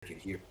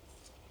hear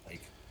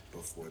like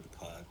before the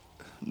pod.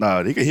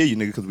 Nah, they can hear you,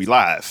 nigga, because we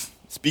live.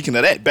 Speaking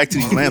of that, back to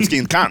these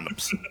lambskin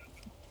condoms.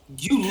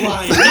 You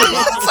lying?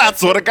 I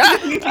swear to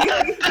God.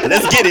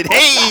 Let's get it.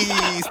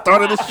 Hey,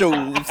 start of the show.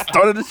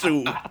 Start of the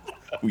show.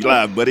 We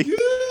live, buddy.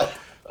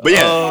 But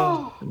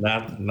yeah.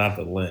 Not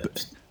the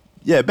limbs.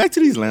 Yeah, back to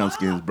these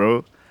lambskins,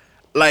 bro.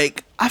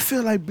 Like, I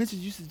feel like bitches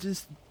used to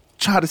just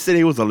try to say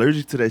they was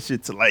allergic to that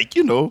shit to, like,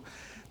 you know,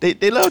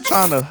 they love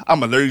trying to,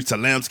 I'm allergic to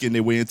lambskin,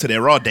 they way into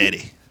their raw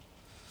daddy.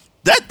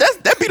 That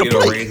be the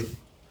play.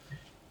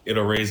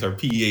 It'll raise her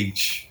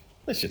pH.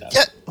 That shit out.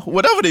 Yeah,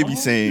 whatever they be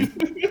saying.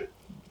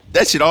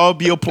 That should all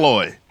be a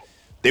ploy.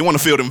 They want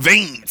to feel them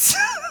veins.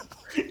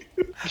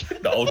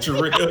 The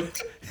ultra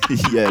ribbed.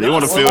 Yeah, they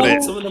want to feel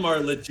that. Some of them are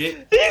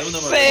legit. This Some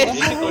of them said are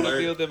legit I want to alert.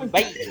 feel them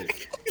veins.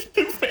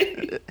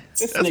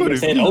 This That's what nigga it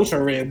said means.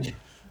 ultra ribbed.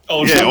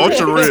 Yeah,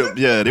 ultra rib.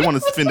 Yeah, they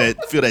want to feel that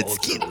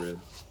Ultra skin. rib.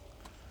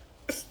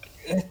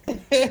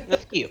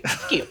 Let's skip.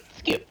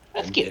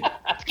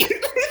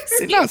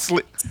 See, not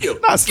slick.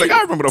 Not slick.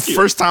 I remember the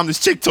first time this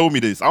chick told me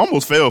this. I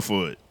almost fell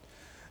for it.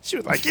 She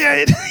was like,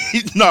 "Yeah,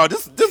 no,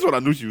 this is what I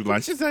knew she was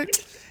like." She's like,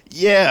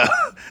 "Yeah,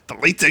 the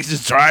latex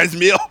just dries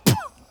me up."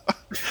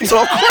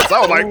 So of course I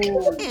was like,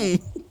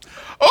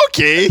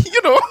 "Okay,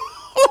 you know,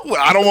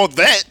 I don't want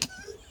that."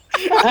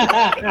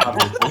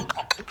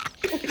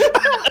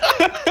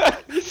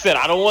 He said,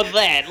 I don't want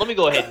that. Let me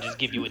go ahead and just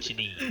give you what you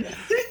need.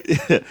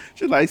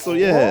 She's like, "So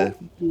yeah,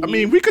 I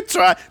mean, we could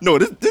try." No,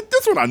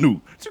 this one I knew.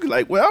 She was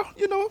like, "Well,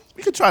 you know,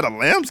 we could try the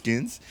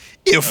lambskins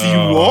if you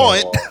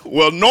want."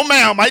 Well, no,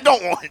 ma'am, I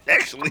don't want it.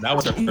 Actually, That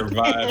was her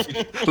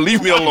vibe.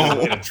 leave me She's alone.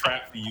 gonna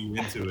trap you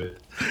into it.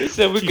 He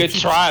said we could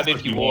try them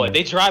if you want.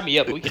 They dry me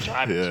up, but we can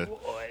try them Yeah. if you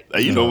want.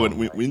 Like, you know,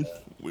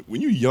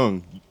 when you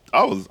young,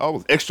 I was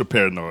extra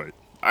paranoid.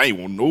 I ain't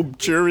want no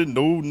cheering,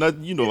 no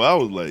nothing. You know, I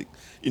was like,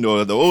 you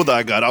know, the older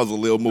I got, I was a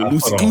little more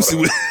loosey goosey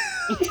with.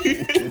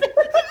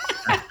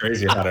 It's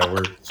crazy how that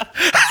works.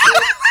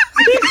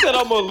 He said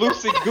I'm a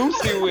loosey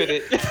goosey with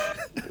it.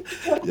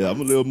 Yeah, I'm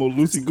a little more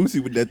loosey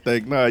goosey with that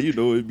thing. Nah, you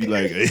know, it'd be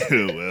like,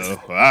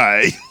 well, all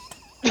right.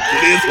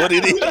 It is what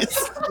it is.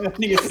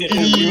 Nigga said,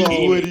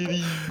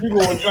 you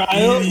gonna dry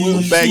up?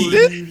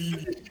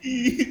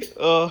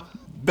 Well,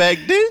 Back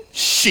then,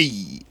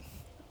 shit.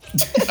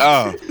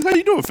 How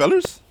you doing,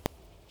 fellas?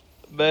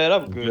 Man,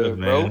 I'm good,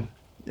 bro. man.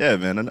 Yeah,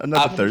 man,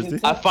 another Thursday.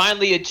 I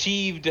finally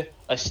achieved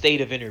a state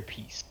of inner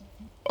peace.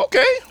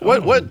 Okay,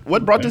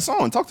 what brought this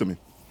on? Talk to me.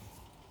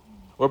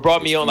 What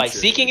brought me on, like,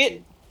 seeking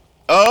it?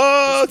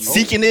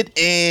 Seeking it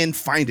and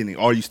finding it.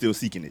 Or are you still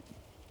seeking it?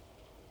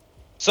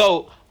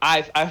 So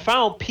I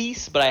found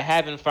peace, but I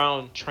haven't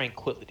found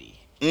tranquility.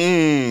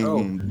 Oh,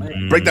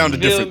 man. Break down the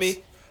Feel difference.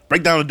 me?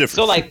 Break down the difference.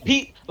 So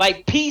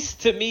like peace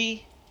to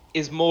me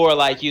is more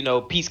like, you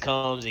know, peace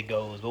comes and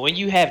goes. But when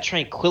you have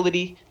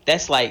tranquility,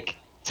 that's like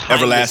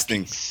timeless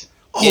Everlasting. peace.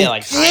 Yeah,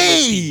 like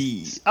timeless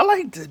peace. I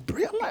like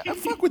that. I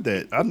fuck with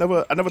that. I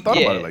never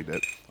thought about it like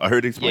that. I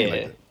heard it explained Yeah.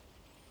 like that.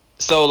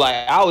 So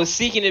like I was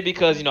seeking it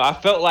because, you know, I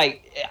felt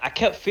like I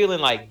kept feeling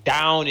like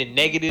down and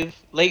negative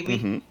lately.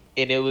 Mhm.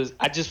 And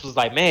I just was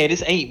like, man,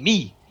 this ain't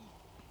me.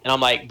 And I'm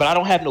like, but I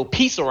don't have no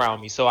peace around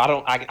me. So I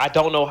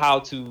don't know how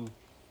to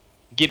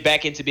get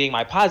back into being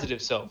my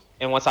positive self.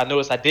 And once I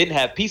noticed I didn't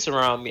have peace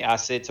around me, I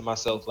said to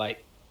myself,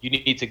 like, you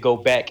need to go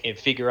back and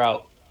figure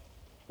out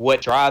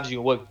what drives you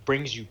and what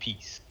brings you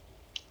peace.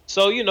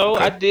 So, you know,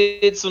 Okay. I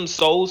did some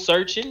soul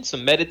searching,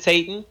 some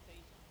meditating.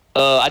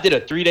 I did a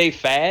 3-day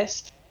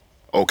fast.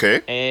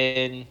 Okay.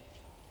 And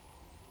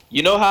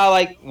you know how,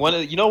 like, when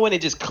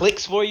it just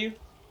clicks for you?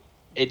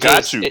 It Got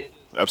just, you.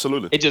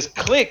 Absolutely. It just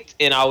clicked,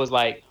 and I was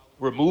like,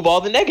 remove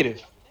all the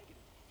negative.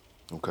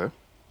 Okay.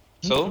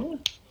 So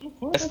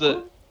that's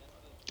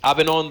I've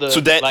been on the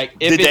So that like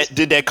if it's,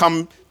 did that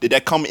come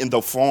in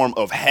the form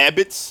of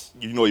habits?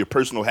 You know, your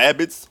personal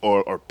habits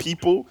or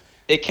people,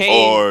 it came.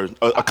 or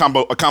a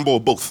combo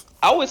of both.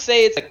 I would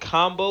say it's a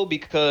combo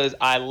because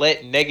I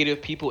let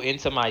negative people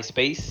into my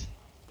space,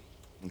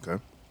 Okay.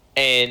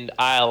 and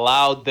I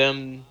allowed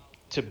them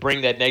to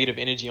bring that negative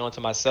energy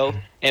onto myself.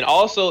 And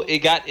also it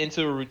got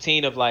into a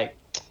routine of like,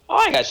 oh,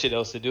 I ain't got shit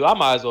else to do. I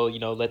might as well, you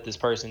know, let this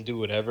person do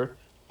whatever.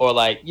 Or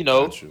like, you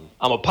know, Got you.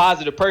 I'm a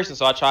positive person,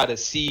 so I try to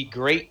see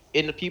great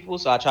in the people.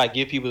 So I try to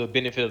give people the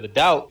benefit of the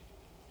doubt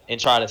and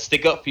try to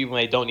stick up for people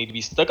they don't need to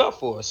be stuck up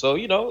for. So,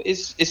 you know,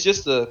 it's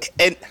just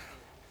And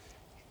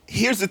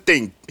here's the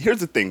thing,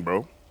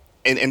 bro.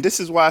 And this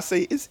is why I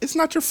say it's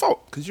not your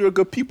fault, because you're a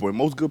good people, and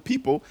most good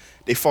people,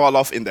 they fall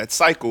off in that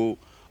cycle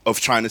of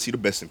trying to see the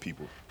best in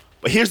people.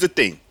 But here's the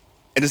thing,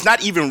 and it's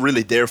not even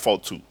really their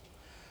fault too.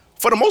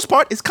 For the most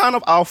part, it's kind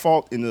of our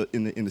fault in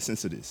the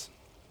sense of this.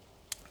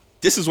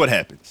 This is what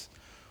happens.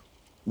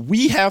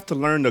 We have to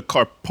learn to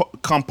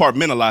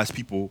compartmentalize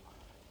people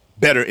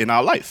better in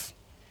our life.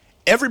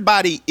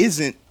 Everybody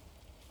doesn't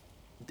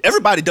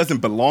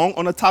belong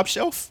on the top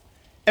shelf.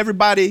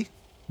 Everybody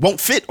won't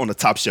fit on the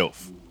top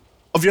shelf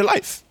of your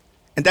life.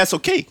 And that's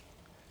okay.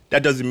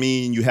 That doesn't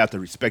mean you have to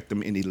respect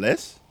them any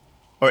less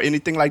or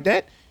anything like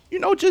that. You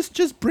know,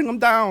 just bring them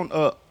down,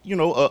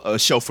 a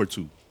shelf or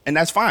two. and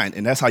that's fine,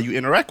 and that's how you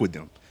interact with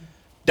them.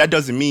 That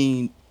doesn't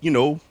mean, you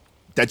know,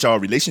 that y'all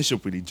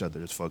relationship with each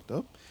other is fucked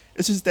up.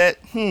 It's just that,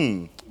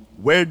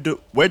 where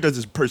does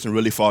this person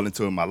really fall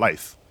into in my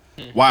life?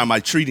 Why am I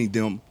treating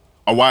them,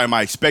 or why am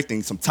I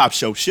expecting some top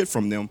shelf shit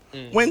from them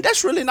when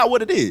that's really not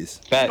what it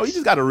is? You know, you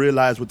just got to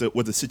realize what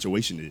the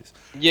situation is.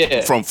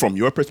 Yeah. From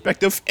your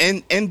perspective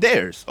and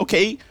theirs.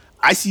 Okay,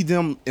 I see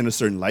them in a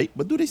certain light,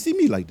 but do they see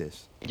me like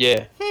this?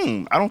 Yeah.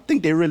 I don't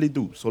think they really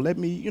do. So let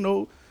me, you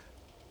know,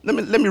 let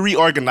me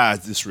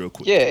reorganize this real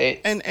quick. Yeah.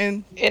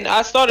 And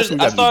I started that's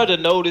what we gotta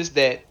to notice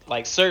that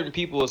like certain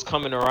people was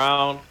coming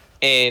around,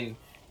 and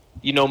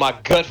you know my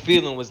gut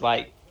feeling was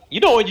like, you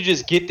know, when you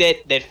just get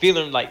that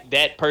feeling like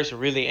that person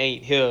really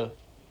ain't here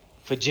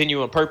for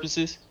genuine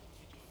purposes.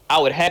 I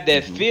would have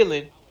that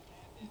feeling,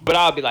 but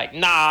I'll be like,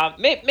 nah,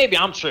 maybe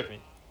I'm tripping,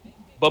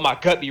 but my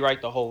gut be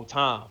right the whole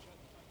time.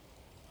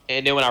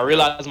 And then when I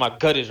realize my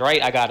gut is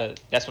right,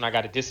 that's when I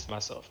gotta distance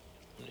myself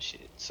from the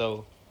shit.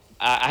 So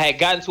I had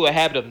gotten to a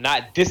habit of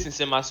not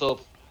distancing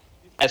myself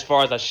as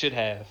far as I should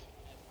have.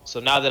 So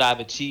now that I've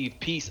achieved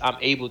peace, I'm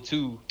able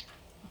to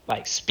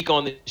like speak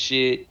on this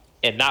shit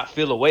and not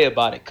feel a way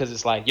about it. Cause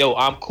it's like, yo,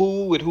 I'm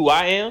cool with who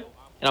I am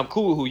and I'm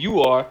cool with who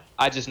you are.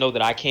 I just know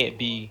that I can't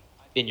be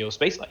in your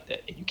space like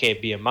that, and you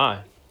can't be in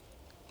mine.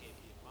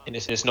 And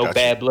it's no Gotcha.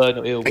 bad blood,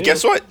 no ill will. And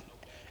guess what?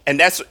 And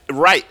that's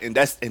right. And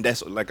that's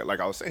like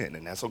I was saying,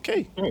 and that's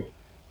okay.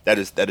 That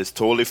is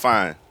totally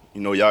fine.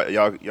 You know,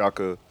 y'all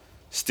could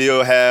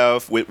still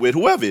have with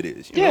whoever it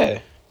is. You know?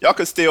 Y'all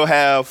could still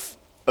have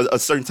a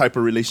certain type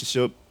of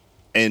relationship,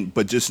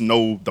 but just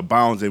know the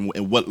bounds and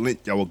what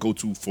length y'all will go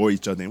to for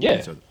each other and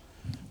with each other.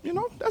 You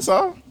know, that's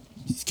all.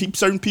 Just keep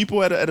certain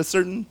people at a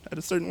certain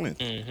length.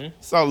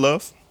 It's all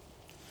love.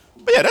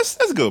 But yeah,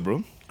 that's good,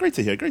 bro. Great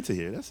to hear.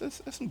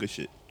 That's some good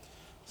shit.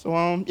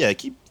 So yeah,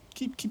 keep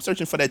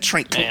searching for that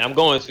trank. Man, I'm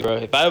going to, bro.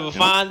 If I ever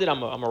find it, I'm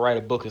gonna write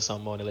a book or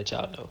something on it, let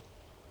y'all know.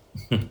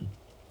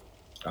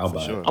 I'll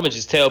buy sure. it. I'm gonna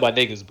just tell my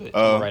niggas, but I'm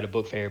gonna write a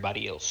book for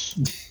everybody else.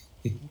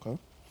 Okay.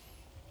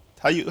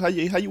 How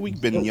you week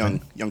been,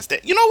 young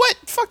stat? You know what?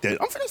 Fuck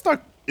that. I'm finna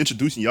start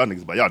introducing y'all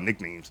niggas by y'all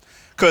nicknames.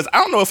 Cause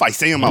I don't know if I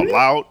say them out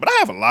loud, but I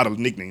have a lot of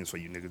nicknames for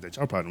you niggas that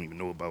y'all probably don't even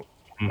know about.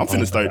 I'm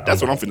finna start.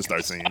 That's what I'm finna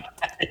start saying.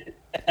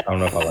 I don't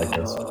know if I like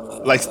this.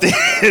 Like,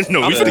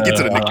 no, we finna get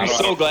to the I'm nicknames.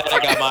 so glad I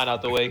got mine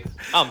out the way.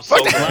 I'm so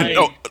Fuck that. glad.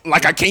 No,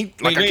 like I can't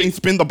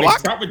spin the block.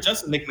 Start with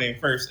Justin's nickname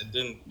first, and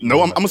then.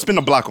 No, I'm gonna spin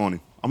the block on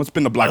him. I'm gonna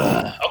spin the block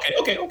on him. Okay.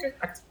 I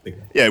can think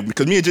of it. Yeah,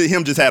 because me and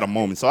him just had a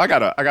moment, so I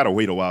gotta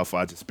wait a while before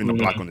I just spin the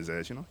block on his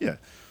ass. You know? Yeah.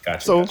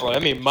 Gotcha. So Oh, I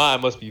mean,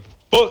 mine must be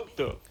fucked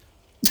up.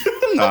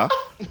 nah.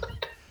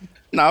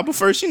 But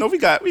first, you know, we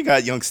got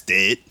young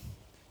Steady,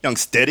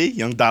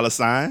 young dollar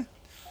sign.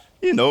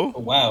 You know, Oh,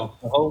 wow.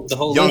 The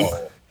whole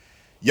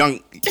young.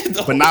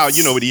 But now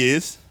you know what he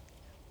is.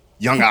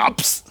 Young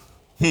Ops.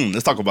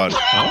 Let's talk about it.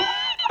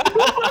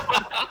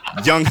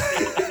 Young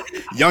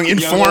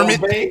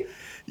informant.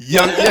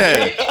 Young,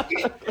 yeah.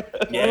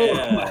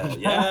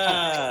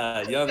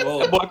 Yeah. Young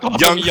old. Boy, call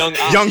me Young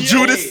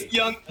Judas.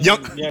 Young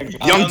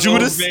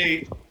Judas.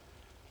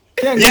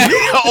 Yeah,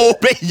 old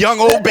bay. Young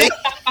old bay.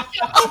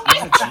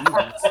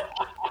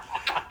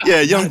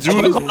 Yeah, young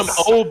Judas. Call them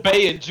Old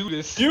Bay and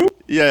Judas.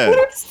 Yeah.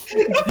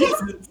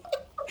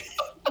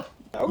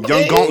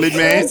 Young Gauntlet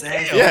man.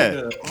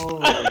 Yeah.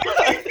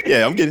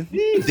 Yeah, I'm getting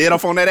dead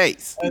off on that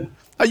ace.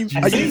 How you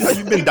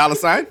been, dollar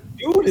sign?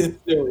 Judas,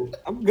 though.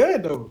 I'm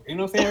good, though. You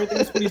know what I'm saying?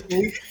 Everything's pretty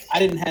smooth. I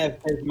didn't have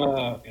as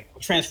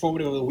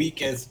transformative of a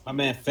week as my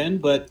man Finn,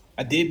 but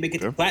I did make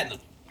it to platinum,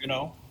 you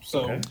know?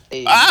 So,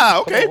 Hey,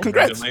 Okay,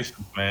 congrats. Congratulations,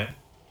 man.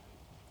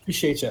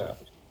 appreciate y'all.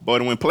 Boy,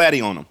 they went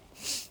platty on him.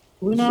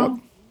 You know?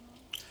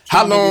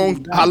 How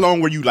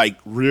long were you like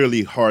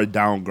really hard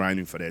down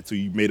grinding for that? So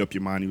you made up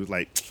your mind. You was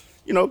like,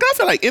 you know, I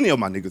feel like any of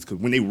my niggas could,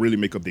 when they really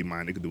make up their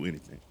mind, they could do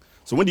anything.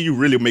 So when did you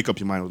really make up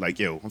your mind? Was like,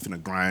 yo, I'm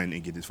finna grind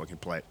and get this fucking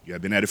plat. You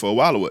have been at it for a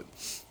while or what?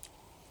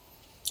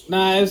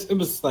 Nah, it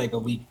was like a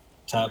week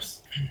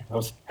tops. I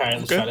was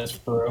tired of trying this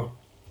for real.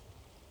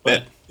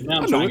 But now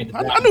I'm trying to get the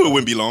I knew it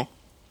wouldn't be long.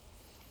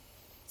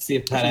 See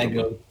if how that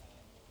goes.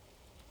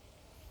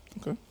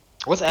 Okay.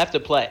 what's after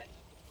plat?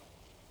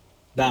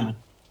 Diamond.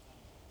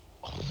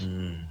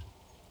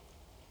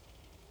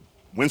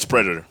 When's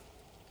Predator?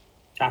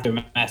 After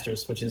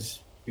Masters, which is,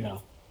 you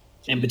know,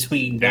 in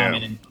between Damn.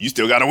 Diamond and You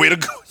still got a way to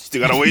go. You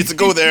still got a ways to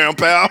go there,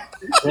 pal.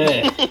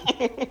 yeah.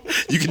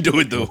 You can do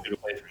it though.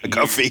 I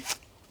got faith.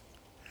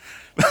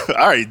 All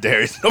right,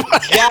 Darius. God damn.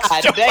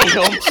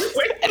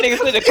 That nigga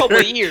said a couple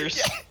of years.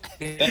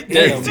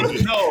 Damn.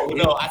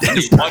 No. I think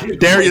it's 1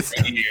 Darius.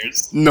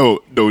 years. No.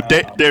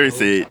 Darius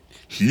said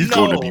he's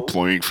gonna be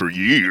playing for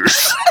years.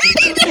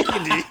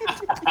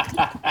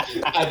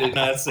 I did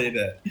not say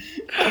that.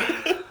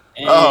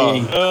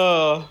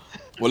 Oh.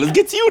 Well, let's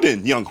get to you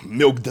then, young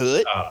milk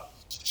dud,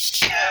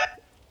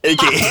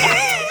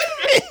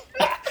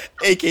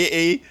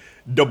 aka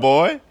the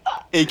boy,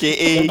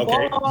 aka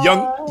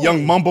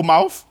young mumble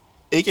mouth,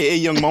 aka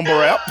young mumble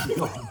rap.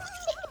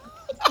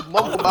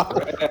 Mumble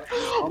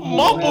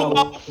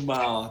mouth.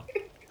 Mouth.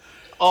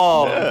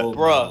 Oh, Yeah.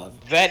 bruh,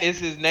 that is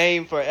his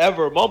name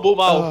forever. Mumble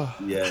Mouth.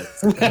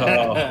 Yes.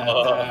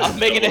 I'm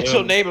making that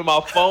your name in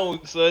my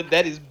phone, son.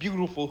 That is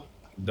beautiful.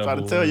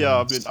 Trying to tell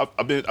y'all,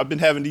 I've been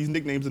having these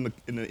nicknames in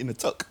the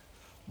tuck.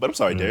 But I'm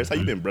sorry, Darius. How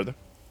you been, brother?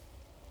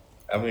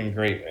 I've been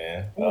great,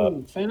 man.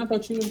 Oh, fan, I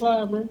thought you was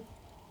live, bro.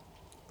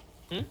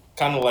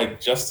 Kind of like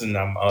Justin,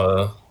 I'm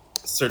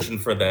searching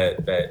for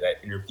that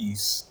inner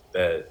peace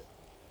that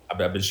I've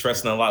been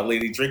stressing a lot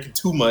lately, drinking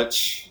too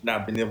much,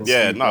 not being able to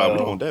Yeah, sleep nah, we well.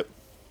 don't want that.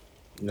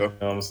 You know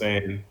what I'm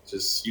saying?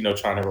 Just,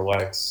 trying to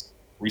relax,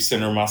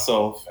 recenter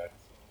myself, and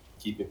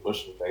keep it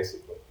pushing,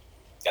 basically.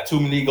 Got too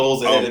many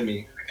goals ahead of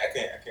me. I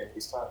can't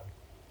waste time.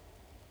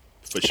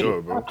 For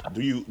sure, bro.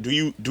 Do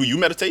you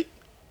meditate?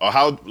 Or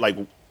how, like,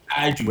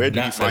 I do where do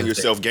you not find meditate.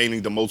 yourself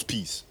gaining the most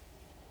peace?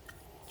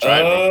 Try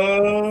it,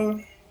 bro.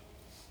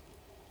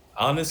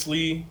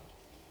 Honestly,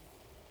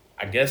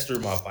 I guess through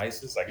my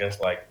vices. I guess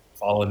like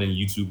falling in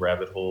YouTube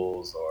rabbit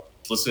holes or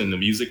listening to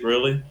music,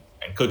 really,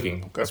 and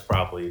cooking. That's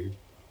probably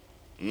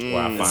where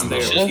I It's find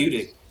most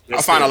therapeutic.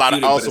 I find a lot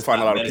of- I also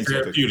find a lot of It's peace.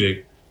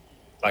 therapeutic.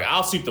 Like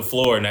I'll sweep the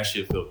floor and that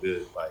shit feel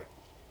good. Like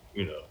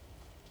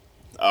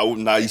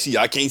Nah, you see,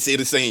 I can't say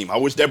the same. I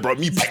wish that brought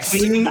me like peace.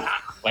 cleaning,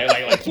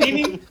 like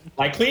cleaning.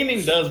 Like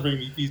cleaning does bring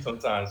me peace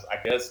sometimes. I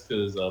guess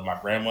because my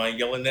grandma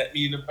yelling at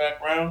me in the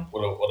background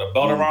with a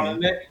belt around her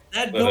neck.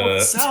 That But,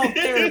 don't sound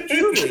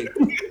therapeutic.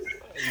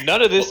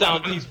 None of this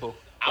sounds peaceful.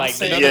 I'm Like,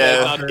 saying- none of that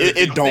Yeah, sounds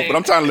it don't, but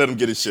I'm trying to let him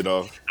get his shit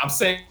off. I'm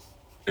saying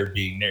they're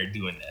being there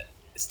doing that.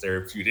 It's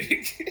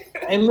therapeutic.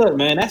 Hey, look,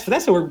 man, that's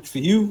what works for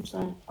you,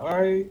 son. All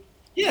right.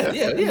 yeah.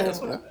 That's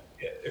what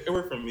it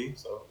worked for me.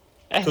 So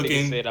That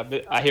Cooking. nigga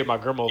said, I hear my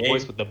grandma's Yeah.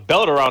 voice with the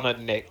belt around her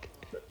neck.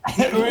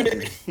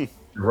 the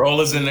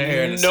rollers in the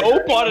hair. And the No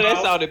cigarette part of in the that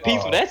mouth. sounded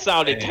peaceful. Oh, That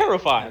sounded man.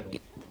 terrifying.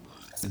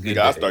 That's a good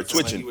Nigga, I day. start It's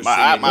like twitching. you were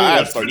My singing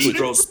eyes start twitching.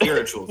 Negro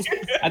spirituals.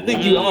 I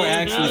think you are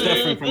actually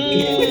suffering from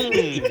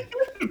Mm.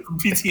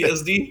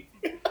 PTSD.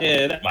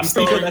 Yeah, My I'm pretty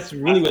story- sure that's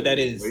really what that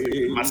is.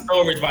 My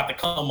storage about to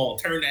come on.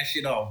 Turn that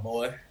shit off,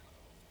 boy.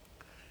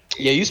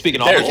 Yeah, you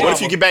speaking all Darius, the what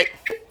if you get back?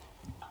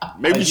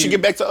 Maybe you should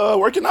get back to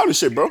working out and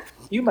shit, bro.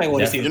 You might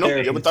want to see a You know, you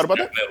therapist. ever thought about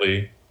that?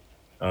 Definitely.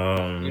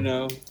 You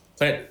know,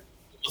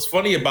 What's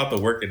funny about the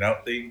working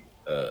out thing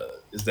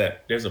is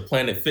that there's a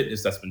Planet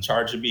Fitness that's been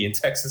charging me in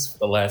Texas for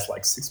the last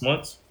like 6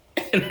 months,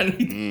 and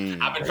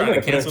I've been trying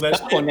to cancel that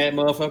Stop on shit. that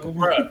motherfucker.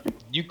 Bruh,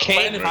 You can't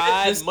Planet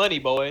hide Fitness- money,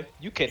 boy.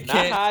 You cannot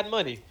can't- hide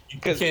money.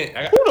 Because who can't-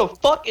 I got- the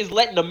fuck is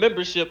letting a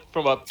membership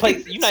from a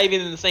place you're not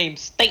even in the same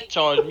state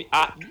charge me?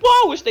 I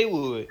wish they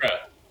would. bruh,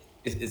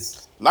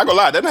 it's Not gonna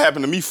lie, that done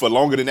happened to me for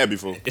longer than that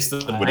before. it's the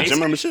With a basic, gym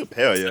membership?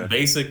 Hell the yeah.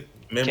 basic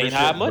membership. Can't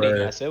hide money.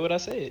 bruh. I said what I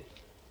said.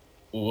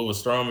 What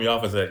was throwing me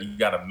off is that you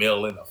got to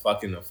mail in a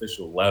fucking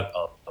official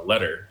a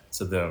letter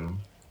to them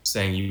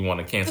saying you want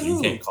to cancel.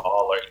 You can't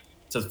call or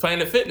to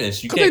Planet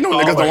Fitness. You 'Cause can't they know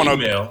call niggas or don't wanna-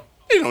 email.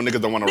 You know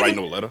niggas don't want to write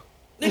no letter.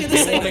 Nigga,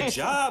 this ain't a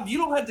job. You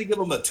don't have to give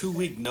them a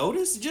 2-week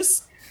notice.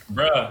 Just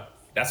Bruh,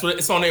 that's what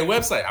it's on their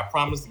website. I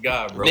promise to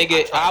God, bro.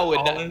 Nigga, tried I would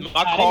calling. not,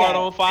 my card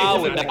on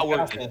file would not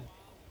work.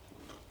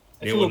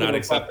 They will not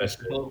accept that shit.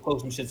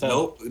 Close some shit up.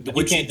 nope. You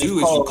What you can't just do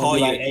is you and call be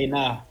your like, hey,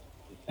 nah.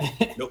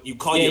 nope, you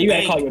call Yeah, your you gotta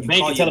bank. call your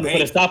bank and tell them to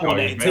put a stop Oh, on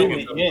your that bank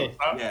too. and Yeah.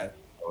 stuff. Yeah,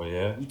 Oh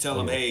yeah. you tell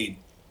them, hey,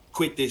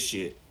 quit this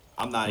shit.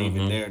 I'm not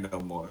even Mhm. there no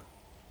more.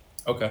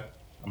 Okay.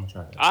 I'm gonna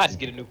try that. I just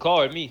get a new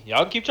card. Me,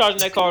 y'all keep charging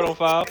that card on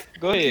file.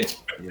 Go ahead.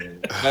 Yeah.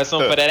 Got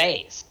something for that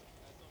ass.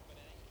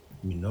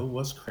 You know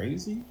what's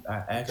crazy?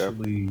 I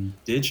actually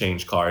did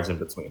change cards in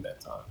between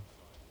that time.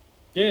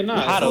 Yeah,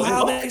 nah. How So do-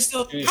 how they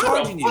still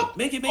charging you?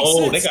 Make it make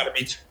Oh,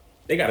 sense.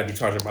 they gotta be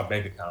charging my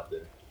bank account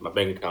then. My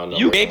bank account.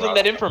 You gave them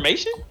that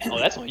information? Oh,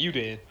 that's on you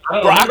then.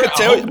 Bro, I could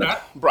tell you.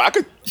 Not. Bro, I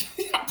could.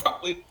 I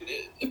probably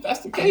did. If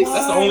that's the case,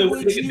 that's the only way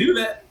would they can you- do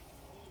that.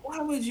 Why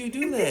would you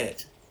do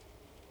that?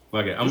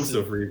 Okay, I'm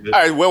still free. All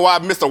right, well,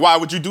 why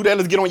would you do that?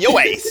 Let's get on your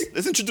ass.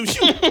 Let's introduce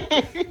you,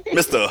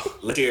 Mr.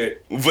 Let's hear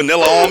it.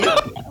 Vanilla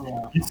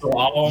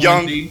Almond,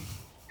 Young-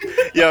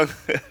 young,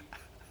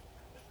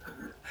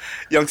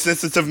 young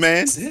sensitive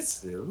man,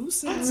 Sensitive? Who's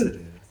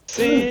sensitive?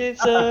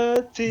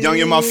 Sensitive. Young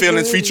in my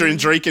feelings, featuring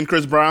Drake and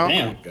Chris Brown.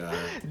 Damn. God.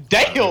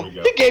 Damn, There we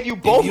go. he gave you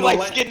both you don't light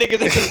like- skinned niggas at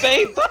the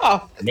same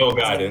time. No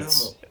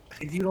guidance.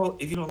 If you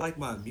don't like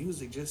my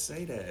music, just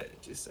say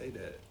that. Just say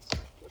that.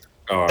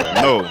 All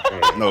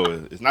right. No,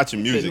 it's not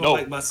your If you music. don't No.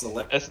 like my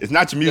select, That's, It's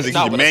not your music. It's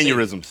not your what I said.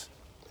 mannerisms.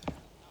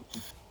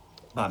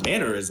 my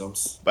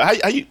mannerisms.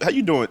 But how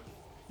you doing?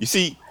 You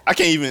see, I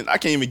can't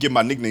even get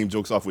my nickname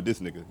jokes off with this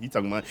nigga. He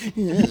talking about what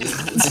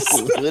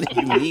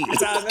do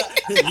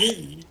you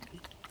mean?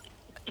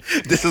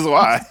 This is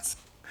why.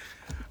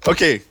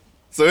 Okay,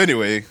 so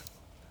anyway,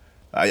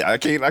 I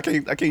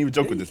can't even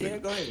joke with this Yeah,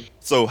 nigga. go ahead.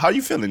 So how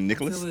you feeling,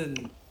 Nicholas?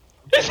 Feeling,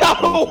 I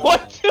don't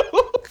want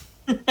to.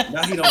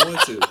 now he don't want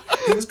to.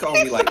 He was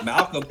calling me like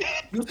Malcolm.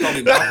 He was calling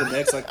me Malcolm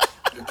X like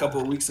a couple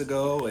of weeks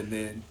ago, and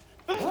then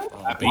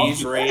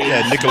Beige Ray.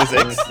 Yeah, Nicholas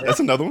X. That's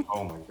another one.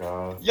 Oh my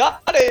god. Y'all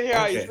didn't hear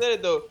how he Okay. said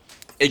it though.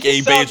 AKA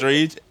He sounded- Beige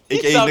Rage. He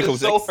AKA sounded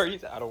Nicholas so X. hurt. He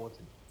said, I don't want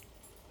to.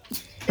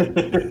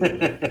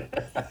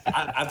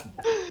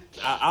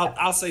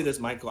 I'll say this,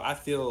 Michael. I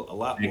feel a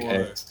lot Big more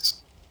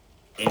X.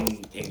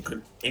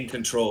 in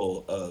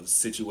control of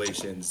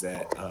situations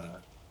that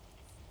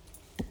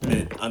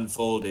been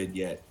unfolded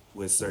yet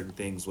with certain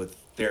things with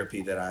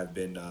therapy that I've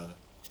been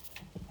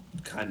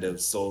kind of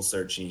soul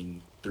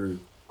searching through.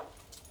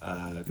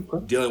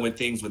 Dealing with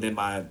things within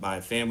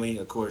my family.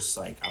 Of course,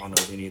 like I don't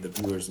know if any of the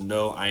viewers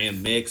know, I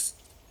am mixed.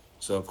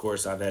 So of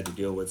course I've had to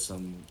deal with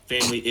some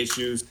family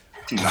issues.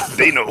 Nah,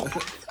 they know.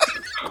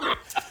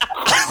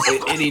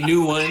 Any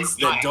new ones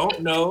that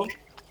don't know.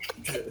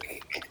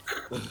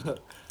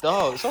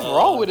 Dog, something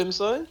wrong with him,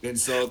 son. And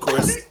so of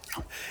course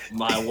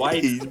my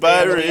wife He's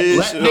family,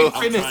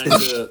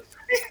 biracial.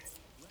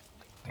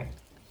 I'm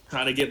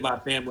trying to get my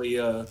family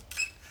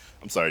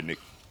I'm sorry, Nick.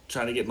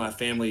 trying to get my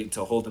family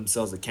to hold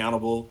themselves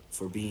accountable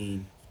for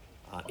being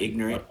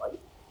ignorant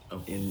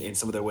in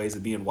some of their ways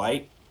of being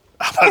white.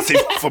 I'm about to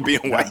say for being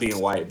Not white. being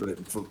white,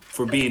 but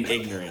for being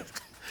ignorant.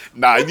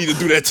 Nah, you need to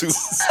do that too.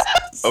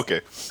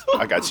 Okay,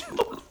 I got you.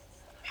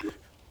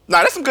 Nah,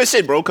 that's some good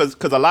shit, bro. Cause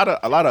a lot of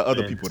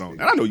other people don't.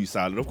 And I know you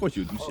solid. Of course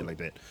you do shit like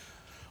that.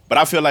 But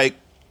I feel like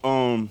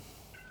a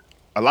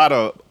lot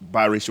of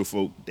biracial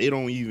folk, they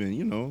don't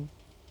even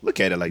look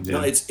at it like that.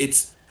 No,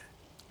 it's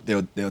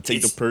They'll take the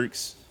it's-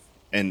 perks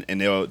and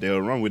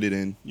they'll run with it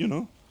and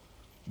do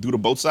the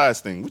both sides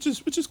thing, which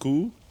is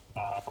cool.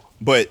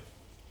 But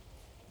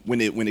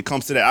when it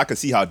comes to that, I can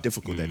see how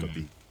difficult that could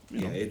be.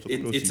 yeah, So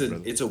kudos to you,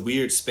 brother. it's a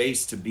weird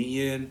space to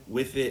be in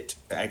with it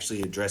to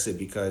actually address it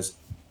because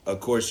of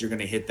course you're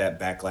gonna hit that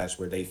backlash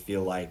where they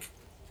feel like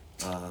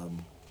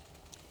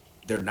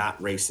they're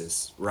not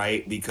racist,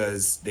 right?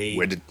 Because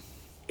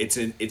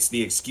it's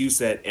the excuse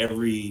that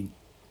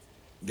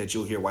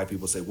you'll hear white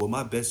people say, well,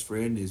 my best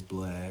friend is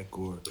black,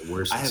 or The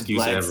worst I have excuse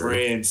black ever.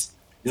 friends.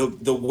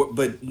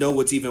 But no,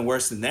 what's even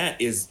worse than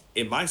that is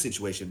in my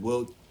situation.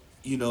 Well,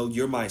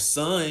 you're my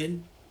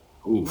son.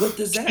 Oof. What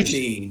does that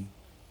mean?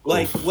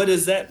 Like, what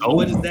does that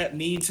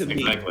mean to me?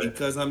 Exactly.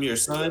 Because I'm your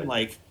son,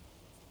 like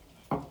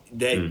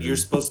that Mhm. you're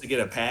supposed to get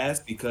a pass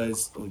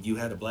because you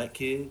had a black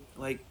kid.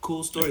 Like,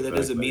 cool story. That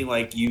doesn't Exactly. mean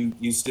like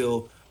you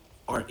still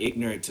aren't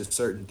ignorant to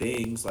certain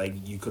things. Like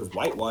you could have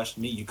whitewashed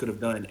me. You could have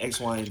done X,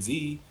 Y, and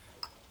Z.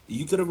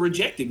 You could have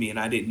rejected me, and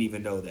I didn't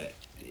even know that.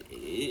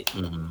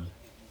 Mhm.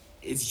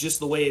 It's just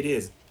the way it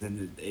is.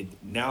 And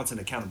now it's an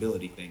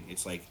accountability thing.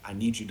 It's like I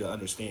need you to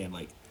understand.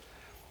 Like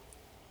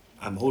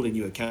I'm holding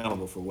you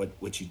accountable for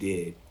what you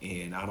did,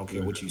 and I don't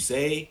care what you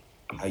say,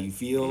 how you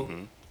feel.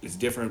 It's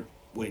different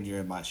when you're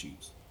in my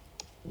shoes.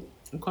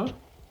 Okay.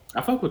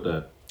 I fuck with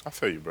that. I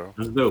feel you, bro.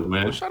 That's dope,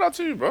 man. Well, shout out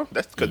to you, bro.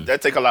 That's cause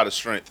that take a lot of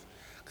strength.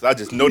 Cause I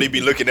just know they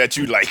be looking at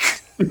you like,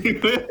 what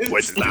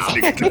does this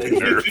nigga got the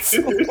nerve?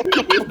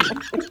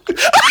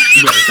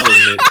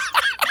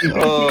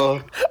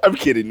 I'm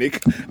kidding,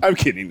 Nick.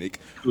 Kudos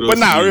But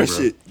nah, to you, real bro.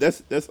 shit.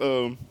 That's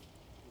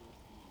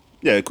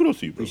yeah. Kudos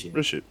to you, bro.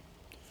 Appreciate it.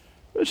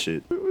 Real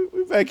shit.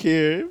 We back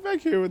here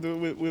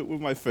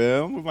with my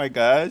fam, with my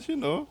guys.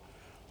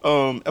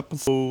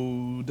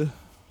 Episode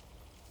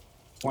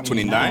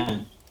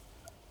 29.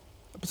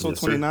 Episode Yes,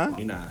 sir. 29.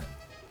 29.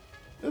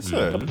 Yes,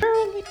 sir.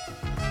 Apparently.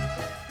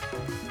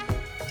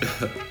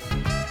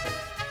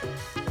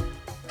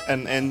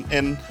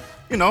 And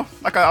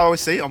like I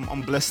always say,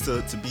 I'm blessed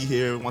to be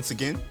here once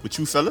again with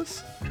you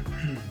fellas,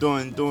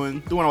 doing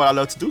what I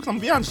love to do. Cause I'm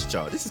gonna be honest with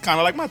y'all, this is kind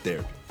of like my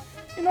therapy.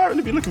 I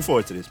really be looking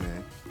forward to this,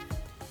 man.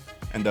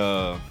 And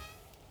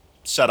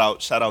shout out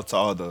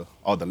to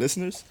all the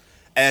listeners.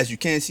 As you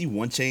can see,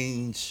 one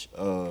change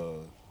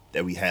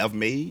that we have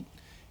made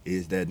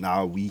is that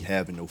now we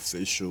have an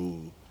official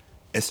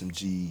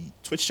SMG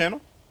Twitch channel.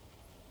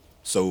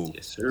 So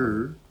Yes,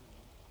 sir.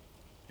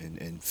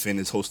 and Finn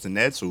is hosting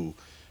that. So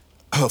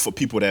for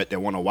people that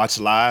want to watch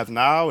live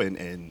now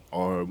and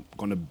are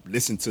gonna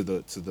listen to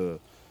the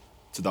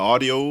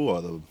audio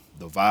or the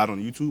VOD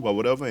on YouTube or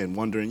whatever, and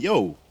wondering,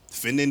 yo,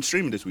 Finn didn't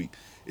stream this week.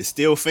 It's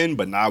still Finn,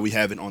 but now we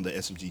have it on the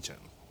SMG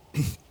channel.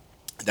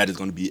 That is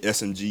gonna be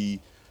SMG.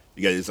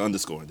 You got this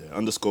underscore there,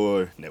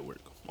 underscore network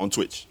on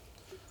Twitch.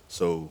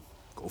 So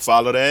go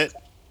follow that,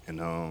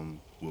 and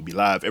we'll be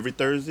live every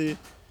Thursday,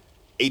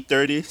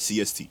 8:30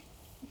 CST.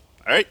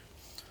 All right.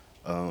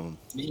 So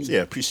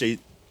yeah, appreciate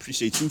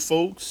you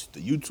folks, the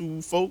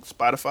YouTube folks,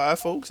 Spotify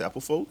folks,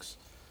 Apple folks,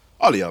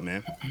 all of y'all,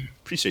 man.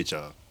 Appreciate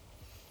y'all.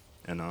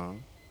 And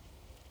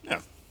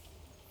yeah.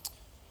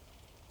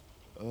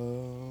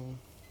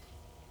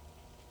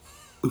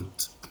 Yeah,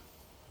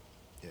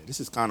 this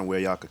is kind of where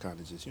y'all could kind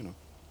of just,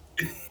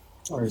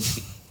 What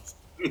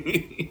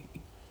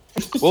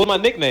was my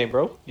nickname,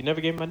 bro? You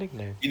never gave me my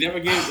nickname. You never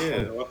gave, yeah, I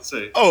was about to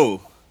say.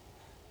 Oh,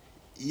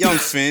 Young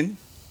Finn,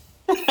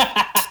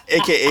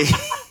 aka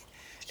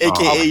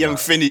Young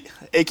Finny,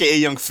 aka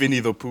Young Finny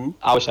the Pooh.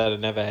 I wish I'd have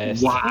never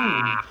asked.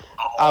 Wow.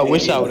 I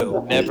wish I would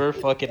have never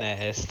fucking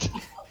asked.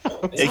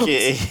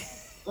 aka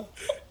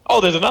Oh,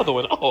 there's another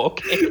one. Oh,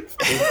 okay.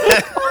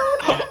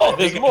 Oh,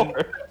 there's more.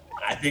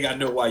 I think I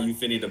know why you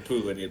Finny the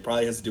Pooh, and it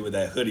probably has to do with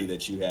that hoodie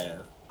that you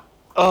have.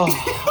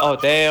 Oh,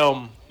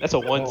 damn. That's a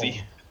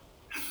onesie.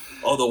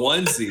 Oh, the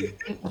onesie.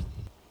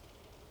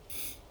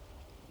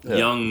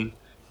 Yeah.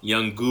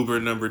 Young Goober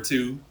number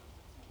 2.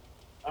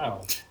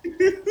 Oh,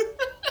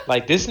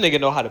 Like this nigga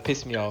know how to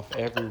piss me off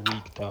every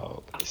week,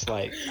 dog. It's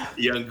like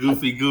Young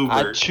Goofy I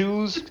Goober.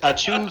 choose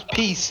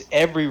peace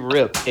every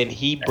rip, and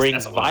he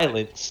brings that's why.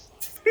 violence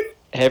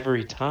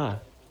every time.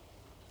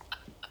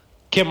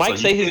 Can Mike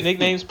So say you- his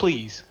nicknames,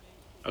 please?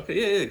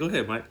 Okay, yeah. Go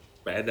ahead, Mike.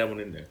 Add that one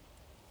in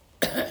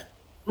there.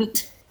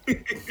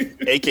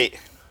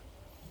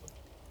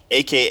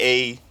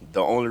 AKA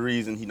the only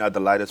reason he's not the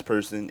lightest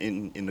person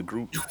in the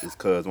group is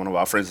because one of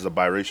our friends is a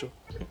biracial.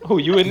 Who,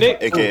 you and Nick?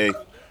 AKA.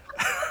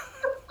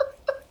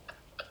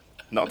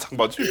 No, I'm talking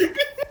about you.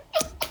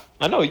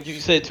 I know you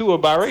said two are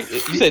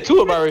biracial. You said two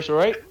are biracial,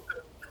 right?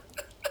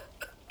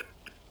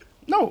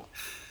 No. What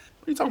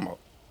are you talking about?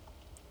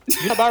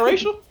 You're not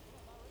biracial?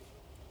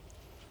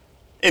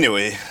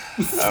 Anyway.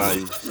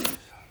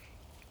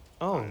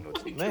 Oh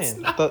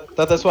man, I thought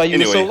that's why you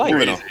were so Anyway, light.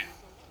 moving on.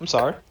 I'm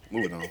sorry.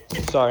 Moving on.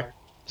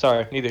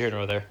 Sorry. Neither here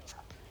nor there.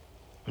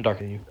 I'm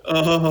darker than you.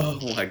 Oh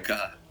my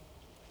god.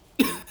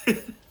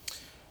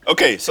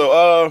 Okay,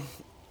 so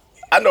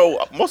I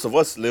know most of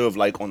us live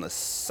like on the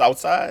south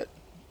side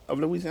of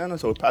Louisiana,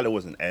 so it probably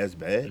wasn't as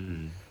bad.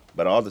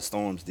 But all the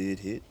storms did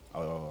hit.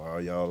 Are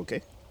y'all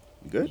okay?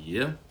 You good?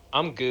 Yeah.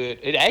 I'm good.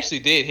 It actually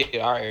did hit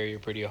our area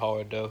pretty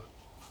hard though.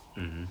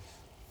 Mm-hmm.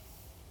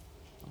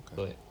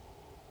 But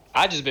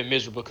I just been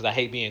miserable because I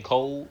hate being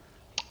cold,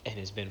 and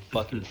it's been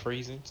fucking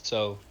freezing.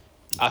 So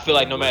I feel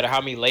like no matter how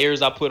many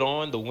layers I put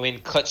on, the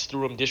wind cuts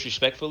through them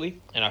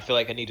disrespectfully, and I feel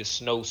like I need a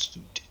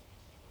snowsuit.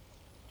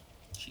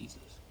 Jesus.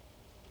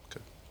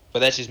 But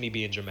that's just me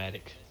being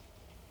dramatic.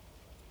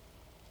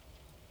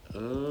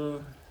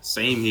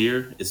 Same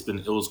here.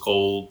 It was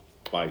cold,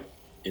 like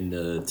in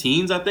the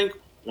teens, I think,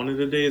 one of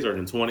the days, or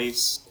in the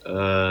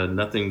 20s.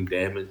 Nothing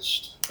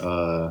damaged.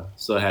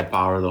 Still had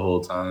power the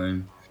whole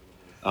time.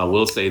 I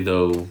will say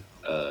though,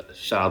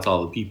 shout out to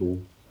all the people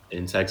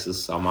in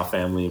Texas, all my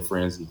family and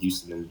friends in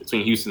Houston,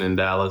 between Houston and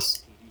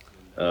Dallas.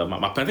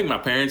 I think my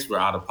parents were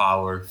out of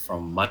power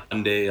from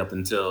Monday up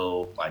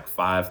until like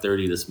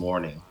 5:30 this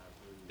morning.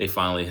 They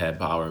finally had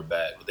power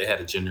back, but they had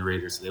a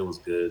generator, so it was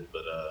good.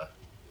 But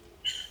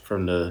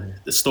from the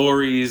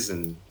stories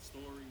and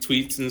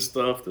tweets and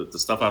stuff, the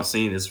stuff I've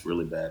seen, it's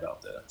really bad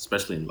out there,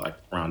 especially in like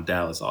around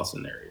Dallas,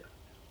 Austin area.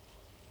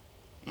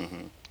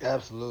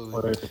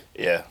 Absolutely.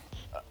 Yeah.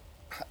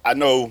 I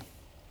know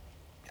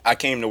I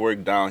came to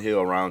work downhill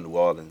around New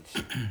Orleans,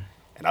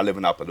 and I live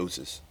in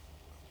Opelousas.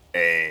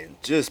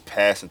 And just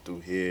passing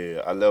through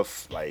here, I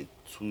left like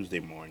Tuesday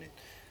morning.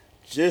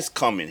 Just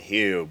coming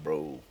here,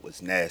 bro,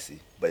 was nasty.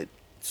 But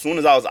as soon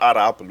as I was out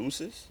of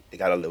Opelousas, it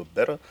got a little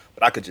better.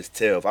 But I could just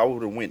tell if I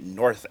would have went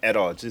north at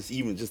all, just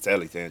to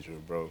Alexandria,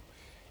 bro,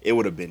 it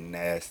would have been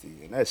nasty.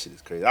 And that shit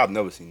is crazy. I've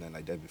never seen nothing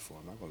like that before.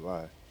 I'm not gonna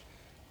lie.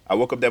 I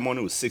woke up that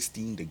morning, it was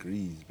 16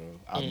 degrees, bro.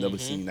 I've never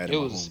seen that in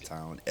my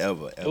hometown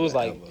ever. It was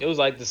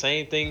like the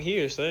same thing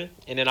here, son.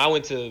 And then I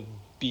went to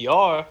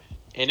BR,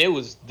 and it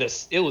was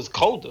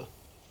colder.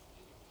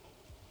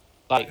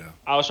 Like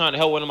I was trying to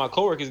help one of my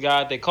coworkers get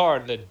out their car,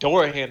 and the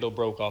door handle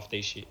broke off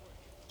their shit.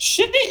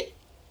 shit!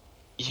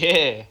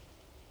 Yeah,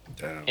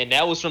 Damn. and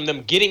that was from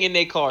them getting in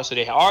their car, so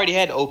they already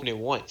had to open it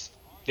once.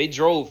 They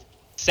drove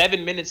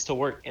 7 minutes to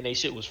work, and their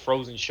shit was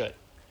frozen shut.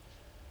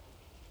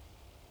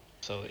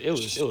 So it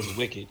was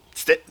wicked.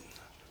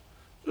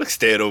 Look,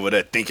 stared over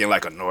there thinking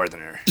like a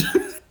northerner.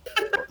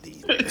 Oh,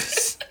 these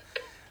niggas.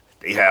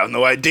 They have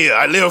no idea.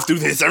 I live through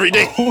this every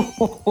day.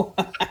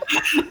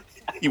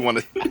 He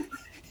wanna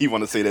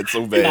say that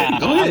so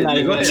bad. Nah, I'm not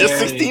even Just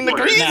there. 16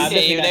 degrees? Nah, I'm definitely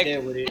Ain't not even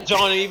there with it.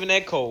 John, even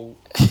that cold.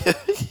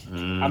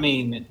 I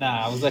mean,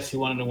 I was actually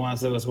one of the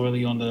ones that was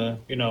really on the,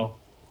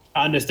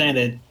 I understand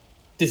that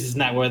this is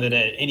not weather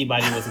that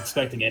anybody was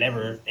expecting it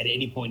ever at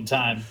any point in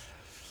time,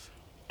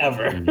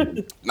 ever.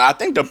 Now I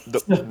think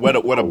where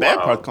the bad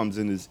part comes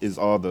in is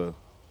all the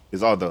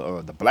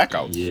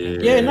blackouts.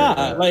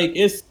 Like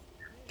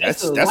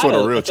That's a where lot the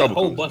of- real it's trouble a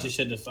whole comes bunch in. of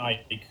shit that's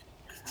like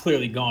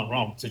clearly gone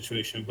wrong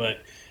situation,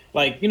 but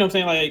like what I'm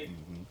saying, like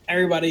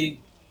everybody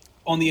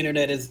on the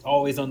internet is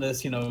always on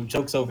this,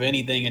 jokes over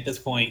anything at this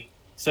point.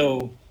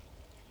 So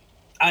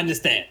I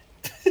understand,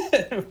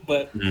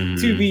 but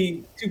to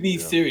be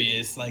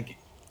serious, like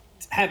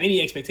have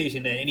any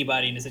expectation that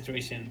anybody in the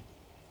situation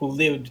who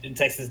lived in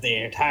Texas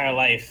their entire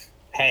life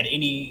had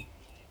any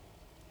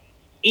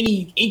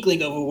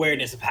inkling of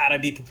awareness of how to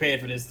be prepared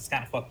for this is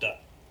kind of fucked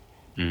up.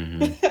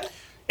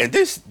 And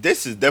this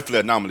is definitely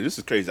an anomaly. This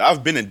is crazy.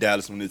 I've been in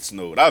Dallas when it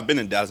snowed. I've been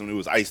in Dallas when it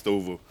was iced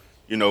over.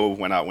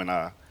 When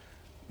I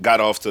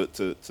got off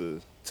to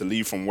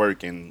leave from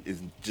work and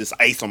it's just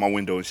ice on my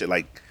window and shit.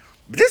 Like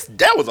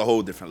that was a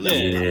whole different level.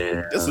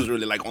 Yeah. This was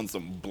really like on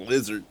some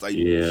blizzard type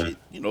shit.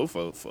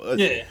 For us.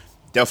 Yeah.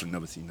 Definitely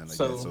never seen nothing like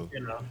that.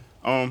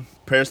 So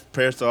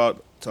prayers to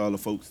all the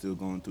folks still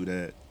going through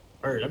that.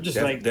 I'm just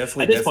Definitely, like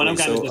at this point, I'm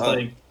kind of so, just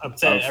like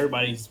upset at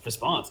everybody's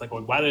response. Like,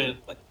 why they're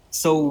like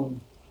so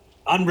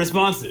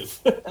unresponsive?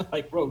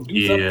 Like, bro,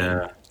 do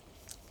something.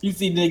 You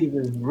see niggas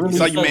is really. You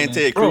saw your man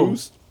struggling. Ted Bro,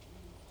 Cruz?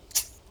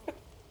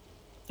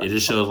 It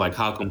just shows like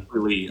how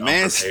completely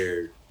Man.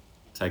 unprepared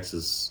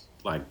Texas,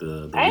 like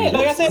the Hey,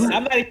 like I said, leaders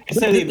I'm not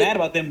necessarily mad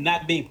about them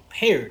not being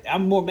prepared.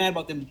 I'm more mad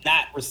about them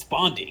not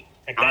responding.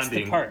 Like that's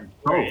the part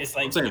where Bro, it's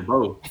like, I'm saying,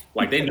 bro,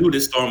 like they knew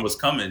this storm was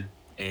coming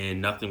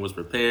and nothing was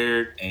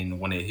prepared, and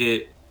when it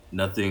hit,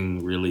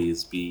 nothing really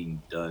is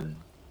being done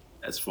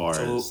as far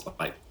So- as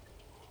like.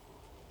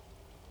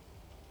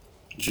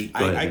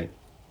 Go ahead, Nate.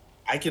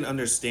 I can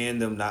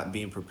understand them not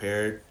being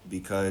prepared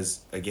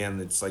because, again,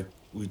 it's like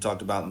we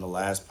talked about in the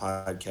last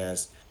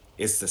podcast.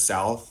 It's the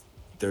South.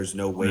 There's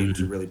no way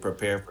to really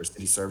prepare for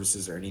city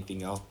services or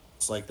anything else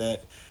like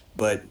that.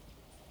 But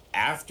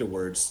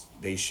afterwards,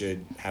 they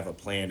should have a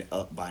plan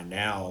up by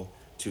now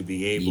to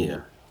be able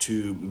Yeah.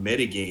 to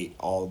mitigate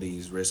all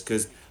these risks.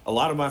 Because a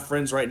lot of my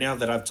friends right now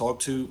that I've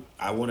talked to,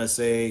 I want to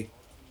say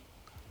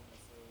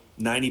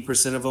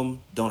 90% of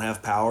them don't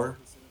have power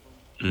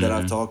that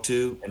I've talked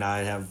to, and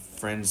I have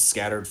friends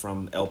scattered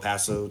from El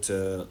Paso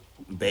to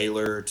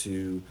Baylor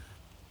to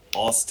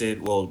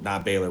Austin. Well,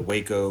 not Baylor,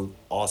 Waco,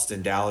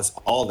 Austin, Dallas,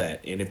 all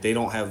that. And if they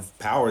don't have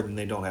power, then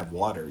they don't have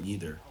water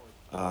either.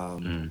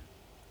 And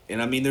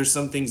I mean, there's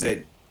some things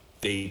that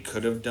they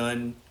could have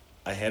done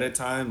ahead of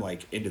time,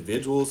 like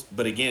individuals,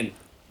 but again,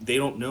 they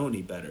don't know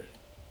any better.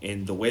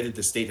 And the way that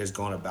the state has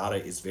gone about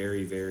it is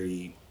very,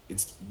 very.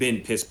 It's been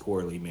piss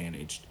poorly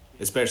managed,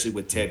 especially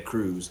with Ted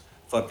Cruz.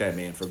 Fuck that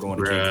man for going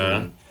to Bruh.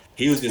 Cancun.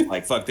 He was just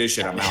like, "Fuck this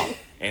shit, I'm out,"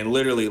 and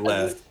literally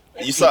left.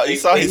 You saw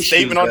his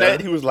statement on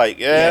that. He was like,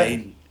 "Yeah."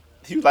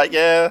 He was like,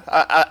 "Yeah,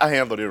 I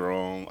handled it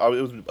wrong.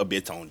 It was a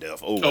bit tone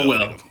deaf." Oh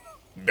well.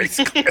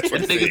 Basically, that's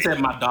what That he nigga said.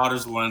 said my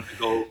daughters wanted to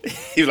go.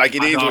 He was like, "It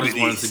My is what daughters it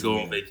wanted is." to go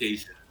on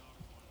vacation.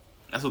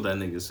 That's what that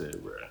nigga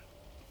said, bro.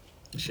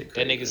 Shit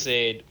That crazy. nigga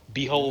said,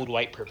 "Behold,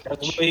 white that's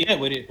privilege." the way he at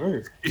with it.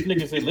 Bro. This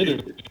nigga said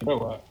literally,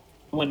 bro,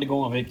 I wanted to go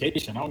on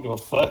vacation. I don't give a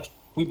fuck.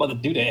 We about to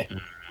do that.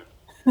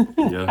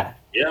 Yeah.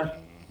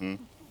 Yeah.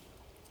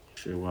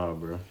 Shit wild,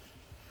 bro.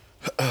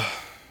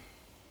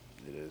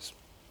 It is.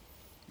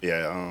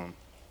 Yeah.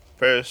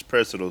 Prayers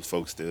to those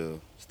folks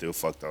still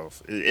fucked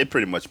off. It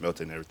pretty much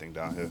melted everything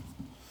down here.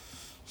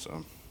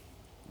 So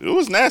it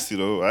was nasty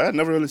though. I had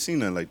never really seen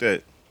nothing like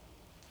that.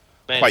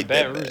 Man, Quite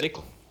Baton that Rouge, bad. they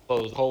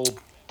closed whole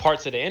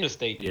parts of the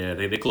interstate. Yeah,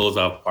 they close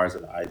off parts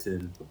of the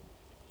I-10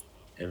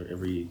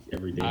 every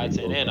day.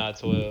 I-10 and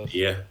I-12.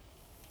 Yeah.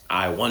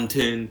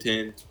 I-110,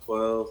 10,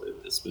 12.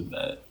 It's been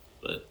bad.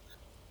 But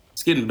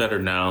it's getting better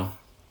now.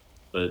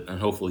 And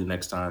hopefully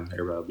next time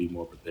everybody will be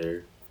more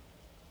prepared.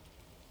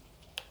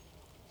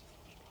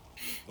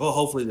 Well,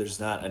 hopefully there's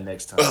not a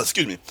next time.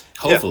 Excuse me.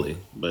 Hopefully.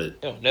 But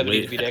It'll never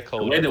need to be that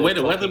cold. The way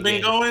the weather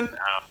been Games. going,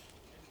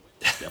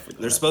 definitely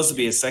There's supposed to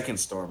be a second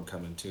storm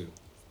coming too.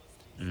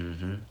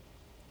 And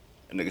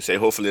nigga say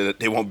hopefully that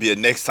they won't be a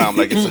next time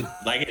like it's a,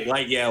 Like it's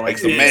a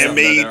something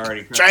man-made that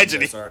already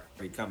tragedy. That's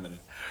already coming.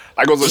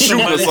 like it was a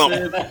shooting or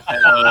Somebody something.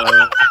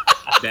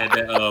 said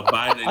that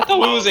Biden. I thought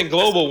we was in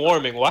global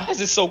warming. Why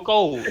is it so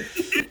cold?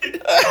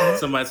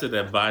 Somebody said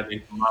that Biden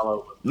and Kamala.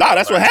 Was Nah,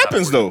 that's what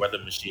happens, though. Weather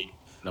machine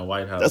in the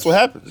White House. That's what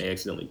happens. They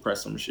accidentally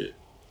pressed some shit.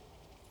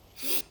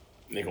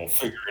 They gonna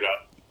figure it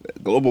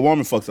out. Global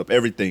warming fucks up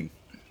everything.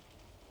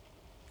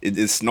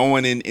 It's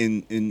snowing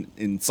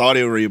in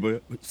Saudi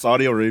Arabia.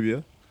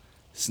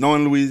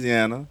 Snowing in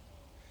Louisiana.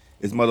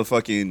 It's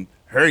motherfucking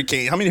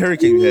hurricane. How many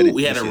hurricanes we had?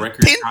 We had a Shit.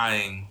 record 10?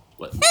 tying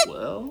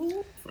 12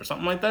 or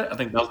something like that. I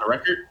think that was the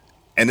record.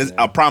 And this,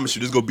 I promise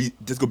you, this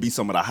gonna be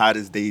some of the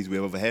hottest days we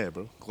ever had,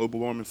 bro. Global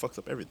warming fucks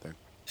up everything.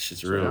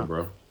 Shit's real,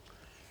 bro.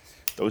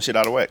 Throw shit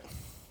out of whack.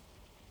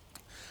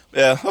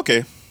 Yeah,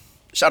 okay.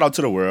 Shout out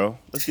to the world.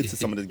 Let's get to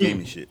some of this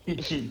gaming shit.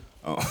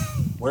 Oh,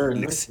 Word.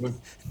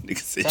 nigga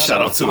said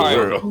shout out to the All right.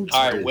 world.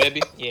 All right,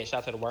 Webby. Yeah, shout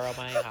out to the world,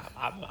 man.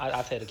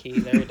 I tell the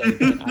kids every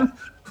day, man.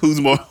 Who's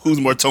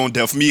more tone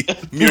deaf, me or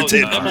No,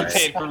 Ted? never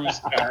Ted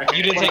Cruz.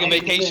 You didn't take a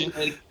vacation.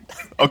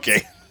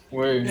 Okay.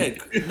 Word. Hey,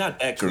 not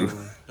that cool.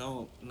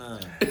 Don't no.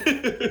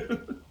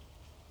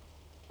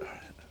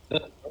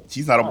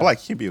 She's not a black.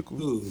 She can't be a cool.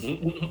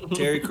 Who?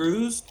 Terry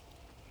Crews?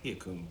 He a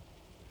coon.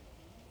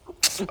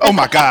 Oh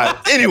my god.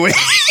 Anyway.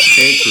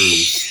 Ted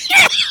Cruz.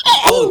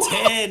 Oh,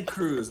 Ted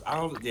Cruz. I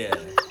don't. Yeah.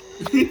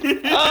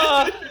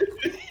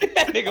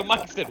 That nigga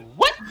Mike said,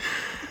 "What?"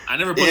 I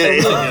never put that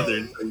together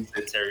until you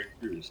said Terry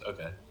Crews.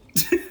 Okay.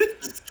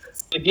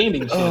 The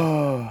gaming shit.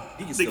 Oh.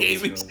 He can The still be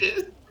gaming coon.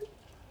 shit.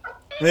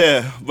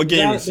 Yeah, but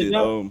gaming Yeah, shit.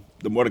 yeah.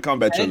 The Mortal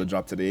Kombat trailer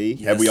dropped today.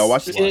 Have we all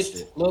watched it? Watched It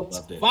it. looks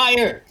Loved it.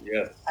 fire.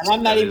 Yes. And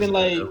I'm not That even is-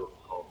 like- that looks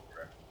cold,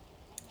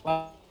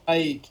 bro.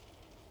 Like,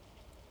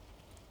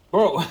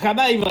 bro, I'm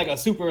not even like a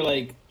super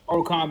like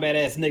Mortal Kombat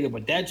ass nigga,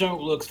 but that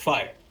junk looks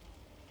fire.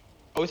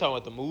 Oh, we talking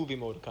about the movie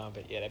Mortal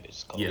Kombat. Yeah, that bitch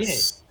is cold.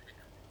 Yes.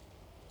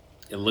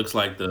 It looks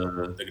like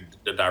the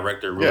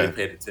director really Yeah.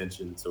 paid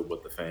attention to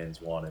what the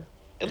fans wanted.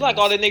 It's like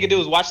all that nigga did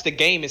was watch the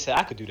game and say,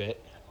 "I could do that."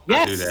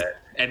 Yes. Do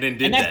that, and then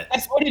did And that.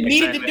 that's what it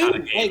needed to Exactly how the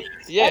do. game Like,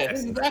 is. Yeah.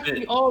 that's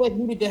exactly it. all that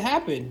needed to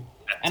happen.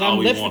 That's And all I'm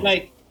we lifted wanted.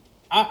 like,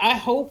 I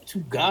hope to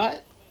God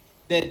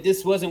that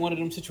this wasn't one of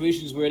them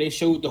situations where they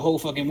showed the whole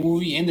fucking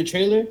movie in the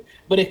trailer.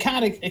 But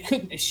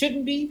it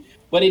shouldn't be.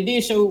 but it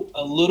did show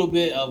a little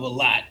bit of a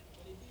lot.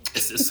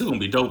 It's still gonna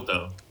be dope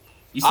though.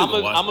 You still I'm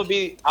gonna watch gonna it.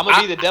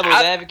 be the devil's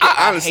advocate.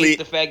 I I honestly- hate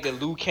the fact that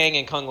Liu Kang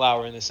and Kung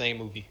Lao are in the same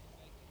movie.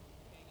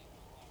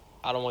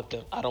 I don't want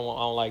them. I don't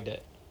like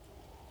that.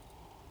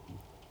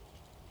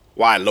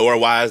 Why lore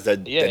wise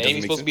that? Yeah, that ain't doesn't he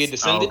make supposed to be a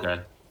sense? Oh, descendant?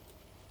 okay.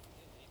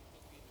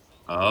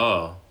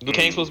 Oh. Liu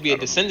Kang's supposed to be I a don't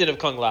know. descendant of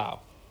Kung Lao.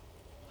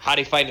 How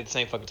they fighting at the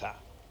same fucking time?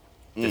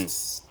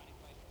 It's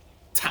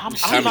I'm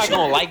not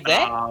gonna like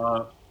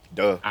that.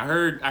 Duh. I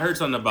heard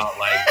something about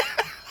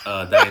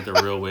like that ain't the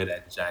real way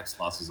that Jax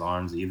lost his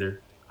arms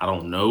either. I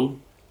don't know,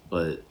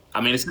 but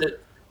I mean it's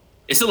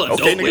still a Okay,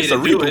 dope nigga, way it's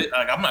to a do reboot. it.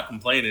 Like I'm not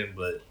complaining,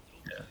 but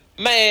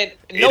Man,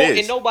 It no, is.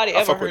 and nobody I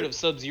ever fuck with heard it. of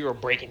Sub-Zero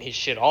breaking his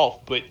shit off.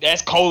 But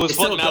that's cold as It's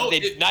fuck. still Now, dope.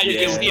 now you're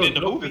Yeah. gonna see it in the It's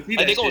still dope movie. to see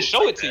Like they're that gonna shit show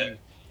like it to that. you.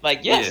 Like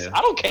yes, Yeah.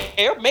 I don't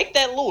care. Make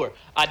that lure.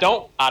 I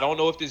don't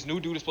know if this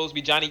new dude is supposed to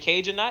be Johnny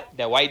Cage or not.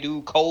 That white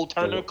dude, Cole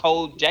Turner,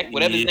 Cole Jack,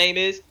 whatever his Yeah. name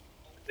is.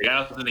 the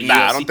guy was in the Nah, I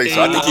UFC don't think so.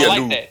 thing. I think I he don't a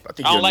like new- that. I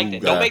think I he don't a like new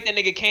that. guy. Don't make that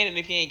nigga canon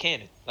if he ain't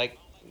canon. Like,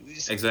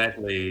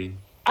 Exactly.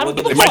 I don't Well,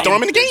 give a They might fuck. throw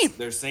him in the game.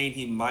 They're saying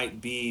he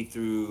might be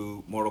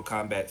through Mortal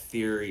Kombat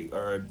Theory,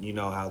 or you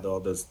know how all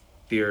those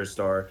theorists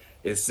are.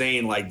 Is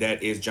saying like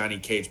that is Johnny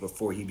Cage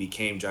before he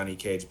became Johnny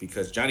Cage,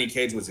 because Johnny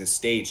Cage was his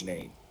stage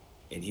name,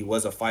 and he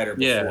was a fighter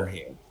Yeah.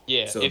 beforehand.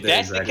 Yeah, So if there-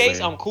 that's the exactly.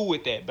 case, I'm cool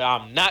with that. But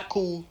I'm not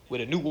cool with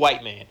a new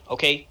white man.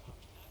 Okay,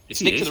 Is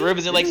he stick to the Asian?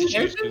 rivers and lakes Is that he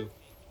you used Asian? to.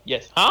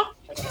 Yes, huh?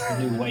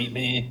 New white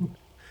man.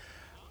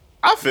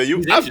 I feel you.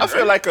 He's I Asian,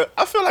 feel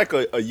right? like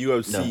a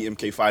UFC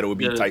MK fighter would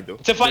be Yeah. tight though.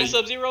 To fight The-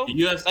 Sub-Zero? the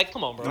US Like,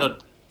 come on, bro. No.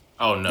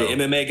 Oh no. The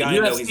MMA guy,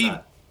 The no, he's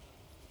not.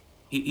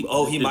 He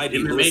the might be.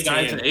 MMA Louis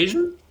guy Tan. is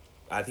Asian.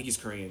 I think he's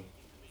Korean.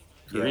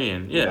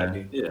 Korean. he Yeah.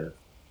 might be. Yeah.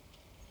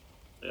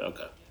 Yeah.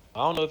 Okay. I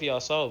don't know if y'all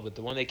saw it, but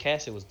the one they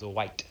casted was the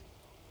white.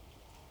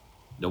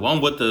 The one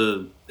with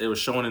they were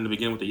showing in the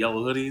beginning with the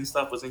yellow hoodie and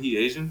stuff, wasn't he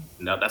Asian?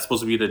 No, that's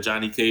supposed to be the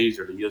Johnny Cage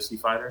or the UFC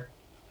fighter,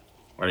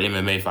 or the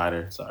MMA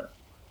fighter. Sorry.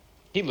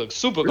 He looks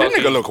super That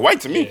Caucasian. nigga look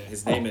white to me. Yeah.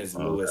 His name is Oh,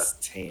 Louis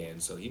Tan,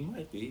 so he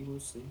might be. We'll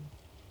see.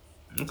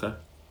 Okay.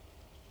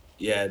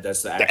 Yeah,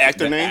 that's the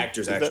actor name?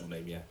 actor's Is that- actual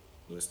name. Yeah,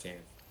 Louis Tan.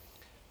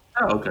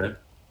 Oh, okay.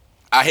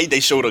 I hate they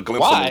showed a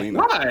glimpse Why? of Melina.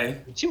 Why?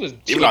 She was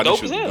Even though I knew dope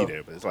she as was gonna hell. be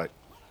there, but it's like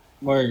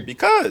Word.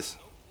 because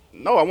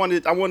no, I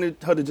wanted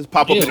her to just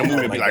pop up in the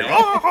movie and be like, Like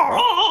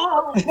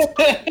 "Oh." Do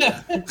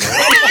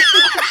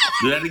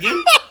that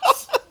again?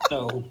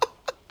 No.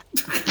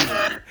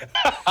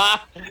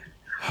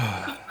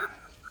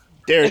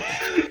 Derek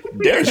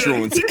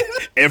ruins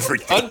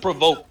everything.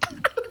 Unprovoked.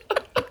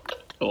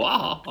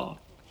 Wow.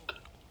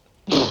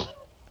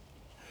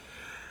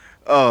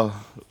 But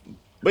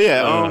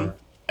yeah,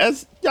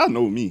 as y'all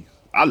know me,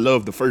 I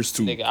love the first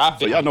two. Nigga, I so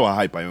feel y'all you. know how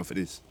hype I am for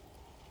this.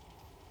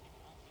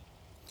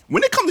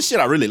 When it comes to shit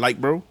I really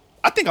like, bro,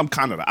 I think I'm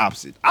kind of the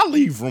opposite. I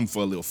leave room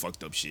for a little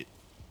fucked up shit.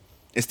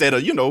 Instead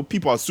of,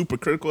 people are super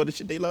critical of the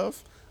shit they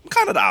love. I'm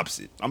kind of the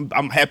opposite.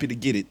 I'm happy to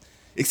get it.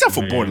 Except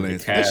for Man,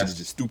 Borderlands. the That shit cast- is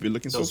just stupid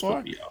looking so those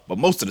far. fuck- yeah. But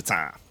most of the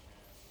time.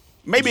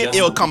 Maybe Justin-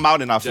 it'll come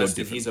out and I'll feel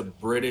Justin, different. he's a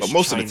British But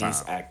most of the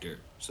Chinese time. actor,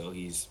 so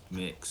he's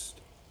mixed.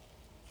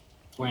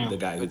 Wow. The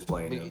guy who's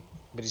playing But, him,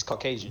 but he's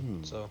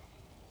Caucasian, so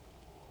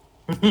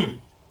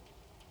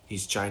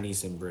he's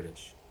Chinese and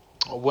British.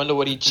 I wonder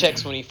what he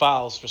checks when he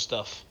files for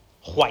stuff.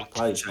 White.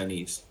 Probably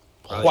Chinese.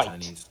 Probably White.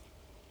 Chinese.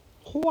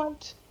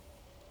 White.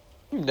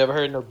 You never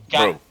heard no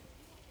guy. Bro,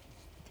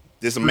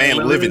 there's a man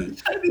living.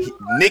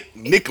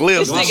 Nick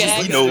lives. This nigga He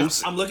acting-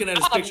 knows. I'm looking at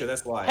his picture.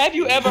 That's why. Have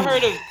you ever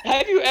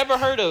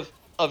heard of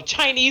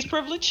Chinese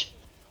privilege?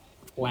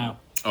 Wow.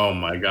 Oh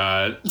my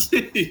God.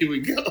 Here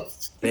we go.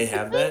 They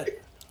have that?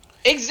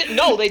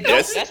 No, they don't.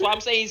 Yes. That's why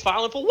I'm saying he's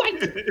filing for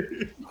white.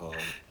 Oh,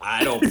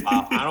 I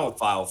don't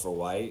file for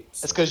white.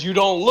 so- That's because you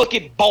don't look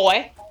it,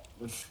 boy.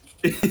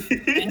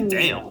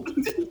 Damn.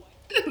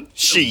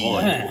 She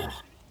Wow.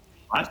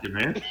 Watch it,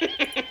 man.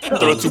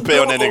 throw a toupee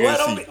on that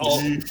nigga Oh,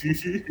 and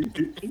see.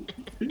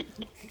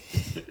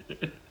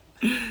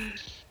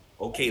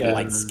 Okay, Yeah.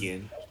 light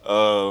skin.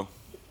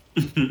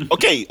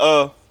 Okay,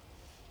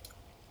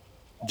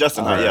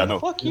 Justin, yeah, I know.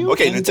 Fuck you.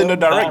 Okay, Nintendo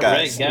Direct,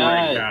 guys.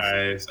 Guys.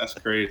 Guys, that's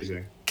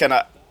crazy. Can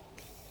our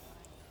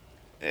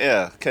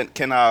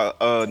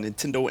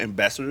Nintendo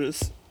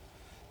ambassadors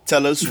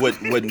tell us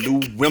what new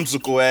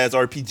whimsical ass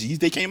RPGs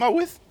they came out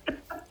with?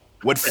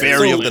 What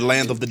Fairy of the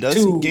Land of the Dust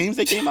To- games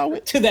they came out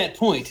with? To that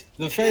point,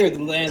 the Fairy of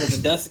the Land of the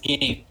Dust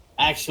game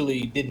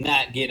actually did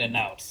not get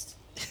announced.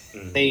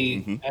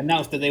 They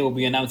announced that they will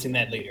be announcing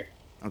that later.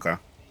 Okay.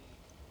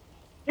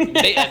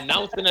 They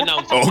announced and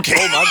announced. Okay.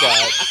 Oh my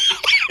god.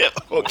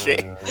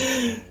 Okay.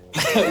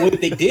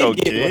 What they did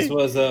Okay. give us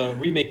was a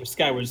remake of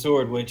Skyward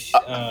Sword, which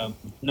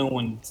no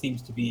one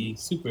seems to be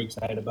super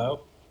excited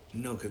about.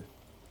 No,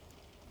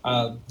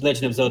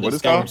 Legend of Zelda What is it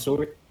Skyward called?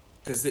 Sword.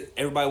 because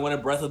everybody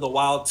wanted Breath of the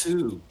Wild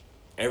too.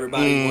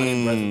 Everybody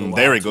wanted Breath of the Wild.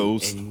 there it 2,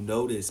 goes. And you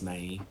know this,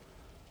 man.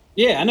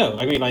 Yeah, I know.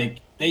 I mean, like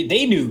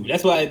they knew.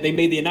 That's why they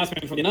made the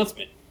announcement for the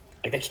announcement.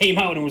 Like they came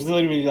out and was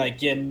literally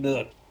like, "Yeah,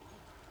 look,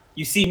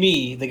 you see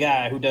me, the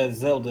guy who does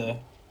Zelda,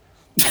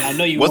 and I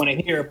know you What- want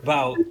to hear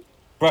about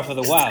Breath of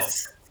the Wild.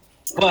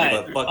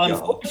 But But fuck y'all.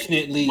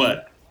 unfortunately,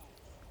 But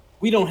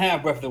we don't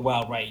have Breath of the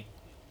Wild right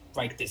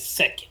this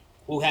second.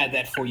 We'll have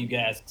that for you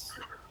guys.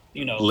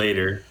 You know,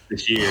 later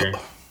this year,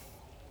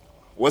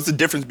 What's the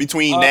difference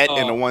between that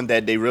and the one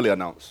that they really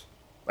announced?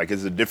 Like,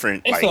 is it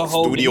different, it's like a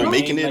whole studio different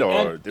making game. it,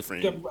 Like, or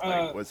different?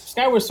 Like, what's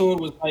Skyward Sword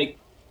was like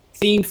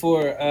themed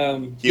for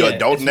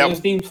adult it now?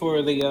 was themed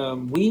for the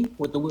Wii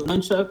with the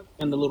nunchuck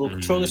and the little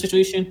controller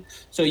situation.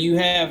 So you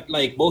have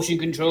like motion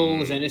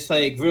controls, and it's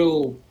like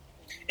real.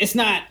 It's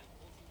not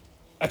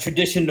a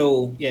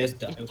traditional. Yeah, it's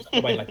dumb.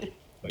 Nobody like it.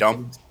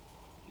 Dumb?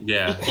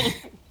 yeah,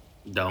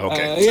 don't.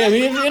 Okay. Yeah, I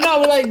mean, you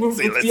know, like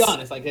See, let's be let's-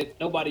 honest, like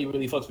nobody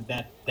really fucks with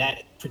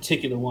that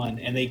particular one,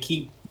 and they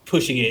keep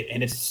pushing it,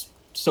 and it's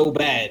so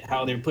bad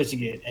how they're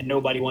pushing it, and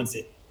nobody wants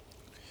it.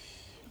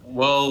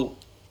 Well,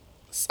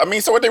 I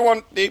mean, so what they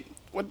want?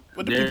 What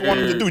do people want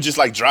them to They're- do? Just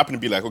like drop it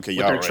and be like, okay, what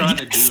y'all they're right? trying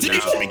to do Just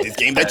now, make this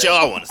game that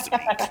y'all want us to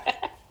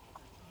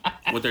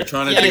make. what they're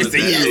trying to Yeah, do is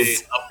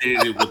yes. they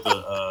updated it with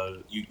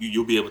the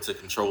you'll be able to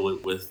control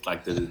it with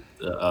like the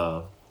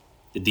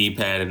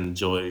D-pad and the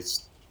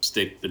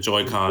joystick, the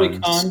Joy-Cons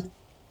Joy-Con.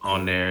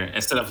 on there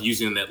instead of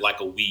using it like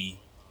a Wii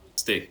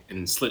stick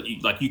and slip.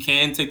 Like you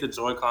can take the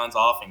Joy-Cons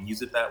off and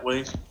use it that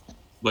way,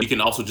 but you can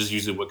also just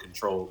use it with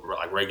control,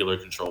 like regular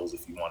controls,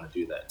 if you want to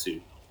do that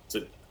too.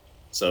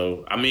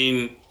 So I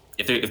mean,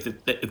 if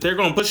they're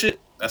going to push it,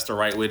 that's the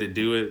right way to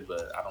do it.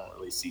 But I don't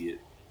really see it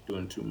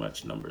doing too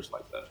much numbers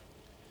like that.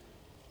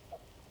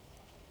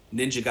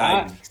 Ninja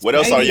Gaiden. What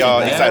else are y'all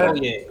Maybe. excited Oh,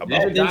 yeah. about?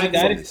 That Ninja Gaiden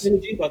Gaiden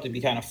trilogy about to be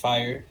kind of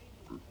fire.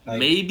 Like,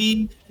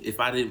 Maybe if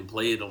I didn't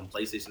play it on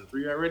PlayStation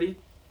 3 already.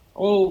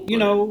 well, you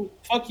know,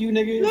 fuck you,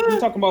 nigga. We're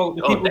talking about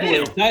the Oh, people who are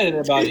damn. excited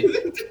about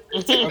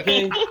it.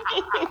 Okay,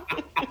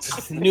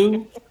 it's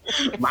new.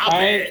 My All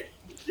bad. right.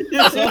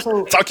 It's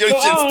also, Talk your so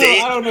shit, I don't know-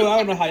 Steve. I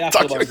don't know how y'all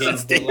Talk feel your about games,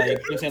 shit, but Steve. like, you know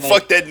what I'm saying, Fuck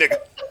like that nigga.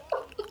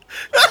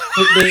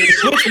 the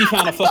Switch be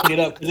kind of fucking it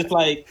up because it's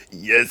like,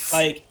 Yes. you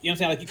know what I'm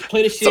saying, like you can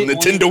play the shit Some on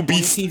Nintendo your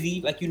beef.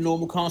 TV like your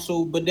normal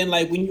console, but then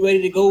like when you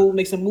ready to go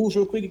make some moves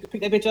real quick, you can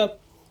pick that bitch up,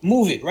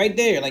 move it right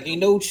there. Like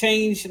ain't no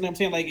change. You know what I'm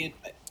saying, like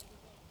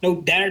no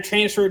data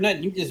transfer,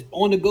 nothing. You just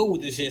on the go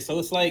with this shit. So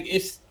it's like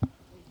it's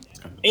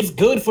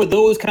good for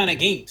those kind of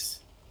games.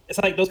 It's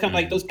like those kind of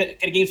like those kind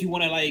of games you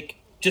want to like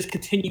just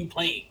continue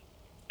playing,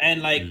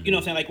 and like you know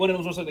what I'm saying, like one of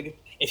those ones like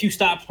if you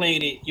stop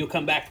playing it, you'll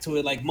come back to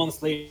it like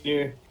months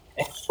later.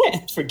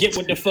 Forget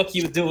what the fuck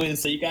you was doing,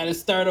 so you gotta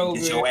start over.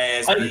 Get your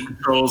ass Like, beat.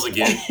 Controls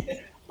again.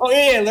 oh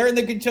yeah, learn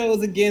the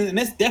controls again, and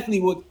that's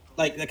definitely what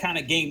like the kind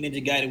of game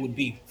Ninja Gaiden would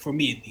be for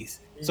me at least.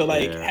 So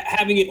like Yeah.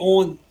 having it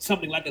on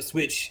something like a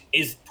Switch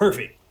is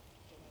perfect.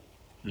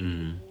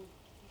 Mm.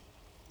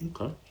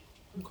 Okay.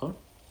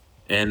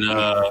 And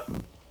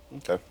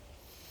Okay.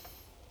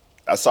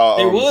 I saw.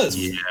 There was,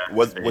 yeah,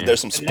 Was there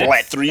some And Splat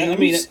that's- 3 I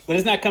mean, news? but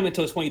it's not coming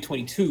until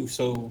 2022,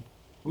 so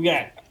we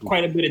got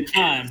quite a bit of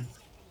time.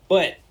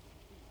 But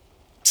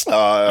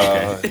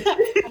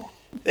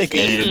They can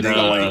eat a And,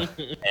 nigga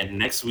away. and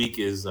next week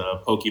is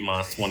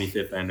Pokemon's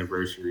 25th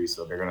anniversary,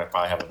 so they're gonna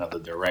probably have another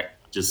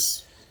direct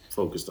just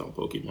focused on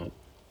Pokemon.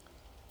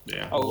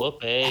 Yeah. oh,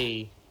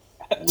 Whoopee.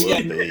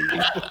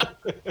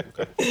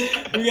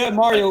 we got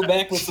Mario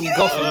back with some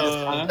golfing this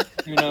time.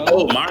 You know,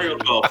 Oh, Mario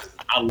Golf!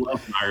 I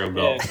love Mario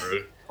Golf, bro.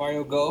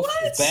 Mario Golf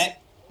is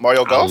back.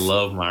 Mario I Golf?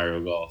 love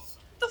Mario Golf.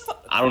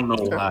 I don't know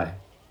why.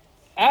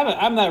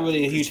 I'm not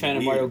really a huge fan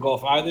of weird. Mario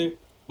Golf either,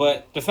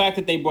 but the fact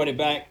that they brought it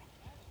back,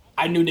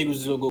 I knew niggas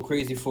was gonna go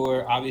crazy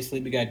for it.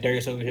 Obviously, we got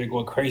Darius over here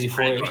going crazy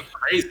for I it. ain't going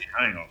crazy.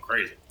 I ain't going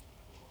crazy.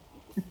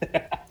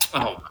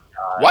 Oh,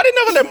 Why they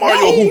never let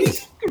Mario hoop?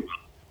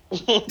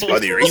 Are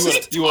they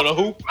racist? You want to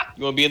hoop?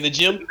 You want to be in the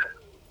gym?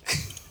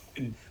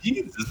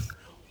 Jesus.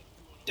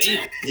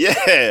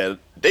 Yeah,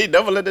 they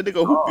never let that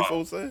nigga hoop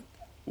before, son.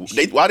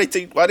 Why they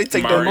take Mario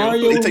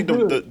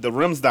the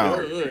rims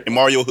down in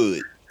Mario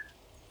Hood?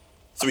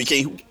 So he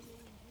can't hoop.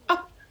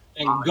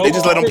 And They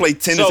just let him play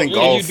tennis So and when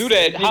golf. you do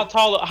that, how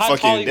tall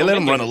Fucking- you they let gonna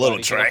him make run a little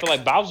everybody? 'Cause I track. feel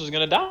like Bowser's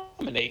gonna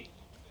dominate.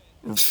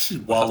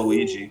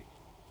 Waluigi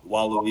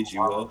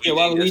will. Yeah,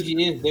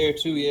 Waluigi is there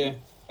too. Yeah.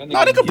 That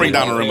No, they nigga- could bring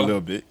down the yeah. rim a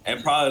little bit.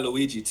 And probably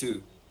Luigi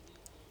too.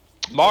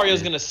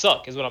 Mario's gonna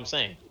suck, is what I'm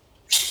saying.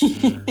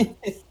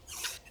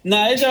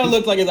 Nah, it don't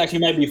look like it actually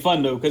might be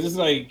fun though, because it's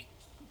like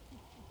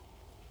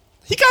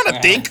He kind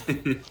of thick.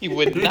 He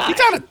would He not.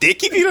 kind of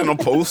thick. He can get on a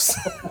post.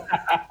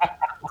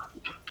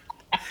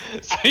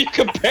 So you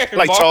compare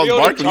Like Charles Mario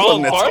Barkley, to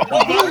Charles wasn't that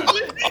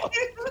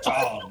Barkley?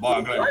 Oh,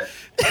 Barkley.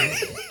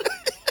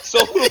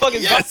 So who the fuck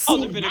is Yes.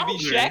 Bowser gonna be?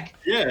 Shaq?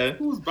 Yeah,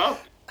 who's about?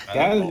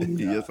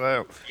 Yes, I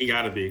am. He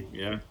gotta be.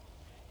 Yeah.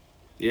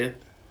 Yeah.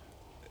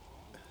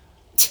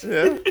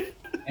 Yeah.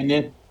 and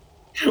then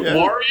Yeah.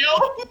 Wario.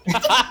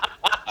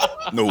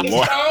 No,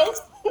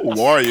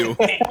 Wario.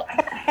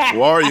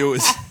 Wario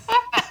is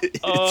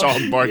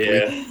Charles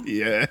Barkley.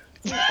 Yeah.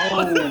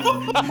 oh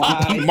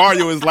my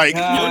Mario is like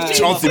God.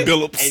 Chauncey Hey,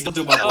 Billups. don't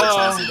do my boy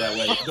Chauncey that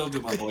way. Don't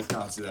do my boy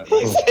Chauncey that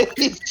way.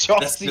 He's That's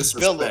Chauncey Billups.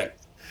 disrespect.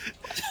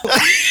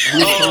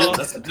 Uh,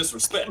 That's a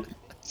disrespect.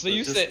 So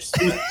you said,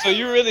 so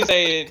you really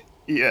saying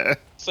Yeah.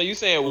 So you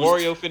saying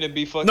Wario finna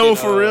be fucking? No,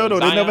 for real though.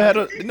 They Zion?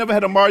 never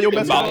had a Mario They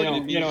basketball. about They to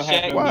don't, be they don't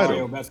have Shaq. no Why, Mario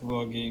though?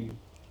 basketball game.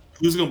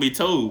 Who's gonna be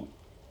Toad?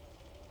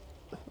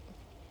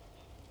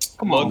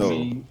 Come on, No.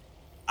 man.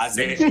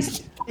 Isaiah. I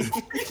was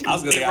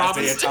gonna say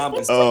Isaiah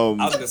Thomas. I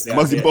was gonna say Muggsy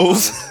Isaiah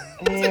Bowles. Thomas.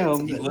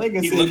 Damn, He look-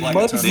 nigga he said looked like a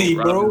Muggsy, Nate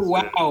bro. Robinson.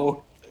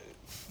 Wow.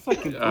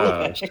 Fucking Oh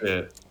black.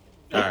 shit!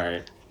 All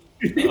right.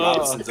 Nate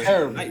Robinson's a,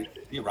 terrible. Nate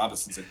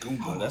Robinson's a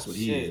Goomba. That's what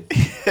he Shit.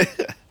 is.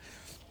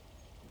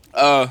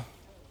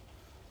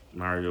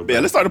 Mario. Yeah,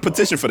 let's start a basketball.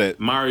 petition for that.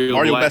 Mario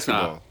Mario Black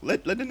basketball. Top.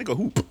 Let that nigga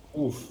hoop.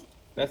 Oof.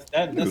 That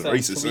Nigga's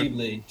sounds racist, son.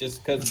 terribly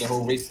just because of the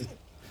whole racist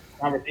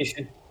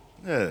conversation.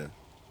 Yeah.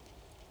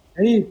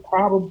 They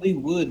probably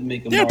would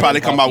make a They'll Mario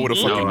probably come out with a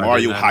hockey fucking No, I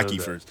Mario did not hockey know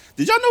that. first.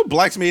 Did y'all know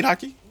blacks made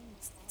hockey?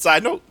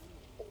 Side note,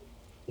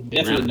 game.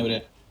 Definitely know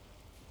that.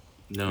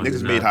 No, niggas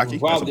it's made not. hockey.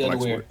 That's a Wildly black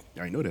unaware. sport.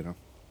 Y'all ain't know that, huh?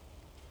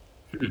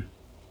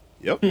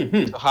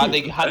 Yep. So how'd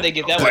they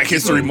get that? Black one?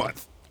 History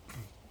Month.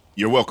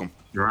 You're welcome.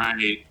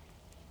 Right.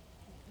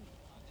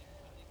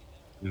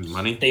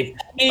 Money. They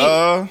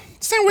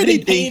Same way they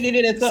they painted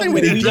it as same something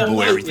way that they we don't do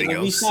like everything it,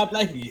 and we else. stop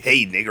liking it.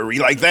 Hey nigga, we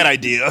like that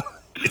idea.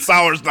 It's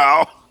ours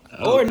now.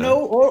 Or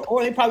no,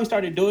 or they probably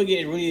started doing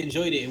it and really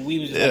enjoyed it, and we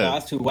was just Yeah. like, oh,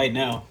 it's too white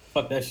now.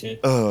 Fuck that shit.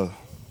 Oh,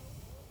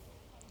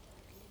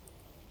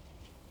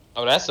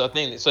 that's the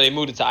thing. So they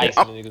moved it to ice.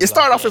 and the niggas It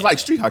started off yeah. as like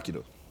street hockey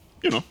though.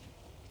 You know.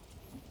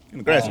 In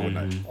the grass and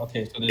whatnot.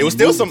 Okay, so then It was they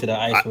still moved some- to the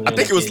ice I where think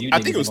they're it was- like, yeah, you I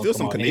think it niggas was gonna still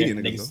some come on here.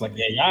 Canadian niggas, Niggas though.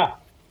 like,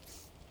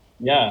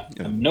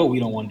 yeah. No, we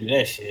don't want to do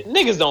that shit.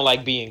 Niggas don't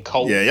like being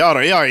cold. Yeah,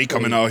 y'all ain't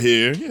coming out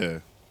here. Yeah.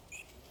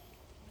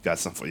 Got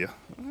something for you.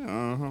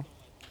 Uh-huh.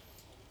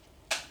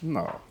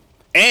 No.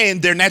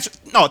 And they're natural.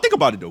 No, think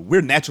about it though.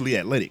 We're naturally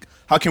athletic.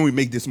 How can we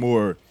make this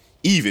more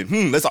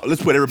even? Let's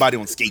put everybody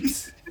on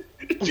skates.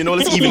 You know,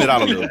 let's even it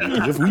out a little bit.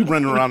 'Cause if we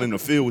running around in the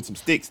field with some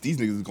sticks, these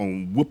niggas is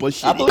gonna whoop us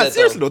shit. I believe But that,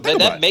 seriously though. though, think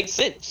that about it. makes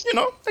sense. You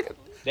know, That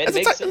that's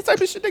makes the sense. type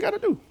of shit they gotta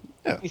do.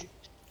 Yeah.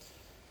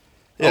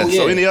 Yeah. Oh,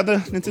 So yeah. any other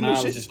Nintendo Now I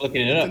shit? was just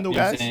looking it up. Nintendo You know what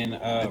guys? I'm saying?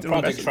 Nintendo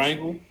Project guys?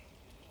 Triangle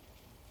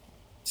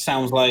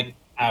sounds like,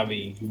 I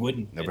mean, you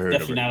wouldn't. Never It's heard of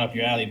definitely it. not up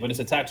your alley, but it's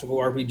a tactical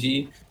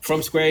RPG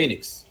from Square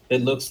Enix.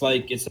 It looks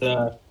like it's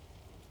a.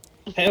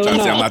 Hell Trying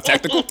to say I'm no. not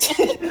tactical.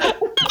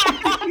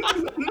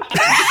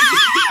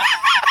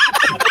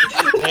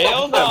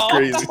 Hell no.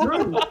 That's crazy.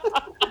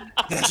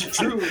 That's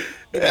true.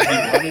 They be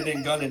running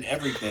and gunning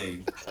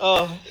everything.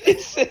 All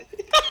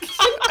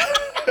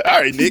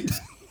right, Nick.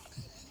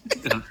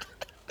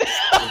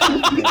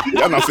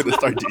 Y'all not finna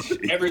start this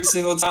shit. Every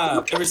single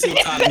time. If I this see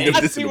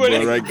is the where boy,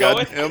 this right? is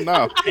going. Goddamn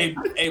now.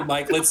 Hey,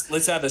 Mike,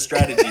 let's have a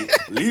strategy.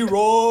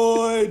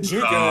 Leroy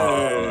Jenkins.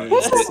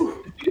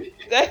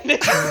 That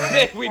nigga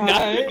said we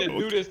not going to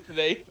do this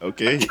today.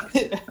 Okay.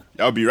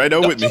 Y'all be right there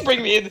with Don't you me.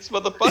 bring me in this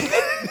motherfucker.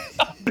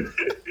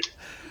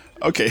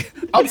 Okay.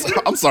 I'm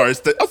sorry.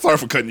 I'm sorry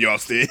for cutting you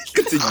off, Sid.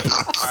 Continue.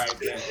 All right,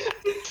 man.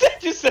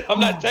 You said I'm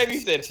not taking. You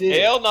said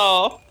Shit. hell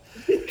no.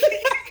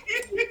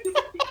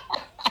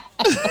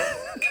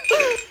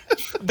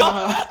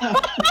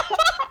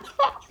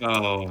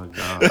 Oh my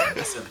god.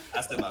 I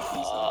said my piece.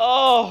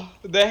 Oh,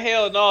 the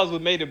hell no's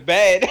what made it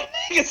bad. That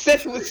nigga said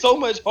it with so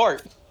much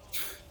heart.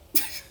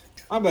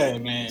 My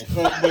bad, man.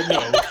 But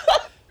no.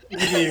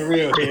 We're being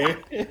real here.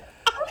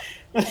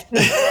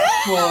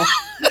 Well,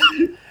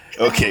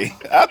 Okay.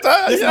 I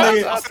thought, this yeah,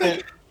 nigga I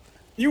said,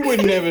 you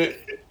would never.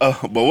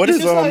 but what It's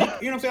is just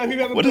like, you know what I'm saying? Have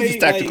you ever what is played this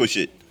tactical like,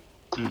 shit?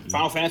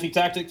 Final Fantasy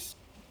Tactics?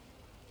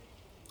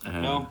 Uh,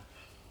 No.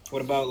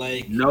 What about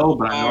like No,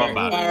 but I know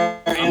about it.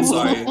 Fire I'm Emblem?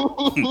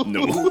 sorry.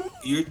 No.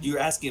 You're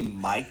asking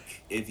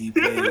Mike if he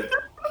played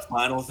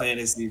Final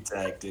Fantasy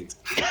Tactics.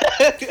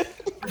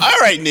 All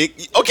right,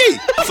 Nick. Okay.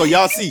 So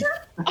y'all see,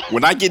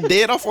 when I get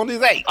dead off on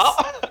his ass,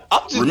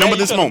 I'm just Remember glad this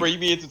you trying to moment. Bring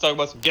me in to talk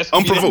about some guess who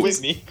be there Unprovoked.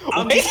 with me.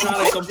 I'm just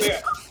trying to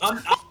compare.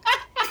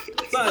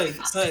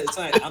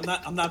 Son,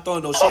 I'm not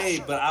throwing no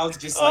shade, but I was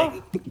just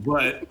like,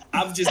 But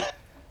I'm just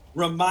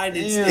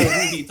reminded Yeah. Sid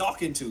who he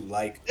talking to.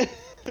 Like,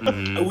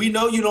 mhm. we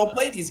know you don't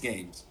play these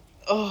games.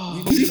 We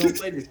Oh, know you don't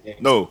play this game.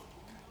 no,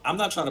 I'm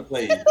not trying to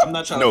play. I'm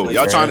not trying no, to play.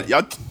 y'all for trying it. to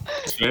y'all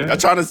Yeah.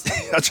 trying to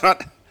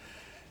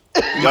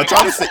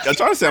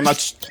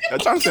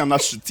say I'm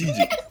not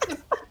strategic.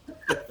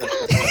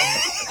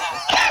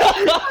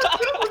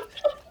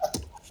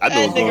 I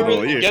know what's going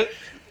on here.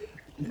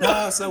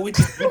 Nah, so we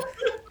just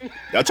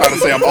Y'all trying to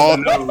say I'm all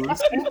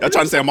y'all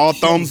trying to say I'm all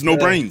thumbs, no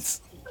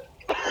brains.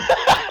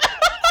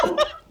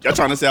 Y'all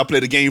trying to say I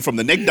play the game from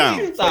the neck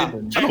down. Stop.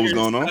 I know what's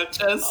going on.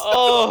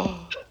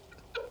 Oh,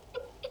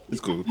 It's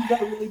cool. you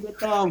got really good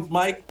thumbs,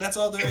 Mike. That's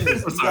all there is. You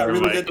got Sorry,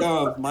 really Mike. good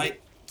thumbs,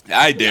 Mike.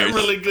 I dare. They're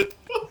really good.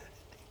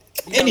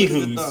 You got really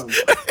good Anywho's, thumbs.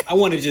 I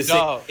want to just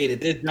Dog. say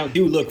that this now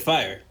do look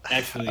fire.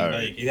 Actually, All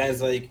right. like it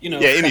has like Yeah,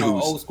 kind of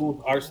anywho's. old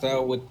school art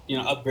style with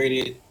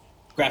upgraded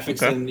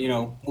graphics Okay. and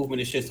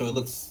movement and shit, so it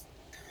looks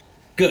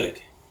good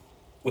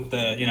with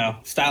the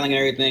styling and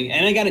everything.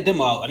 And I got a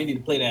demo out. I didn't need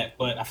to play that,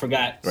 but I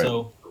forgot. Right.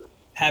 So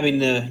having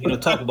to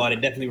talk about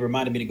it definitely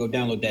reminded me to go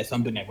download that. So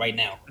I'm doing that right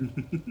now.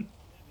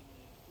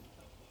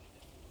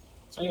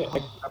 So yeah, I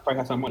probably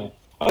got something on it.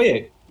 Oh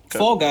yeah,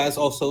 Fall Guys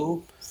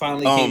also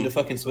finally came to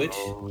fucking Switch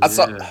Oh, I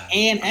saw-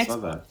 and I saw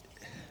Xbox. that.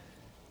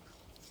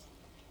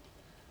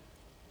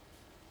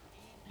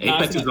 No,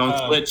 Apex it's is on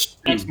not, Switch.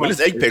 Xbox. When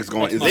is Apex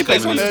going? Is Xbox Apex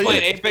on coming there to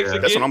playing yet? Apex Yeah.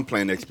 That's again? what I'm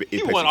playing. You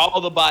Apex. want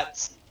all the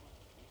bots.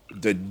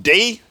 The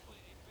day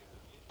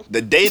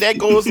that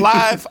goes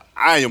live,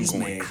 I am This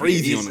going man,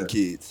 crazy he's on them a-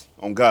 kids.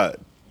 On God.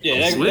 Yeah, On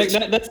that's Switch?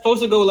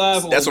 supposed to go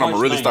live. That's on when I'm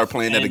March really 9th, start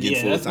playing that and again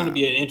yeah, full that's going to time.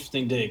 be an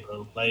interesting day,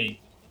 bro. Like,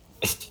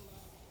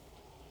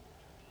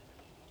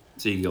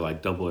 So you get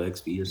like double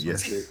XP or something.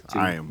 Yes,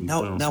 I am.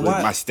 Now Look,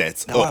 why? my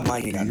stats Now why up.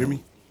 Mike ain't You got hear no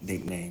me?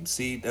 nickname?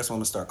 See, that's what I'm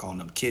gonna start calling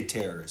them, kid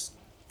terrorists,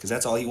 because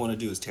that's all he want to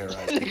do is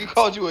terrorize. Nigga kids.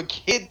 called you a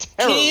kid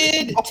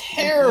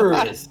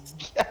terrorist.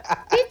 kid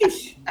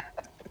terrorist.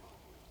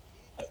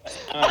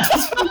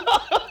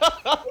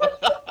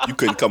 You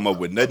couldn't come up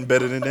with nothing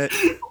better than that.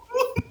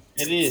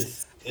 It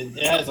is. It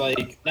has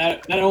like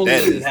not only That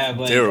does it is have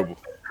like terrible.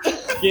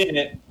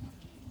 yeah,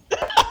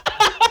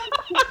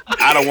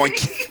 I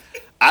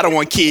don't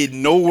want kid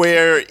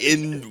nowhere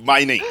in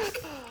my name.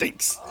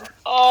 Thanks.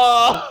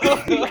 Oh.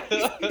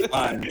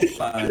 Fine.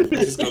 We're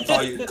just gonna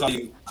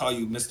call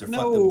you Mr. Fuck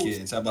No. them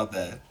kids. How about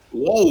that?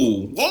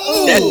 Whoa,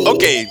 whoa. That-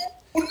 okay.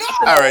 All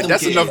right. Them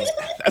That's kids. enough.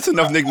 That's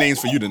enough nicknames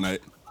for you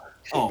tonight.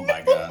 Oh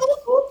my god.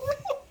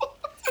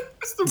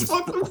 That's the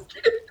fucking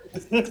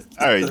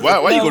All right.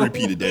 Why you No. gonna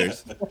repeat it,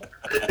 Darius?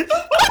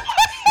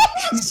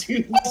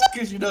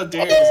 Because you know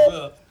Darius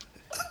will.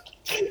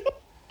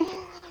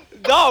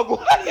 Dog,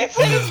 what is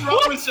What's this?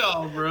 wrong with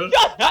y'all, bro?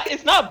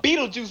 It's not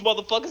Beetlejuice,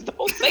 motherfuckers.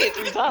 Don't say it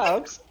 3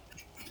 times.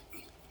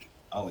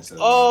 I always say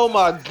that. Oh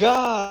my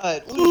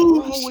god. What is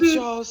wrong with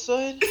y'all,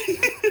 son?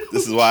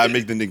 This is why I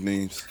make the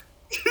nicknames.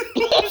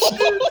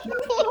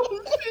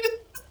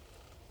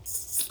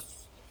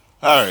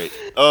 All right.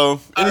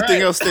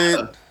 Anything else,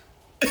 Dan?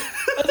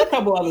 there's a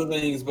couple other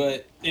things,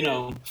 but you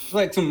know,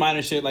 like some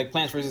minor shit like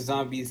Plants vs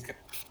Zombies,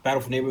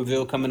 Battle for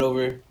Neighborville coming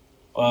over,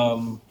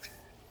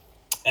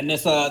 and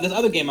this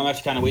other game I'm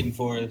actually kind of waiting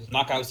for is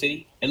Knockout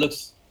City. It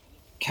looks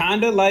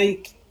kind of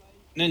like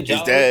Ninja.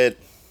 Is that?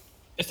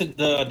 It's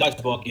the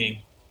dodgeball game.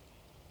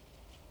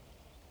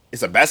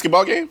 It's a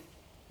basketball game.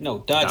 No,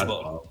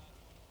 dodgeball.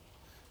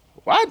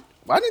 Why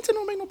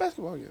Nintendo make no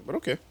basketball game? But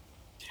okay.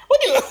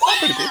 What do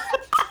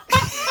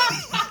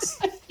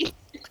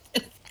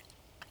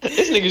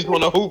This nigga's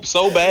doing a hoop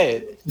so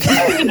bad.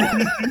 Like,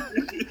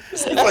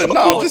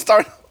 no, I'm just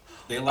starting.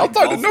 They I'm like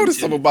starting to golf notice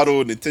and something tennis. about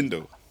old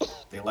Nintendo.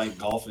 They like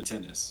golf and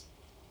tennis.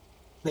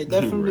 They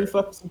definitely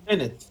fuck some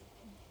tennis.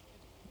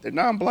 They're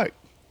non-black.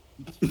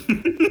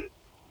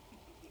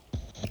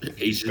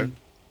 Asian.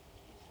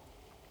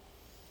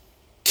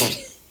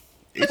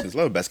 Asians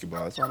love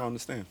basketball. That's all I don't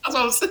understand. That's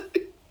what I'm saying.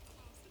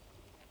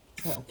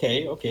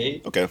 Okay.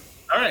 Okay.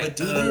 All right. But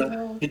do they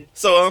though?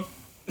 So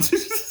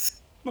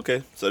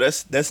okay. So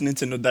that's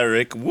Nintendo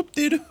Direct. Whoop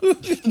did.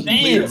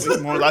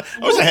 Damn. More like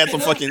I wish I had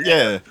some fucking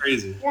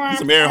Crazy.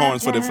 some air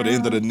horns for the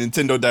end of the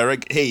Nintendo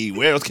Direct. Hey,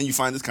 where else can you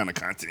find this kind of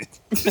content?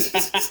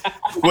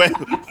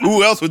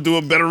 Who else would do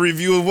a better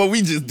review of what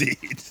we just did?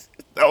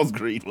 That was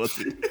great,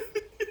 wasn't it?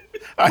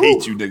 I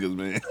hate you niggas,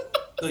 man.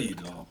 No, you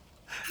don't.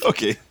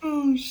 Okay.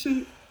 Oh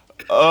shit.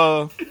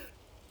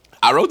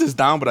 I wrote this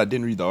down, but I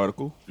didn't read the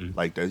article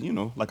like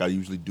that, like I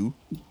usually do.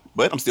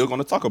 But I'm still going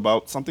to talk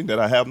about something that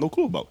I have no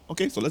clue about.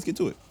 Okay, so let's get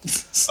to it.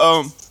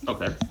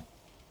 Okay.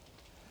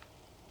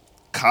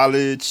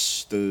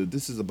 College.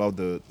 This is about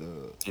the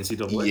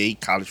NCAA. EA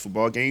college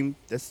football game.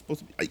 That's supposed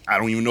to be. I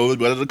don't even know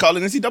whether to call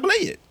it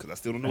NCAA yet because I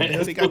still don't know what the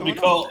hell It's they got supposed to be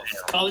going on.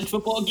 called college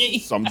football game.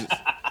 So I'm just,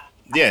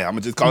 I'm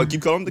gonna just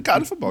keep calling it the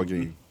college football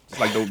game. It's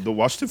like the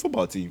Washington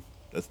football team.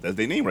 That's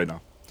their name right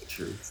now.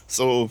 True.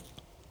 So,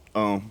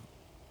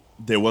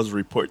 there was a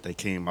report that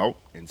came out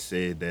and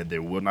said that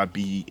there will not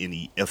be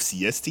any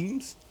FCS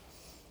teams.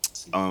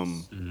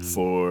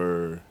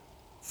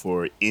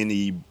 For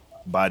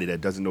anybody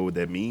that doesn't know what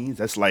that means,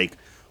 that's like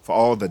for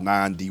all the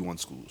non-D1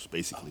 schools,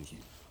 basically.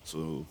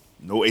 So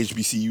no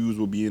HBCUs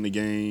will be in the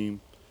game.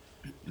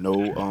 No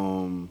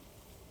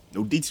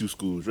D2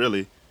 schools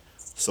really.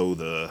 So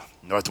the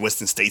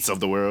Northwestern states of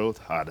the world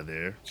out of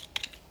there.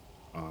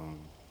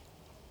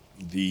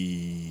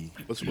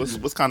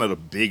 What's kind of the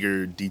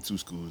bigger D2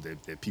 schools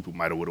that people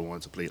might have would have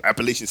wanted to play?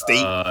 Appalachian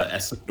State.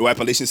 No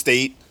Appalachian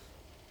State.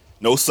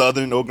 No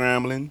Southern. No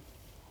Grambling.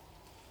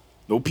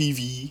 No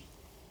PV.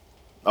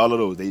 All of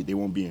those they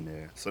won't be in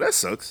there. So that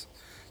sucks.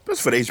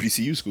 Especially for the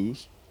HBCU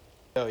schools.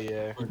 Hell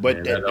yeah. But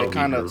Yeah, that that'll be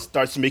kind true. of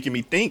starts making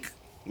me think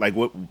like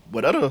what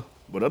other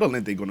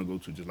length they gonna go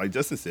to? Just like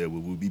Justin said,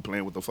 will we be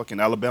playing with the fucking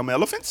Alabama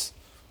Elephants?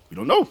 We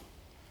don't know.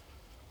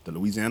 The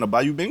Louisiana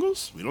Bayou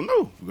Bengals? We don't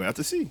know. We're gonna have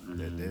to see.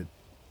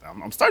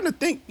 I'm starting to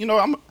think.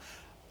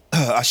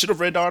 I should have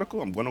read the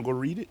article. I'm gonna go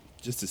read it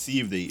just to see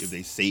if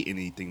they say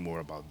anything more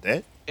about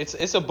that.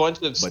 It's a bunch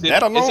of But stiff-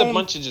 that it's a alone-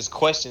 bunch of just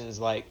questions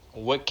like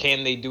what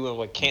can they do and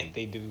what can't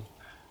they do,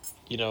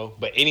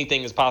 But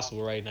anything is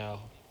possible right now.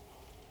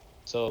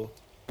 So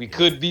we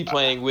could be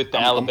playing with the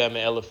I'm- Alabama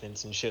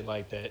Elephants and shit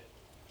like that.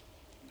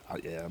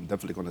 I'm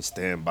definitely gonna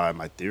stand by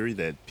my theory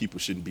that people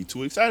shouldn't be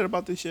too excited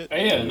about this shit.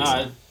 Yeah,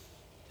 nah.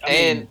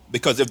 And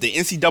Because if the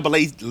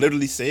NCAA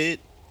literally said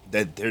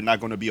that they're not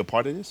going to be a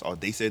part of this, or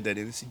they said that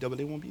the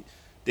NCAA won't be,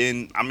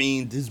 then I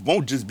mean, this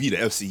won't just be the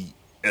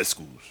FCS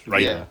schools,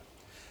 right? yeah,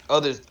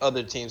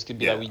 other teams could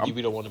be Yeah, like,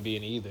 we don't want to be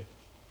in either.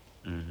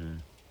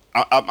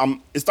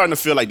 I'm. It's starting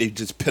to feel like they're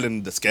just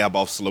peeling the scab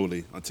off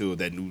slowly until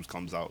that news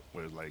comes out,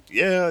 where it's like,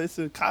 yeah, it's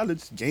a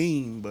college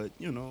game, but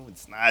you know,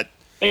 it's not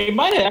They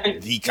might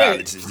have the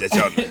colleges that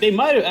y'all know. they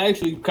might have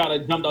actually kind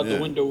of jumped out Yeah.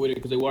 the window with it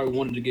because they already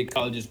wanted to get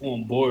colleges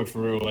on board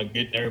for real, like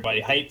get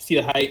everybody hyped, see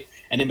the hype,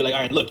 and then be like,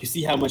 all right, look, you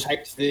see how much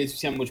hype this is, you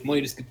see how much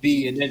money this could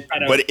be, and then try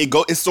to. But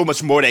it's so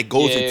much more that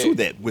goes Yeah, into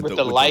that with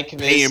the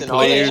likeness paying and all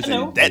that. players, I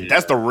know. and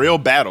that's the real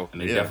battle.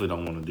 And they Yeah. definitely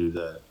don't want to do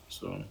that.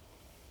 So we'll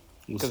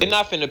Because see. they're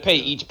not finna pay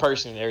each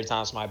person every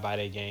time somebody buy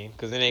their game.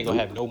 Because then they ain't gonna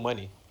have no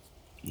money.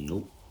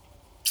 Nope.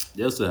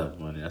 They'll still have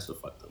money. That's the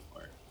fucked up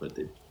part. But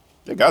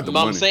They got the But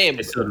I'm money saying,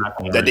 they're still not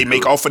gonna that they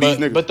make off of these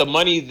niggas. but the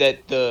money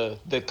that the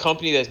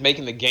company that's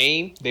making the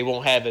game, they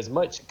won't have as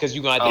much because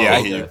you're gonna have to yeah,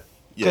 I pay. hear you.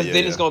 Because Yeah,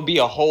 then it's gonna be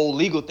a whole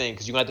legal thing.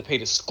 Because you're gonna have to pay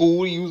the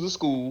school to use the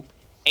school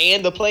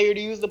and the player to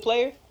use the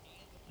player.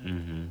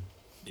 Mm-hmm.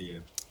 Yeah.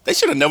 They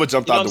should have never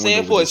jumped You know out what the I'm window.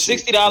 saying? For with a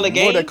this shit. $60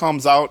 The more game- that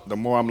comes out, the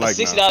more I'm A like,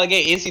 $60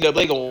 game,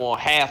 NCAA gonna want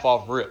half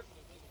off rip.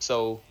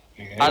 So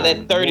out of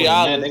that They're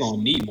 $30, gonna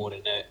need more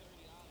than that.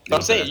 but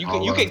I'm saying you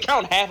can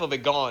count half of it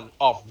gone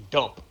off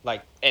dump,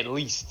 like at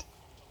least.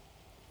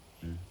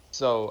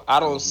 So I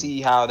don't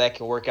see how that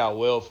can work out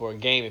well for a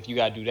game if you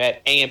gotta do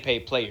that and pay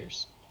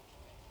players.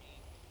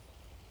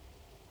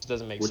 This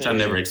doesn't make Which sense. I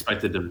never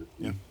expected them.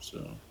 Yeah.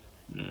 So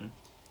yeah.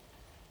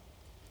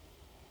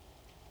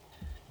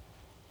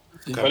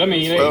 But I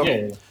mean, Well,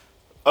 yeah.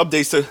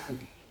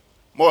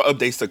 more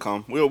updates to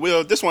come.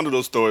 We'll this one of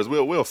those stories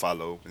we'll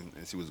follow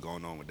and see what's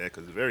going on with that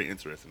because it's very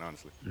interesting,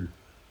 honestly.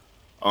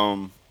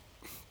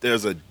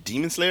 There's a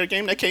Demon Slayer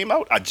game that came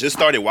out. I just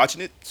started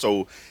watching it,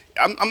 so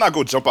I'm not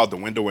gonna jump out the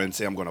window and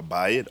say I'm gonna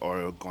buy it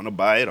or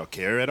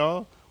care at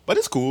all. But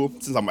it's cool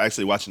since I'm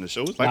actually watching the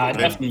show. It's like, Nah, okay.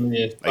 definitely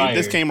is. Like if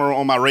this Fire. came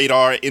on my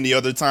radar any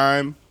other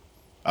time,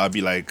 I'd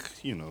be like,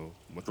 you know,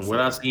 what the From what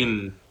I've fuck?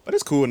 seen, But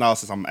it's cool now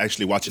since I'm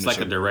actually watching it's the like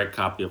show. a direct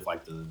copy of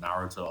like the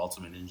Naruto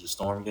Ultimate Ninja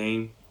Storm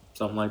game,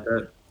 something like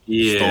that.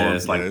 Yeah, Storm,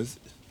 it's like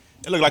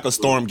it looked like a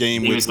Storm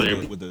game Demon with Slayer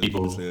the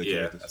people. Demon Slayer Yeah,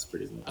 characters. that's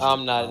pretty much.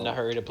 I'm not in a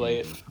hurry to play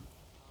it.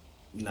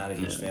 Not a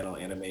huge fan of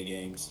anime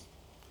games.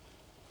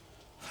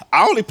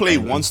 I only played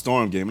one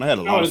Storm game, and I had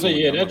a I lot would of fun. say,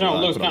 with yeah, it. that I'm not joint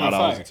gonna looks put a kind of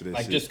lot hours fire. into this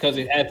Like shit. just because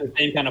it has the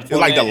same kind of. It's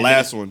like the format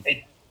last and one.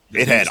 it-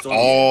 It had Storm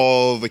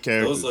all the Those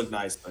characters, look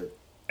nice, but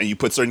and you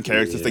put certain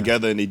characters Yeah.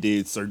 together, and they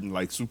did certain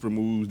like super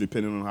moves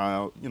depending on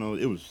how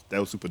that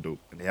was super dope.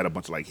 And they had a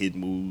bunch of like hidden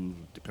moves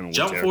depending on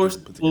Jump what Force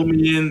characters blew they put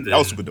together. me in. That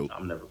was then super dope.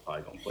 I'm never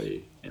probably gonna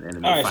play an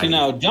anime. All right, so fighting.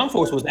 now Jump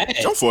Force was ass.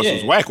 Jump Force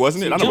was whack,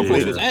 wasn't it? I Jump never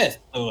Force played was it. ass.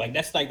 So like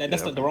that's like Yeah.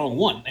 the wrong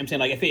one. I'm saying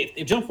like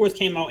if Jump Force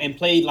came out and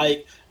played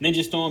like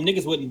Ninja Storm,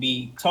 niggas wouldn't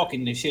be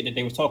talking the shit that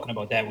they was talking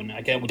about that one.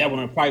 Like that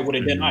one probably would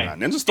have been Nah, right.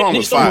 Ninja Storm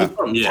was fine.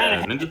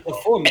 Yeah, Ninja Ninja- the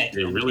format.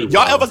 It really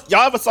Y'all was.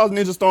 ever saw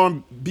Ninja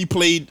Storm be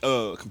played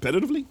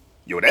competitively?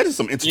 Yo, that is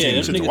some Yeah, entertaining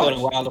them shit to niggas watch.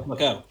 done wild the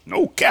fuck out.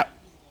 No cap.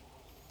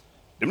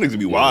 Them niggas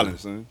be wildin',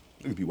 son.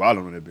 Niggas be wildin'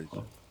 on that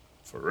bitch.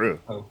 For real.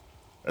 Oh.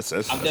 That's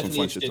I'm some definitely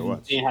fun shit interested to in watch.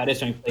 seeing how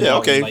this one plays Yeah, out,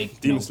 okay. and, like,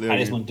 Demon Slayer how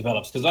this game. one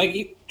develops. Because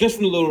like just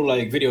from the little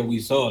like video we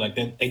saw, like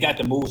they got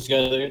the moves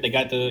together, they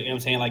got the what I'm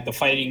saying, like the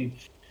fighting.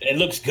 It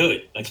looks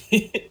good.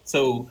 Like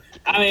so,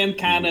 I am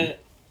kind of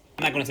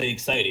I'm not gonna say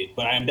excited,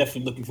 but I am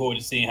definitely looking forward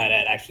to seeing how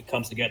that actually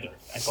comes together,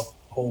 like a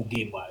whole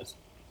game wise.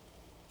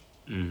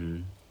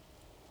 Mhm.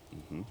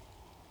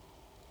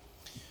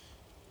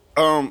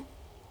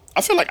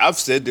 I feel like I've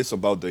said this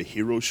about the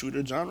hero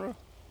shooter genre.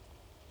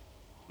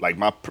 Like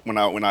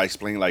when I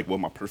explain like what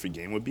my perfect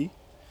game would be,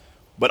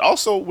 but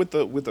also with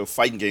the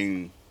fighting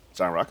game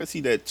genre, I could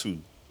see that too,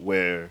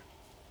 where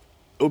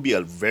it would be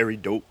a very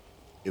dope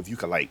if you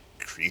could like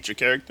create your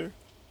character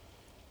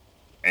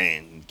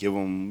and give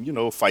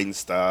them fighting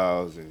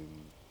styles and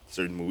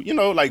certain moves,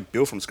 like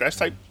build from scratch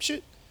type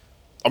shit.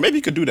 Or maybe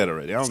you could do that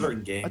already. I don't Certain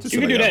know. games. I just You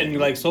feel can do like that in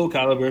like Soul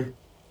Calibur.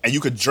 and you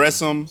could dress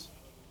them.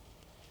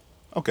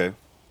 Okay,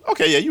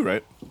 yeah, you're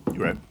right.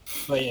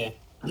 But yeah,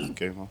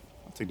 Okay, well,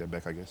 I'll take that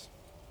back, I guess.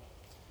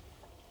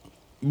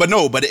 But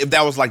if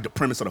that was like the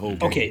premise of the whole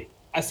game, okay,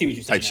 I see what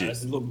you're saying. Type Now. shit. This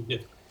is a little bit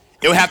different.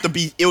 it would have to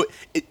be.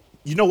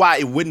 You know why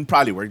it wouldn't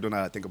probably work? Don't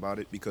I think about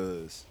it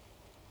because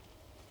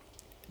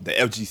the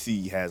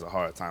FGC has a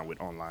hard time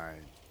with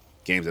online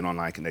games and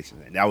online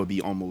connections, and that would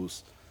be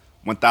almost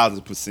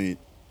 1,000%,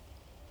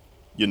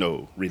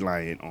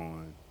 reliant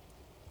on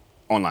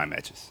online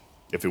matches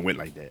if it went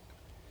like that.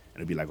 And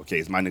it'd be like, okay,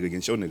 it's my nigga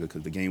against your nigga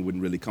because the game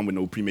wouldn't really come with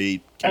no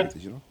pre-made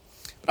characters,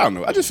 But I don't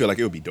know. I just feel like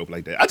it would be dope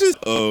like that. I just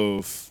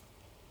of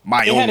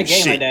my They own had a game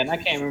shit. like that, and I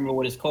can't remember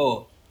what it's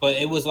called, but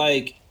it was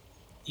like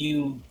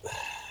you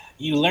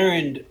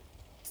learned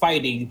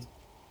fighting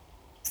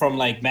from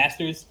like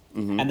masters,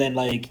 and then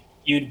like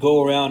you'd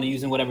go around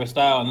using whatever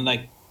style, and then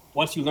like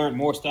once you learned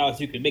more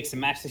styles, you could mix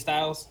and match the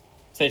styles,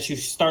 so that you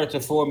start to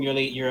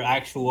formulate your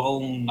actual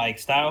own like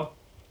style.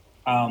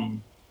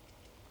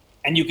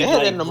 And you They could had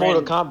like that in the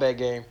Mortal random- Kombat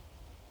game.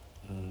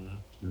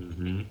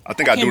 I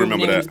think I do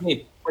remember that.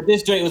 But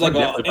this joint was like a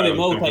Definitely probably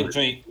MMO remember type it.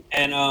 joint,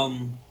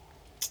 and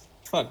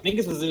fuck,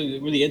 niggas was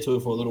really into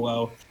it for a little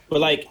while. But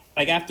like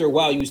after a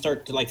while, you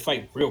start to like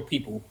fight real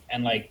people,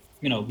 and like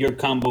your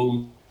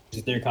combo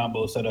is their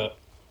combo set up.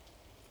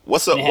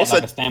 What's And they had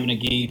like a a stamina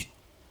gauge.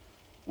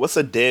 what's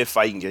a dead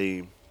fighting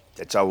game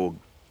that y'all will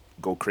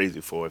go crazy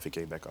for if it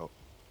came back out?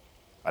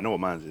 I know what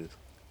mine is.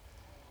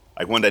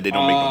 Like one that they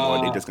don't make no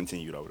more. They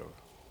discontinued or whatever.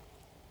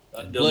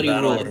 Gundam Bloody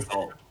Battle Roar.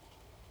 Assault.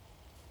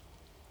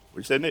 What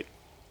you said, Nick?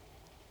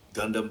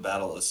 Gundam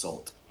Battle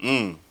Assault.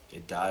 Mm.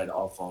 It died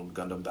off on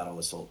Gundam Battle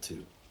Assault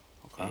 2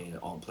 Okay. and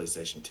on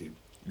PlayStation 2. You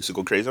used to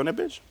go crazy on that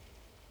bitch?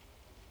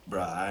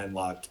 Bruh, I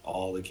unlocked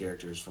all the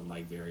characters from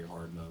like very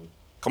hard mode.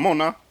 Come on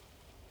now.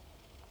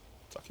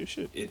 Talk your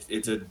shit.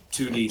 It's a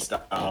 2D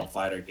style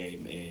fighter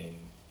game, and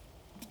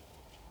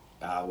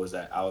I was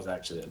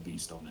actually a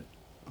beast on it.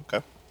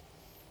 Okay.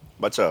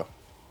 But y'all.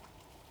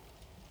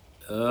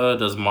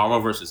 Does Marvel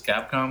vs.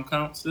 Capcom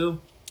count still?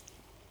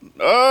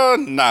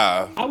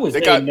 Nah. I would They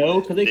say got-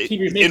 no because they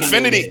keep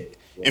remaking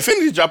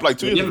Infinity dropped like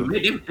 2 years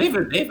ago.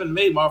 They haven't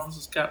made Marvel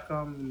vs.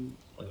 Capcom.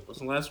 What's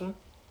the last one?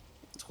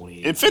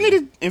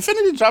 2018.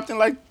 Infinity dropped in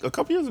like a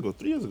couple years ago,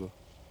 3 years ago.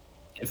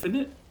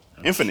 Infinite?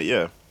 Infinite,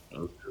 yeah.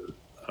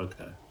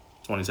 Okay.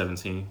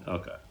 2017.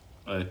 Okay.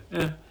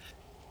 Yeah.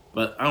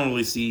 But I don't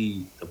really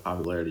see the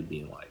popularity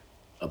being like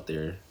up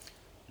there.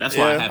 That's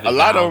why I Yeah, haven't.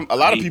 a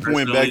lot of me people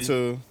went back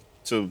personally,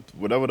 to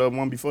whatever the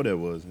one before that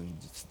was and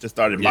just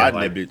started yeah, modding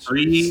like that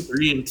bitch.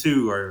 3 and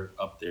 2 are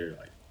up there,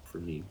 like for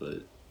me.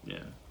 But yeah,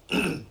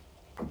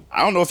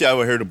 I don't know if y'all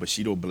ever heard of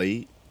Bushido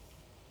Blade.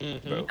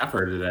 Mhm. I've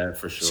heard of that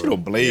for sure. Bushido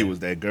Blade Yeah. was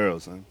that girl,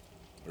 son.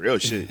 Real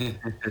shit.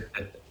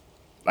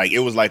 Like it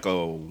was like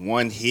a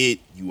one hit,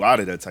 you out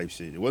of that type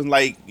shit. It wasn't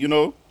like,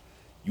 you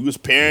was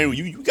pairing,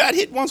 you got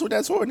hit once with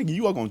that sword, nigga,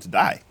 you are going to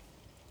die.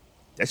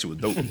 That shit was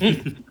dope.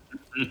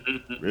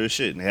 Real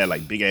shit. And they had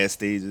like big ass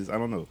stages. I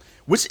don't know.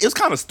 Which it was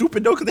kind of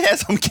stupid though, because they had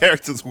some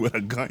characters with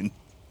a gun.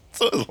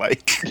 So it was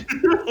like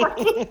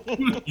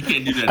You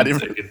can't do that. I in didn't-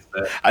 seconds,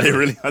 man. I didn't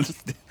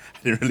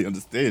really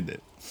understand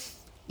that.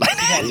 Like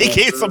they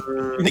gave some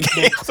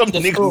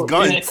niggas sword.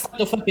 guns. Yeah, cut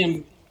the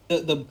fucking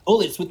the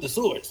bullets with the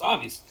swords,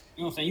 obviously.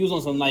 You know what I'm saying? You was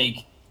on some like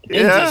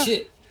Yeah. ninja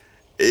shit.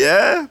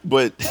 Yeah,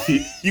 but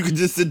you could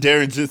just sit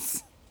there and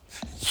just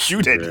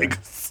shoot at Yeah.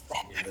 niggas.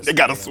 They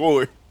got a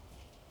sword.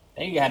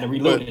 They had to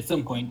reload But- it at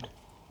some point.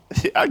 I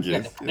You got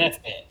guess. to finesse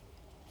that.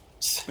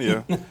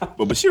 Yeah.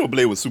 But Bushido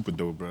Blade was super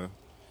dope, bro.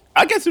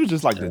 I guess it was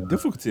just like the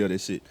difficulty of that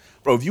shit.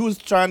 Bro, if you was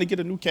trying to get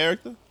a new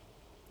character,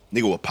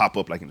 nigga would pop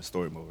up like in the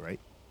story mode, right?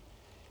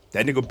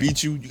 That nigga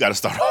beat you, you gotta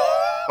start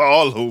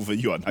all over.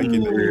 You are not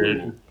getting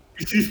that.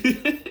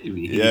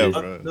 Yeah,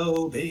 bro.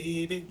 No,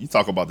 baby. You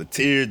talk about the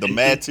tears, the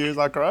mad tears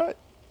I cried.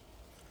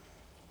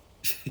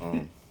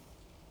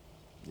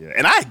 Yeah,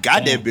 and I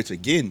got that bitch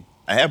again.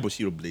 I had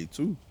Bushido Blade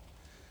too,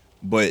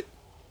 but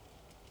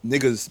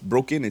niggas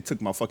broke in and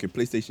took my fucking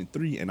PlayStation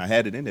 3, and I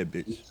had it in that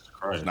bitch,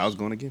 and I was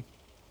going again.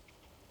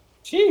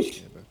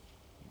 Sheesh.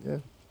 Yeah,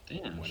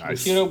 Damn. when I,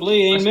 Bushido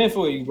Blade ain't meant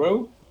for you,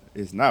 bro.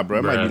 it's not, bro.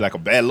 It might be Bruh. like a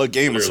bad luck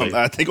game or Literally. something.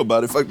 I think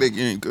about it. Fuck that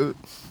game, good.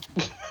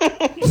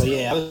 But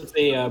yeah, I would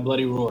say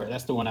Bloody Roar.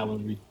 That's the one I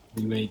would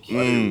remake.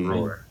 Mm.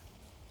 Roar.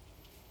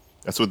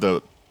 That's with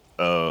the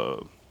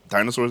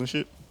dinosaurs and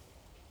shit.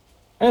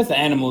 That's the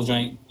animal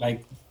joint,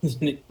 like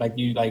like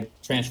you like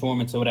transform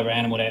into whatever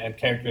animal that a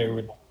character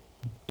would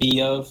be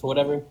of or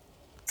whatever.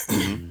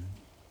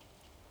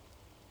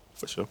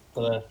 For sure.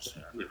 I've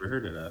never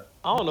heard of that.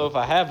 I don't know if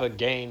I have a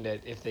game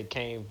that if they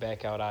came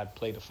back out, I'd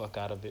play the fuck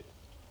out of it.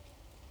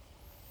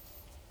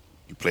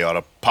 You play all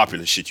the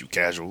popular shit, you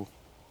casual.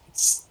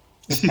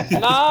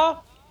 Nah,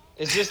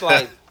 it's just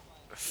like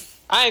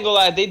I ain't gonna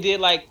lie. They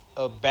did like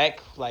a back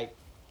like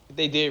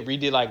they did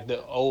redid like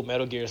the old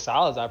Metal Gear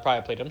Solids. I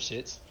probably play them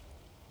shits.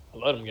 I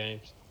love them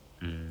games.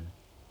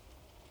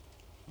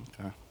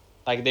 Okay.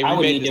 Like they I would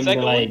remade need the them to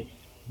second one. like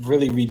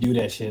really redo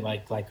that shit,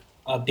 like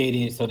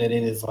update it so that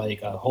it is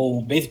like a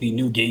whole basically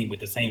new game with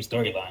the same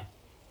storyline.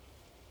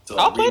 To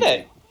I'll play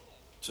that.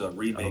 To a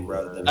remake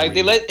rather than Like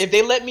if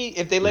they let me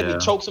Yeah.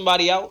 choke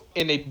somebody out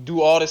and they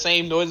do all the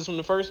same noises from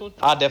the first one,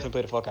 I'll definitely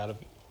play the fuck out of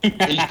it.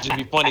 It used to just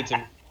be funny to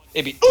me.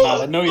 It'd be Nah,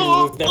 the noise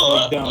was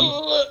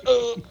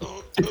definitely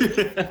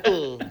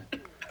dumb.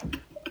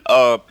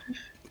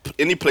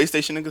 Any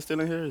PlayStation niggas still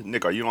in here?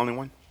 Nick, are you the only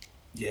one?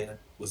 Yeah.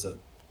 What's up?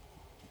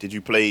 Did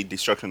you play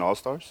Destruction All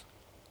Stars?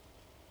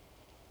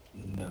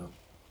 No.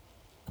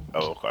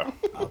 Oh, okay.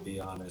 I'll be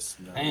honest.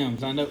 No. Damn,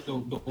 son,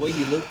 the way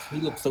he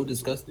looked so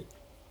disgusted.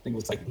 I think it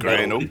was like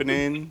Grand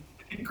opening,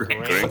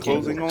 grand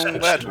closing on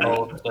that.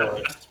 Oh,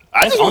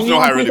 I just want to know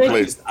how it really only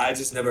plays. I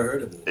just never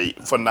heard of it. Hey,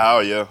 for now,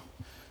 yeah.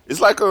 It's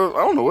like I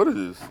don't know what it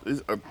is.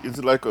 Is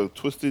it like a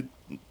twisted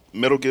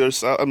Metal Gear?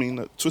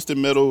 A twisted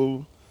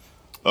metal.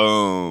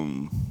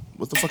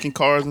 What's the fucking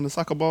cars in the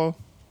soccer ball?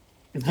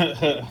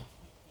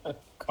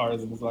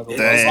 Cars in the fucking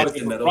Damn.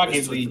 Rocket Metal, Rocket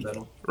it's Twisted League.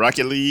 Metal.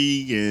 Rocket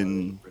League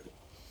and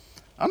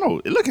I don't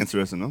know. It look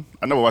interesting though.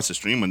 I never watched the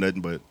stream or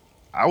nothing, but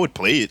I would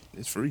play it.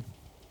 It's free.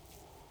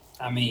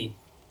 I mean,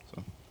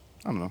 I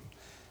don't know.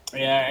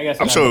 Yeah, I guess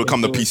I'm I sure gotta it'll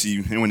come to look into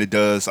it. PC, and when it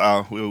does,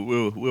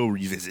 we'll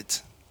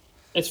revisit.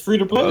 It's free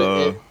to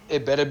play.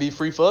 It better be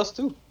free for us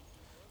too.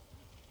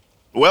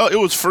 Well, it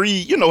was free.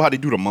 You know how they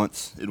do the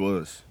months. It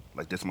was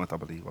like this month, I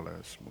believe, or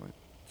last month,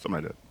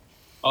 something like that.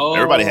 Oh,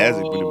 Everybody has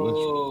it, but it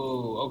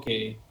was.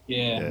 Okay.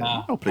 Yeah. Yeah, Nah,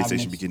 you know,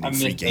 PlayStation be I getting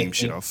free missed game that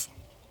shit shit. off.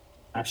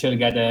 I should have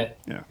got that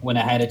Yeah. when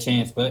I had a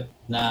chance, but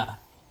nah.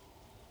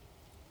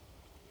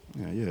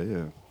 Yeah.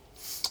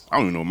 I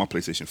don't even know where my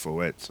PlayStation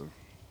 4 at, so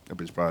that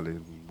bitch probably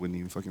wouldn't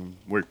even fucking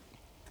work.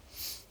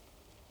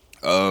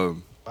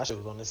 My shit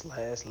was on this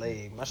last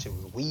leg. My shit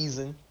was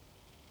wheezing.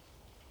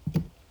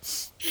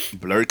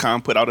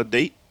 BlurCon put out a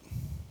date.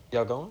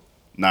 Y'all going?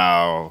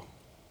 Now,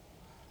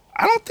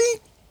 I don't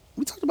think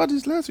we talked about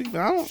this last week, but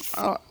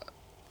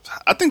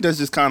I think that's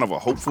just kind of a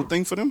hopeful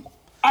thing for them.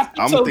 I think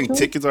I so don't think too.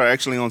 tickets are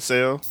actually on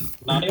sale.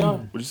 Nah, they are.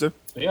 What'd you say?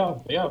 They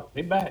are.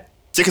 They back.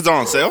 Tickets are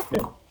on sale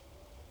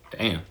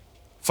Damn.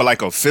 for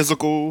like a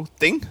physical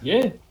thing.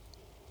 Yeah.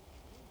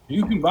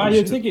 You can buy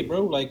your ticket,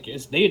 bro. Like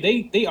it's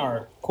they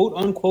are quote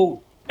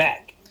unquote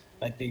back.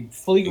 Like they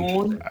fully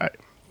on. All right.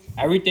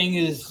 Everything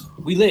is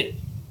we lit.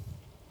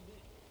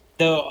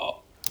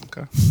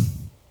 Okay.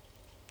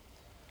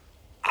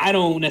 I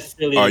don't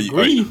necessarily Are you-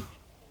 agree.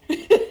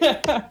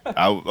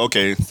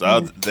 Okay.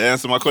 So to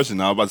answer my question,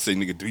 now I'm about to say,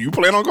 nigga, do you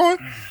plan on going?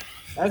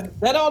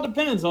 That all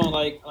depends on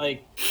like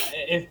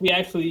if we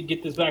actually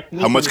get this back.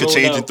 How much could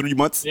change in 3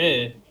 months?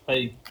 Yeah,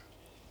 like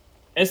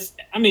it's.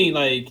 I mean,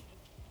 like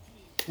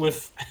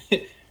with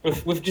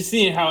with just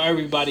seeing how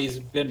everybody's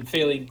been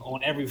failing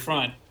on every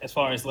front, as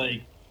far as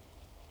like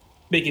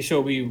making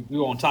sure we're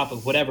on top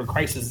of whatever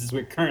crisis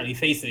we're currently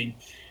facing.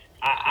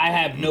 I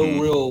have no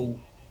real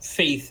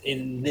faith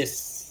in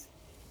this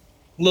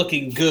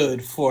looking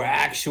good for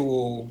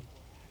actual.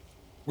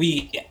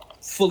 We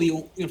fully, you know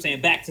what I'm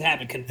saying, back to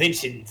having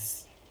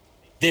conventions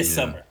this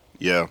summer.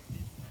 Yeah.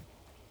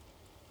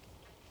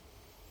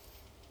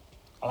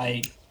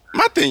 Like,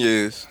 My thing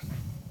is,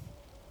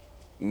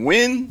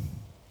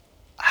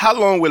 how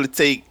long will it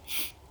take?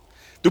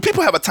 Do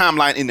people have a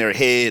timeline in their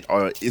head,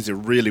 or is it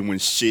really when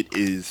shit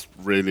is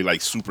really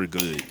like super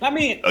good I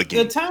mean,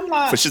 again? the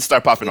timeline For shit to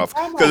start popping the off?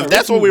 timeline Because if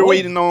that's what we're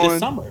waiting originally was on. this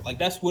summer. Like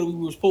that's what we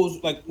were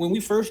supposed. Like when we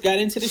first got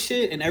into the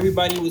shit, and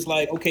everybody was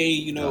like, okay,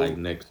 you know, Like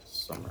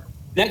next summer.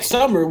 next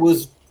summer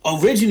was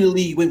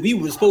originally when we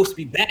were supposed to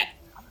be back,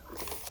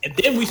 and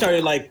then we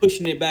started like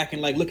pushing it back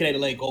and like looking at it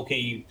like,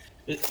 okay,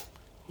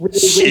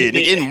 Shit,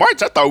 nigga, in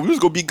March I thought we was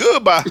gonna be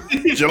good by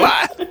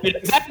July.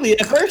 Exactly.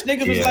 At first,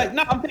 niggas was Yeah. like,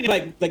 "No, I'm thinking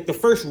like the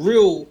first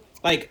real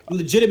like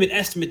legitimate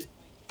estimate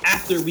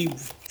after we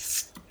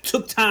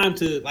took time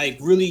to like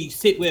really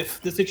sit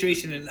with the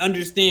situation and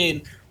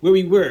understand where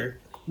we were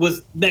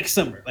was next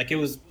summer. Like it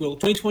was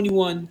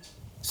 2021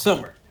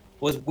 summer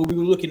was what we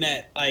were looking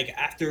at. Like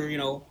after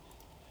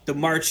the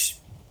March,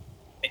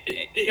 you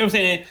know what I'm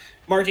saying,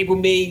 March, April,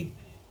 May.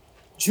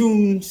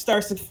 June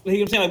starts to, you know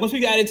what I'm saying? Like once we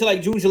got into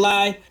like June,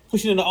 July,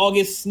 pushing into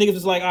August, niggas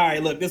was like, all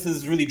right, look, this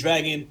is really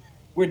dragging.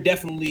 We're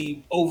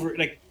definitely over.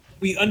 Like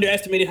we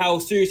underestimated how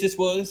serious this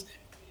was.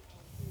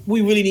 We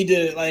really need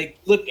to like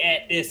look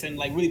at this and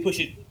like really push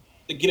it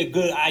to get a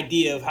good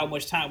idea of how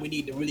much time we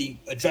need to really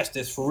address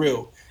this for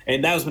real.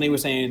 And that was when they were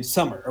saying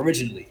summer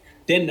originally.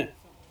 Then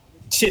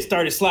shit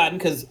started sliding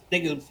because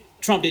niggas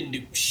Trump didn't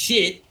do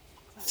shit.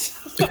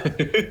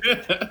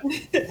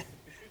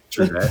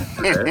 True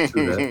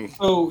that.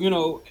 So,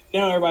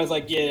 now everybody's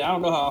like, yeah, I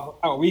don't know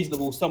how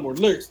reasonable summer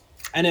looks.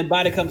 And then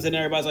Biden comes in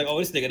there, everybody's like, oh,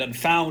 this nigga done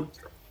found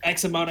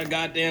X amount of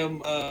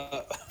goddamn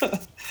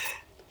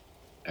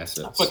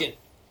Assets. fucking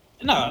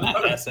not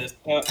assets.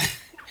 That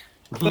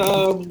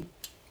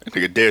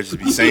nigga dares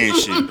just be saying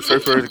shit. The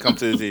first person to come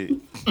to his head.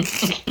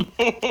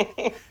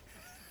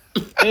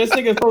 And this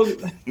nigga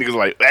Niggas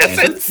like,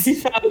 assets? he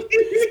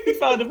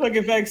found the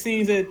fucking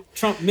vaccines that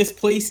Trump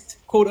misplaced,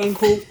 quote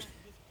unquote.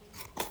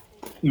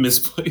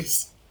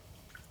 Misplaced.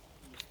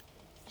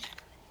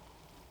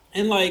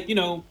 And like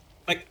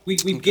we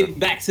get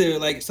back to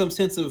like some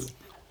sense of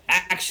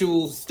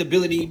actual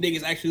stability.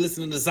 Niggas actually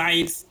listening to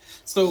science.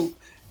 So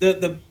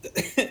the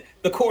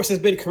the course has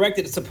been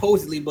corrected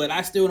supposedly, but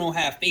I still don't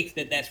have faith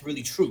that that's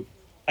really true.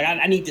 Like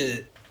I need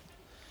to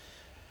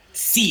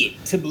see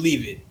it to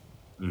believe it.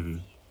 Mm-hmm.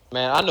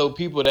 Man, I know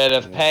people that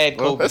have had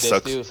Well, COVID that that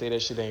sucks. still say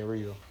that shit ain't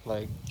real.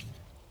 Like,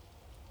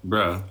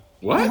 Bruh.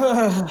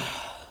 What?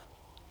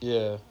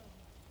 yeah.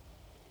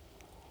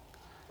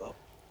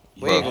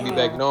 We ain't gonna be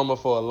back normal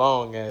for a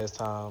long ass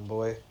time,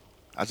 boy.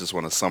 I just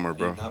want a summer,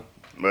 bro. Not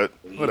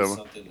But believe whatever.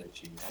 Something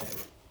that you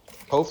have.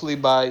 Hopefully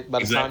by the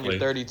time Exactly. you're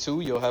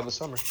 32, you'll have a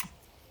summer.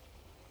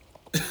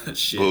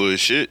 Shit.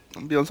 Bullshit.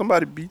 I'm gonna be on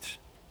somebody's beach.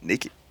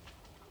 Naked.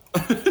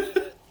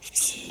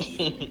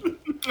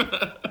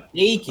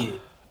 Naked.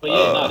 But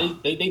yeah,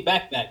 they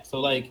back. So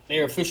like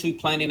they're officially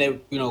planning that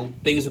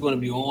things are going to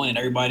be on and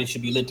everybody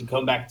should be lit to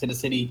come back to the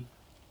city.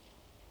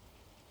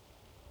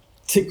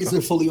 Tickets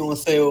are fully on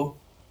sale.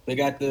 They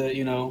got the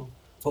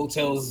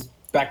hotels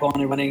back on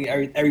and running.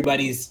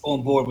 Everybody's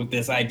on board with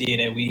this idea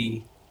that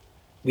we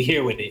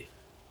here with it.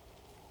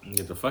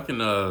 Get the fucking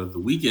the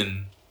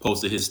weekend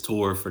posted his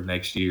tour for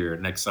next year,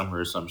 next summer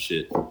or some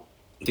shit.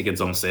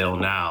 Tickets on sale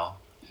now.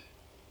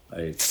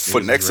 Like For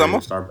niggas next is ready summer?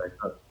 to start back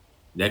up.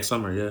 Next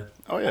summer, yeah.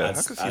 Oh yeah, I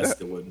can see I that.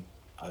 still wouldn't.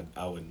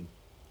 I wouldn't,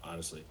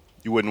 honestly.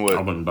 You wouldn't I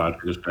what? wouldn't buy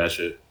tickets for that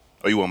shit.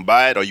 Or you wouldn't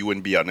buy it, or you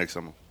wouldn't be out next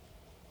summer.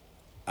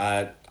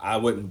 I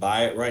wouldn't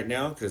buy it right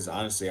now because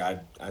honestly, I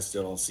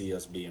still don't see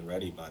us being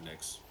ready by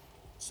next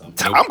summer.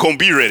 I'm gonna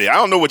be ready. I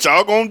don't know what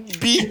y'all gonna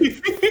be.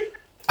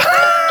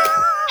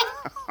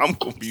 I'm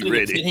gonna be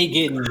ready. He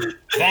getting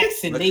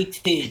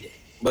vaccinated.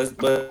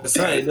 But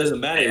son, it doesn't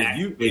matter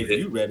if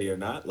you ready or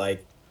not.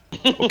 Like,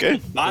 Okay.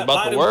 buy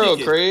About the them world,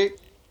 tickets. Craig.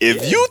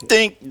 If you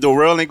think the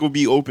world ain't gonna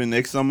be open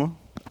next summer,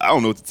 I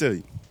don't know what to tell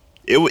you.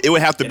 It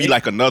would have to be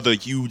like another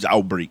huge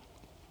outbreak.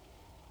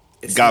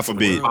 It's God not the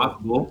forbid. world.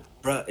 Possible.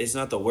 Bruh, it's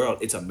not the world.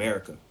 It's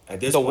America. At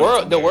this The point,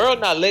 it's world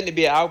America. not letting it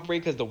be an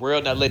outbreak because the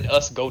world not letting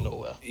us go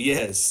nowhere.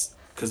 Yes,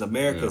 because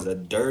America's a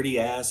dirty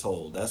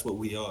asshole. That's what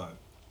we are.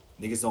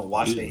 Niggas don't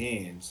wash their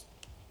hands.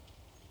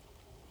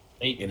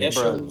 And it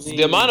Bro, shows.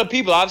 the amount of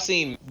people I've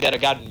seen that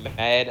have gotten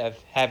mad of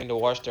having to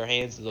wash their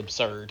hands is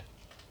absurd.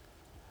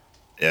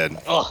 And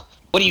Ugh,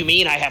 what do you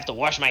mean I have to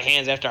wash my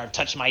hands after I've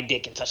touched my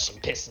dick and touched some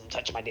piss and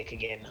touched my dick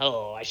again?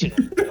 Oh, I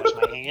shouldn't wash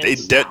my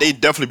hands. they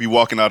definitely be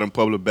walking out in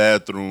public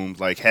bathrooms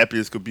like happy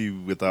as could be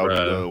without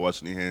Bruh.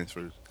 washing their hands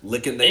first.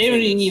 Licking their They don't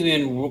fingers.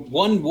 even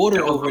one water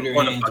They don't over their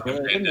want a hands, fucking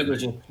bro. Them pandemic. niggas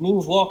just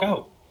smooth walk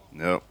out.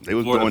 Yep, they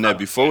was Before the doing that fucking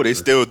before. They pandemic.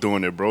 still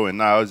doing it, bro. And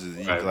now it's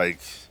just Right. like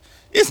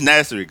it's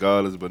nasty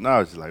regardless. But now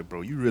it's just like,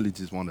 bro, you really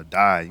just want to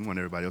die. You want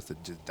everybody else to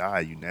just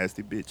die. You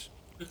nasty bitch.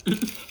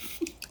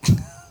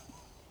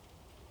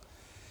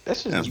 That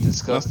shit Yeah. is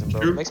disgusting,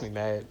 bro. True. It makes me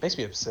mad. Makes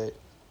me upset.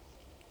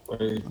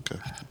 Okay.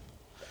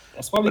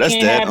 That's why we But that's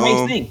can't that, have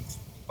nice things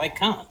like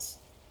cons.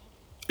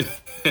 Yeah.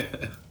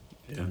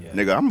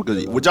 Nigga, I'm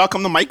gonna. Would y'all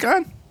come to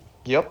MikeCon?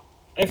 Yep.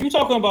 If you're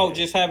talking about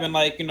just having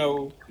like Be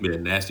a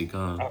nasty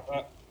con.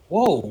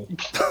 whoa,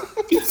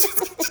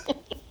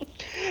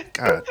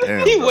 God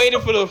damn. He bro.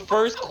 waited for the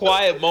first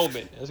quiet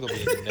moment. That's gonna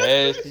be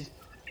nasty.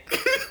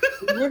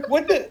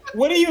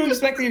 what are you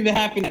expecting to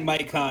happen at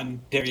MikeCon,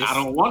 Darius? I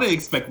don't want to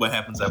expect what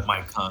happens at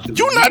MikeCon.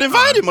 You not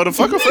invited,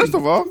 motherfucker. First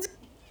of all,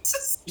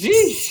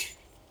 Jeez.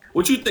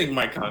 What you think,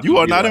 MikeCon? you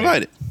are not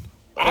invited.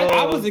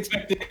 I was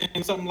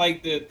expecting something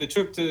like the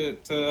trip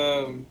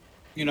to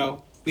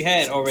we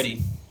had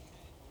already.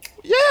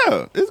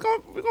 Yeah, we're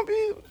gonna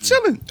be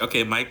chilling.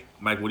 Okay, Mike,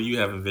 what do you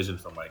have envisioned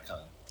for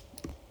MikeCon?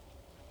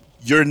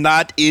 You're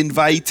not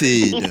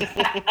invited.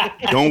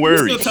 Don't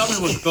worry. Still tell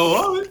me what's going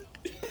on.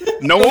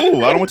 No,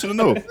 I don't want you to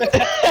know.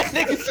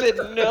 Nigga said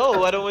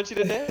no. I don't want you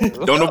to know.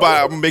 Don't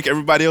nobody. I'm gonna make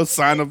everybody else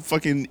sign a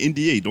fucking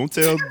NDA. Don't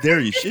tell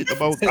Darius shit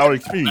about our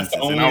experiences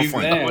That's the and our only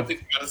fun. man. one thing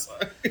you gotta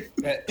sign.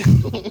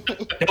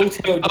 Don't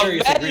tell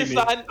Darius Imagine,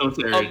 agreement. Don't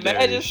tell imagine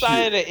Darius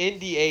signing an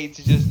NDA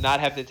to just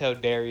not have to tell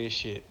Darius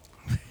shit.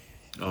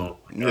 Oh,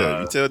 my Yeah,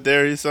 God. you tell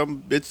Darius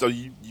something, bitch, so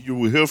you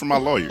will hear from my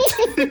lawyer.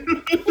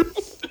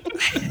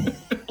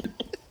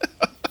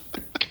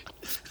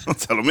 Don't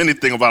tell him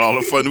anything about all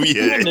the fun we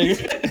had.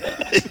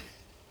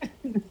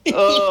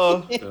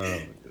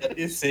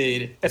 It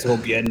said that's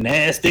gonna be a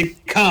nasty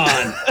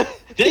con.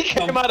 He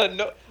came out of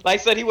no, like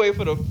said he waited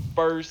for the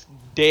first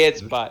dead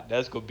spot.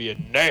 That's gonna be a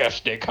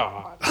nasty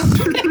con.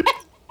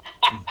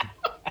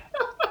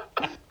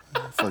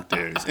 Fuck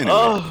Darius. Anyway,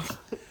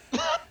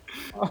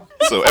 Oh,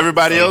 so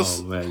everybody else,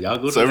 Oh, man. Y'all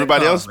go to so that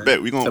everybody con, else, man.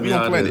 bet we gonna Tell me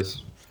how plan it it.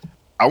 is.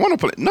 I want to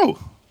play. No,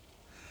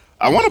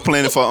 I want to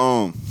plan it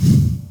for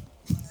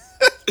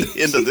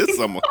end of this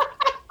summer.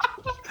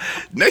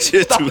 Next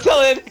year stop too.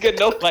 telling that nigga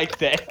no like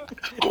that.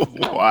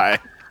 Why?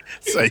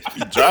 So you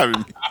be driving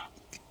me.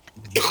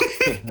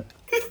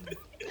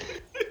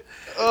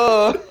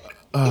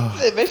 He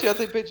said, make sure I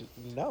take pictures.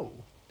 No.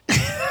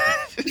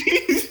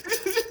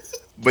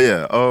 But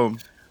yeah,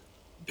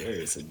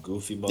 Darius a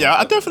goofy motherfucker. yeah,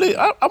 I definitely,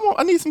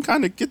 I need some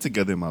kind of get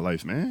together in my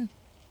life, man.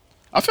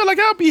 I feel like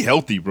I'll be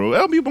healthy, bro.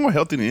 I'll be more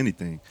healthy than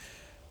anything.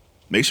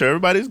 Make sure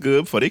everybody's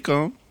good before they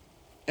come.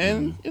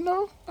 And, you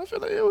know, I feel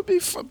like it would be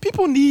fun.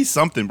 People need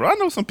something, bro. I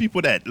know some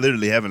people that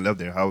literally haven't left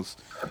their house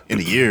in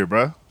a year,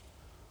 bro.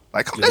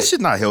 Like, that shit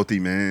not healthy,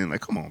 man.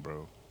 Like, come on,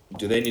 bro.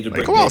 Do they need to Like,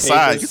 bring go their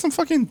outside. papers? Get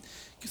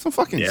some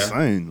fucking Yeah.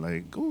 sun.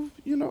 Like, go,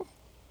 you know.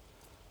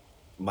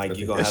 Mike,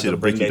 you That gonna have shit'll them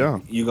bring break you their,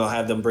 down. you gonna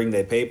have them bring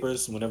their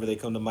papers whenever they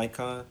come to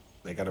MikeCon?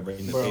 They gotta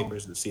bring the Bro.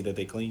 papers to see that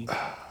they clean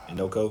and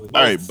no COVID.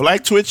 All right,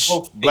 Black Twitch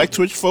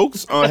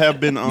folks have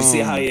been, You see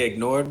how he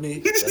ignored me?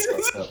 That's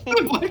what's up.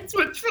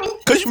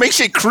 because you make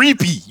shit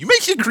creepy. You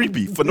make shit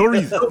creepy for no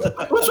reason.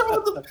 What's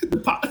wrong with the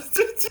pot?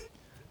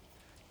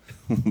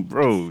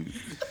 Bro.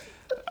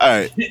 All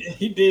right.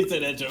 He did say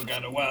that joke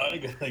out of while.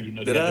 You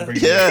know, Did they had to I? bring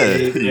Yeah.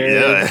 it back.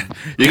 Yeah.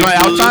 You're going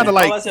I'm trying to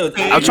like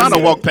I'm trying to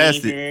walk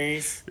past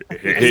it.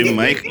 Hey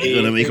Mike, you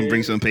gonna make him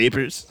bring some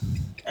papers?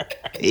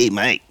 Hey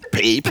Mike,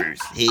 papers.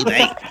 Hey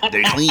Mike,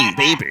 they're clean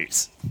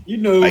papers. You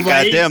know, Like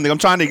Mike. goddamn, nigga, I'm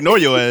trying to ignore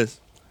your ass.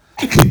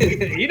 You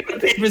know the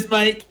papers,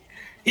 Mike.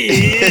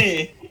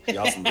 Yeah.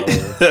 Y'all some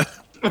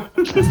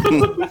hoes.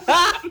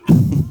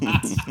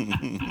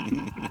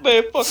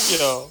 Man, fuck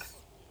y'all.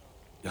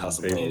 House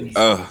of Crazy. Rose.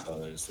 Uh. That's all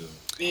there is to it.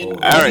 Man,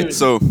 Oh, All right,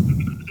 so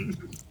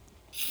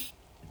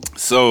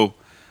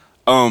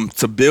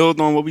to build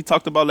on what we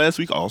talked about last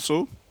week,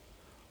 also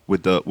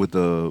with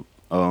the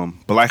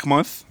Black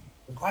Month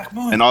Black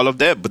Month. and all of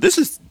that, but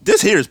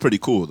this here is pretty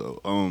cool though.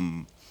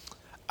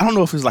 I don't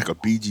know if it's like a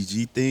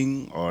BGG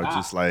thing or Ah.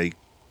 just like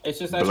It's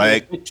just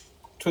Black actually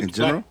a Twitch in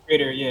general? Black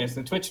creator. Yeah, it's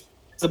a Twitch.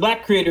 It's a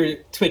Black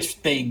creator Twitch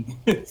thing.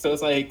 So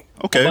it's like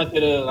Okay. a bunch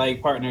of the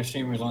like partner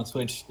streamers on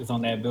Twitch is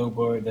on that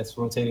billboard that's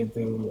rotating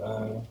through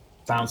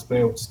Times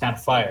Square, which is kind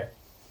of fire.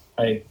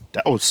 Like,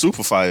 that was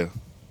super fire.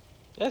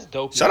 That's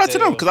dope. Shout as out to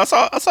them hell. because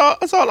I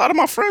saw a lot of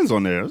my friends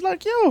on there. I was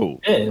like, yo,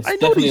 yeah, it's I know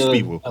definitely these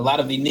people. a lot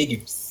of the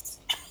niggas.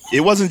 It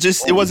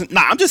wasn't.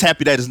 Nah, I'm just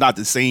happy that it's not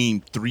the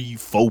same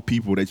 3-4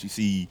 people that you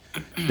see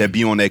that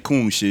be on that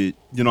coon shit.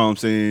 You know what I'm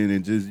saying?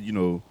 And just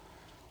do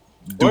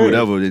Word.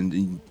 whatever.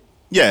 And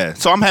yeah,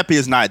 so I'm happy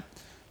it's not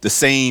the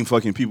same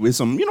fucking people. It's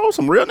some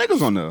real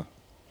niggas on there.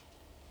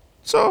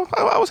 So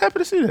I was happy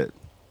to see that.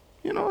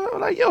 I was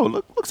like, yo,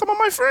 look, some of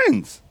my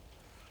friends.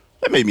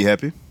 That made me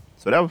happy.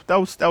 So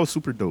that was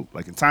super dope.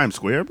 Like in Times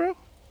Square, bro.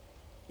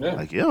 Yeah,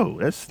 Like, yo,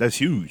 that's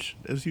huge.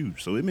 That's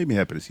huge. So it made me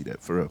happy to see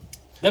that for real.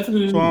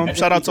 definitely. So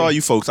shout out to all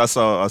you folks. I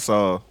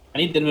saw I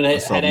need them to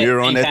have saw that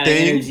Mirror on same that kind of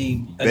thing. energy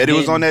Betty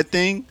was again. on that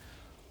thing.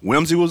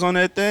 Whimsy was on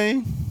that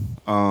thing.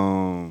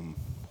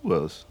 Who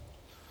else?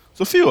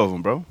 So a few of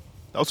them, bro.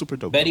 That was super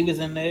dope. Betty was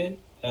in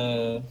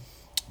there.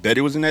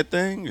 Betty was in that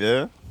thing.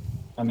 Yeah.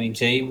 I mean,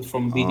 Jay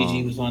from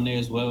BDG was on there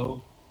as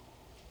well.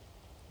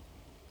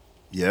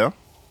 Yeah.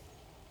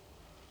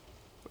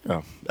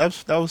 Yeah.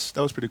 That was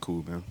pretty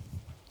cool, man.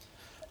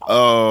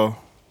 I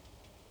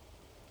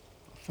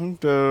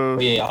think But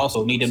yeah, I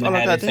also need them That's to all I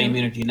have got that same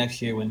there. energy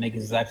next year when niggas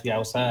is actually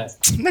outside.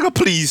 nigga,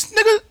 please,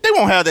 nigga, they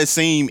won't have that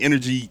same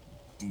energy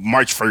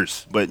March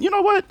 1st. But you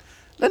know what?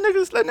 Let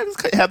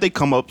niggas have their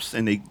come ups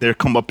and their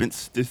come up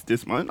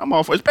this month. I'm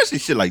all for it, especially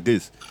shit like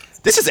this.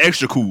 This is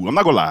extra cool. I'm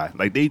not gonna lie.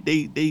 Like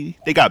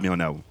they got me on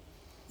that one.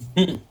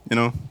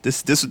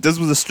 This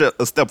was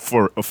a step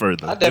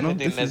further. I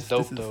definitely think This that's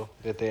dope is- though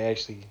that they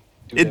actually.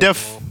 Do It that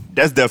for 'em.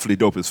 that's definitely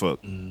dope as fuck.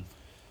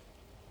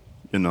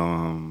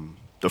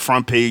 The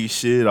front page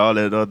shit, all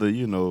that other,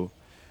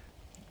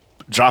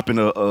 dropping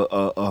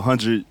a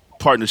 100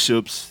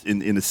 partnerships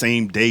in the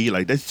same day,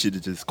 like that shit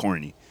is just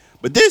corny.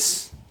 But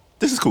this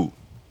is cool.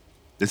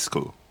 This is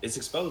cool. It's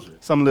exposure.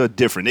 Something a little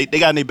different. They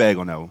got in their bag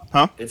on that one,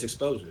 huh? It's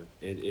exposure.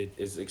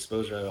 It's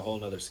exposure at a whole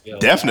nother scale.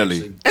 Definitely.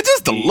 Actually And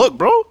just the be- look,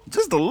 bro.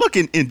 Just the look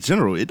in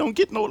general. It don't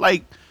get no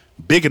like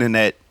bigger than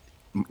that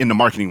in the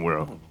marketing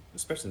world.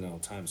 especially now in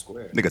Times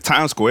Square. Nigga,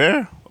 Times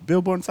Square, a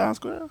billboard in Times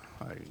Square.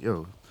 Like,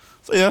 yo.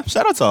 So yeah,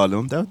 shout out to all of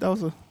them.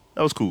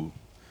 That was cool.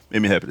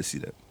 Made me happy to see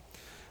that.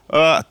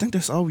 I think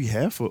that's all we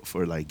have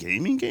for like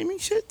gaming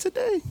shit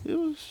today. It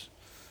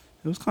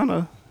was kind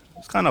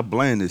of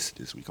bland this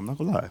week. I'm not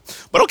gonna lie.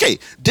 But okay,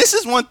 this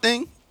is one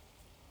thing.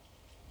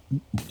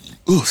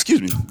 Ooh,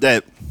 excuse me.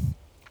 That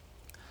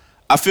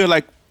I feel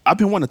like I've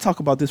been wanting to talk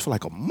about this for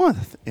like a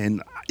month,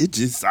 and I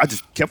just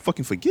kept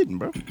fucking forgetting,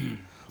 bro.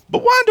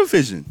 But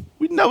WandaVision,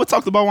 we never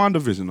talked about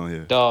WandaVision on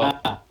here. Dog,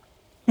 Ah,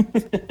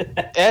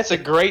 that's a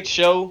great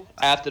show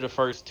after the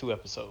first 2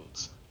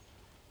 episodes.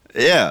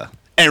 Yeah.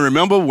 And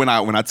remember when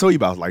I told you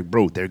about, I was like,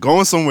 bro, they're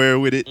going somewhere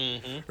with it.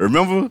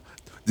 Remember,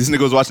 this nigga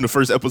was watching the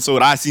first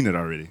episode. I seen it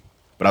already,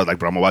 but I was like,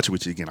 bro, I'm gonna watch it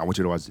with you again. I want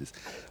you to watch this.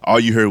 All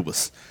you heard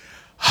was,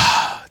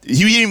 he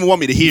didn't even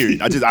want me to hear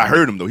it. I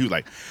heard him though. He was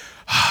like,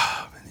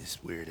 man,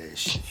 this weird ass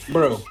shit.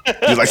 bro, He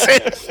was like, say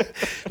it.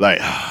 Like,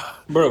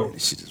 bro.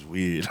 this shit is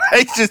weird.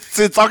 He's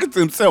just talking to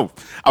himself.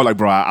 I was like,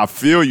 bro, I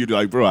feel you.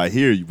 Like, bro, I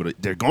hear you, but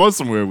they're going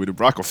somewhere with it,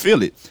 bro. I can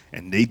feel it,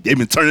 and they've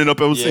been turning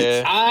up ever since.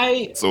 Yeah.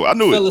 I So I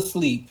knew fell it.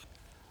 asleep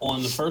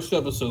on the first 2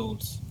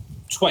 episodes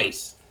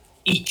twice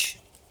each.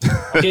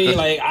 Okay,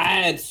 like I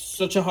had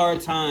such a hard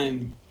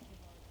time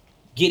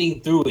getting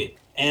through it,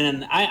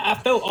 and I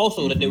felt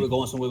also that they were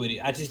going somewhere with it.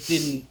 I just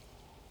didn't.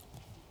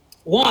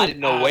 One, I didn't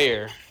know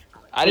where.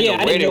 I didn't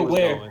know where they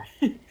was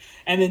going.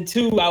 And then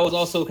 2, I was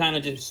also kind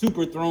of just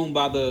super thrown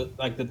by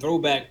the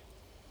throwback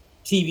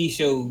TV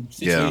show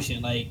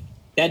situation. Like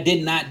that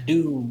did not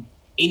do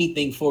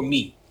anything for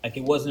me. Like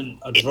it wasn't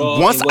a draw.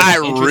 Once it wasn't I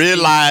interesting.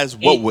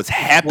 realized what It was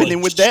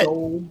happening with that,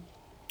 so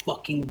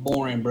fucking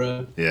boring,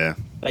 bro. yeah.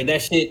 Like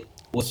that shit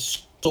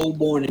was so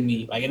boring to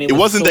me. Like and It was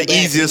wasn't so the bad.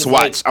 It easiest was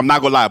watch. like- I'm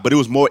not gonna lie, but it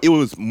was more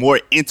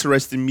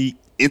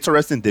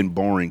interesting than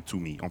boring to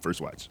me on first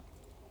watch.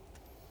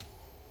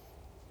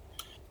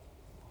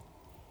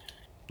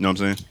 You know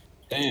what I'm saying?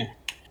 damn.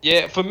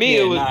 Yeah, for me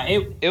Yeah, it was nah,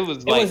 it was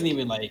it like wasn't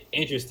even like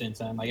interesting,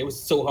 son. Like it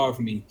was so hard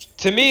for me.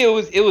 to me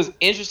it was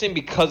interesting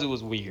because it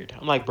was weird.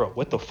 I'm like, bro,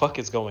 what the fuck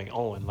is going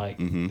on? Like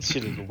this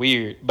shit is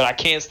weird, but I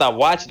can't stop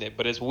watching it.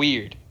 But it's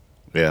weird,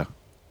 Yeah.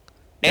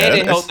 and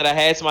Yeah, it helped that I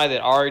had somebody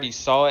that already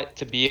saw it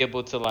to be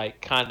able to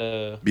like kind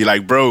of Be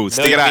like, bro,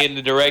 stick nudge it out. me in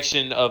the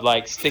direction of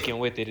like sticking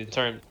with it in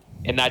term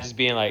and not just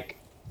being like,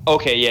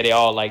 okay, yeah, they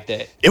all like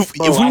that. If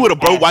Bro, we would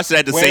have I watched it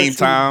at the swear same to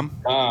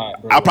time,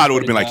 God, bro, I probably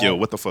would have swear been to like, yo, God.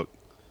 what the fuck?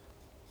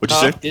 What you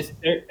Huh? say? This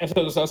third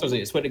episode, so I was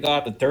saying, swear to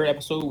God, the third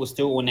episode was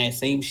still on that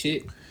same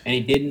shit, and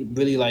it didn't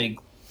really like,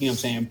 you know what I'm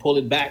saying, pull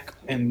it back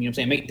and, you know what I'm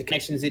saying, make the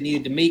connections it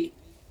needed to make.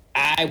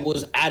 I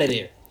was out of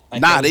there.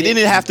 Like, that Nah, was they it.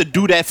 didn't have to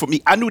do that for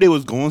me. I knew they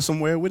was going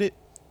somewhere with it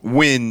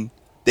when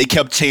they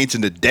kept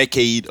changing the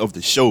decade of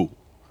the show.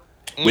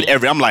 With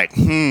I'm like,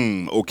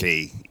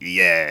 okay,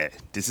 yeah,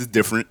 this is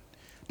different.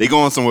 They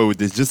going somewhere with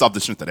this just off the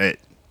strength of that.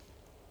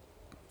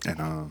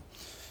 And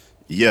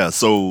yeah,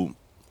 so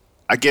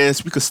I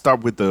guess we could start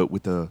with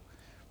the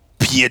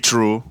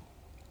Pietro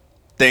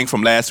thing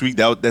from last week.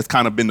 That's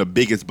kind of been the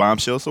biggest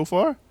bombshell so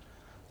far.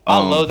 I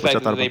love the what y'all fact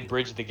that thought they about-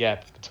 bridged the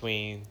gap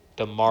between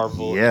the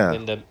Marvel Yeah.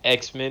 and the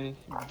X-Men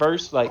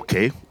verse. Like,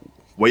 Okay,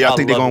 where y'all I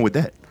think they're love going it. with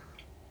that?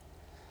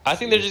 I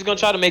think they're just gonna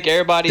try to make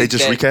everybody They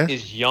just that recast?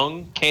 is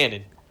young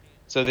canon,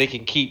 so they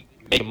can keep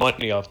making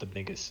money off the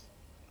niggas.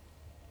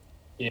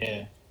 Yeah,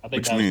 I What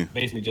think you that was mean?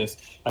 basically just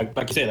like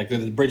you said, like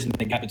the bridging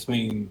the gap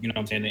between, you know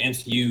what I'm saying, the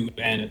MCU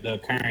and the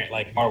current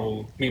like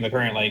Marvel, the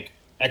current like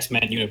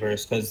X-Men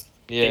universe, because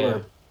they Yeah.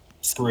 were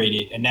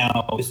separated, and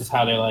now this is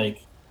how they're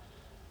like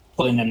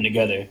pulling them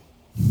together.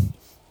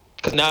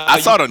 Cause now I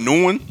saw the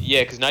new one.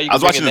 Yeah, because now you I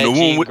can was bring watching in the that new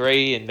one Jean with-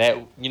 Grey and that,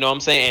 you know what I'm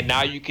saying? And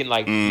now you can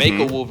like make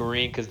a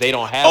Wolverine because they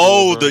don't have.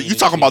 Oh, Wolverine you and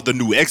talking shit. about the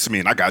new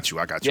X-Men? I got you.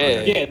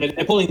 Yeah. Yeah,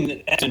 they're pulling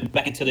the X-Men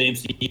back into the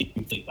MCU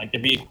complete, like they're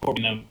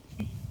reincorporating them.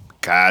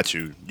 Got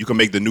you. You can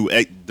make the new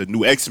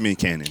X-Men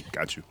canon.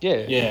 Got you.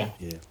 Yeah. Yeah,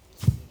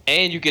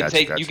 And you can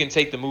Gotcha.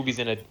 take the movies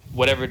in a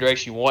whatever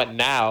direction you want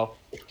now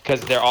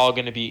because they're all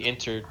gonna be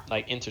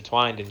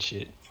intertwined and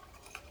shit.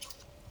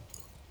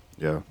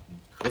 Yeah.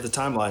 Well, the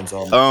timeline's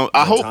all. I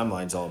the hope-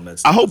 timeline's all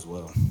messed I up hope- as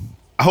well.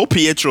 I hope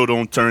Pietro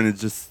don't turn it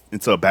just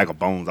into a bag of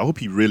bones. I hope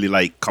he really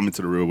like come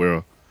into the real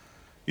world.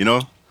 You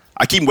know?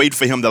 I keep waiting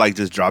for him to like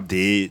just drop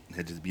dead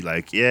and just be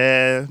like,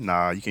 yeah,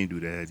 nah, you can't do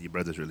that. Your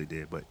brother's really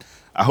dead. But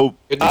I hope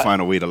they I-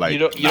 find a way to like. you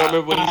don't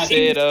remember what he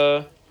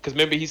said? Because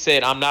remember he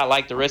said, "I'm not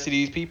like the rest of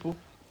these people."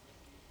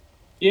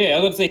 yeah. I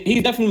was gonna say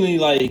he's definitely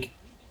like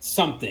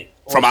something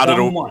or from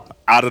someone.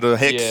 out of the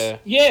hex. Yeah.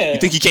 Yeah, You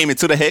think he came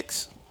into the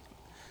hex?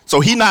 So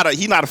he not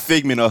a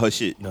figment of her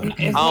shit. No, It's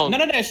I don't-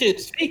 none of that shit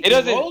is fake. It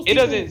doesn't. Those It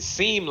people- doesn't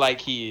seem like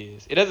he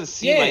is. It doesn't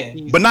seem Yeah. like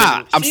he's. But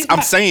nah, I'm she's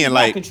saying she's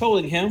like not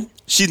controlling him.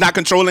 she's not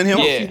controlling him.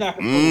 Yeah. She's not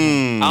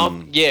controlling him.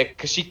 Mm. Yeah,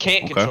 because she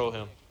can't Okay. control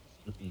him,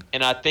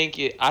 and I think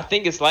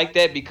it's like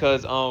that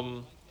because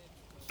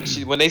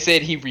when they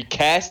said he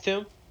recast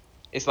him,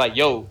 it's like,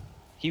 yo,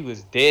 he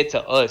was dead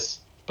to us,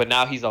 but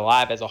now he's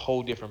alive as a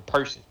whole different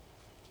person.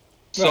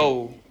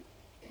 So,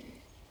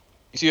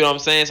 you see what I'm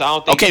saying? So I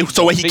don't think. Okay, he's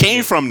so no where he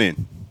came figment. from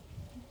then?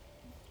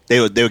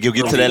 They'll get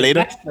to that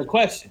later. That's the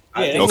question.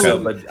 I Yeah, think Okay.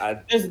 so,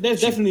 but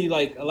there's definitely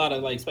like a lot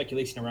of like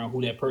speculation around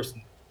who that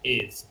person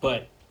is,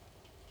 but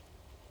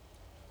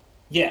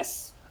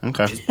yes,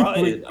 Okay. it's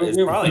probably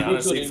We're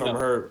honestly good from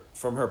enough.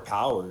 her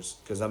powers.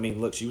 Because I mean,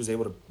 look, she was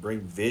able to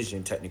bring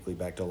Vision technically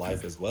back to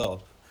life as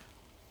well.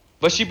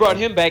 But she brought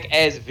him back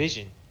as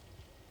Vision.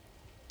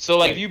 So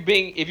like if you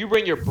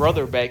bring your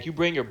brother back, you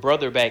bring your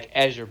brother back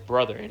as your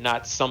brother and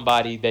not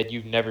somebody that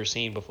you've never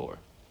seen before.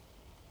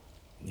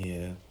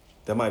 Yeah,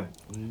 that might.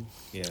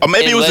 Yeah, Or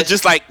maybe it was Unless-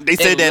 just like they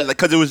said that unless-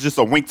 because it was just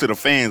a wink to the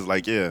fans.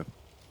 Like, yeah,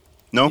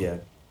 no, yeah.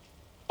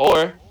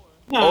 Or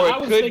no, Or it I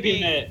was could thinking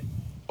be- that.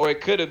 or it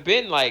could have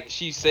been like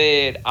she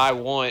said, I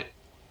want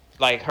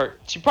like her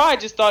she probably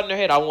just thought in her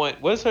head, I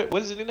want what's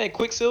his name?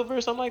 Quicksilver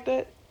or something like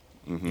that?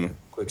 hmm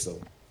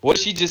Quicksilver. What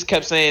if she just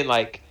kept saying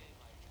like,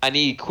 I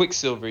need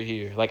Quicksilver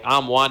here. Like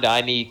I'm Wanda,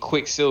 I need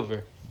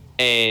Quicksilver.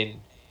 And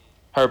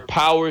her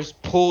powers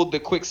pulled the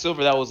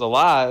Quicksilver that was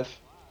alive,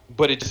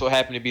 but it just so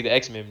happened to be the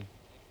X-Men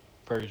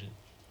version.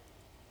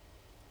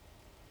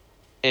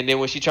 And then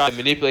when she tried to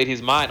manipulate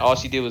his mind, all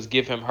she did was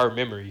give him her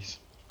memories.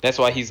 That's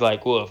why he's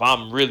like, well, if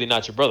I'm really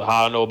not your brother,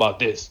 how do I know about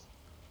this?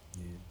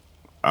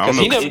 I Because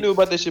don't he know. never knew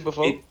about this shit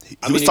before. He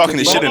was talking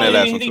his But shit in I that don't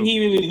last even one think too. he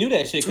really knew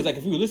that shit because like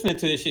if you were listening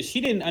to this shit, she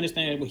didn't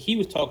understand what he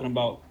was talking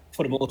about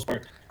for the most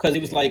part because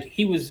it was like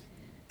he was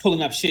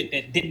pulling up shit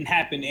that didn't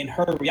happen in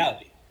her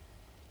reality.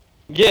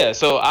 Yeah,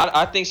 so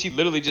I think she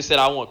literally just said,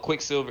 I want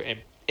Quicksilver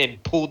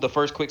and pulled the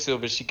first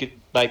Quicksilver she could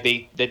that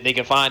they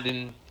can find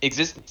in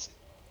existence,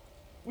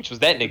 which was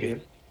that nigga.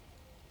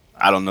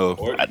 I don't know.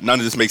 Or- None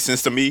of this makes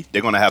sense to me.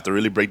 They're gonna have to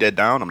really break that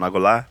down. I'm not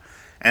gonna lie,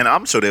 and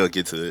I'm sure they'll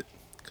get to it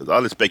because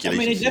all the I speculation.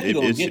 mean, they shit, definitely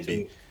gonna it get should to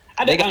be. it.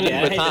 I They don't got I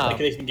more hate the time.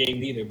 speculation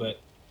games either,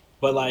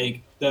 but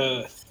like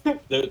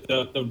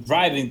the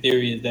driving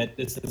theory is that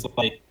this is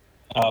like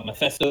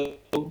Mephisto,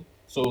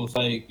 so it's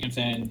like, you know what I'm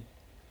saying,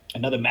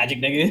 another magic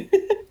nigga.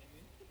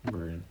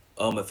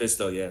 Oh,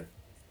 Mephisto. Yeah.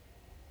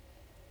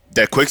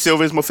 That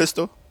Quicksilver is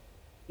Mephisto.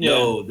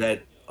 No,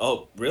 that.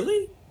 Oh,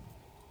 really?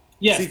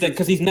 Yes, See,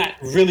 because he's not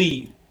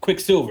really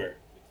Quicksilver.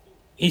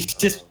 He's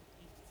just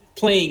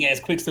playing as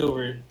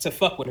Quicksilver to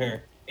fuck with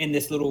her in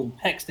this little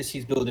hex that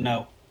she's building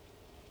out.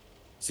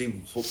 See,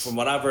 from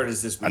what I've heard,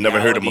 is this. I never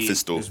heard of reality-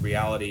 Mephisto. This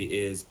reality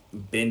is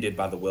bended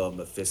by the will of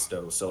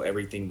Mephisto. So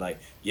everything, like,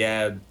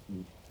 yeah,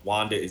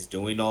 Wanda is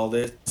doing all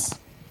this,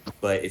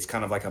 but it's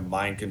kind of like a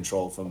mind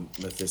control from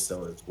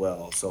Mephisto as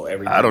well. So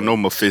everything. I don't know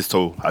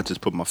Mephisto. I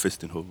just put my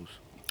fist in holes.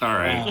 All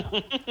right.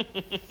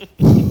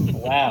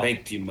 Wow.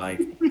 Thank you, Mike.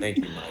 Thank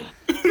you,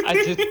 Mike. I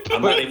just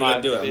I'm not even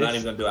gonna do it. I'm not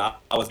even gonna do it.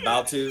 I was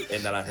about to,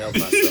 and then I held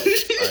myself.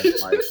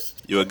 Like,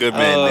 You're a good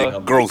man, Uh, Nick.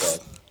 held Growth.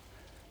 myself.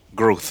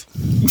 Growth.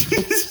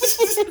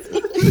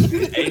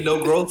 Ain't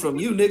no growth from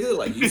you, nigga.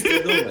 Like you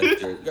still doing that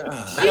shit.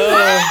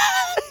 God.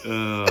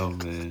 Oh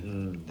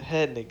man.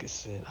 That nigga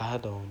said, I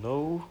don't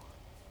know.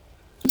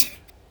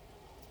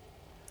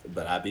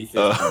 But I be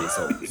 50,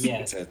 so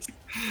Yes. All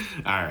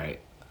right.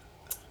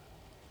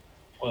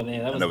 Well, then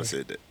that I was never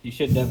said that. You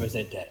should never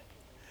said that.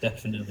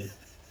 Definitely.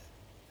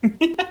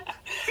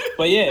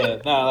 But yeah,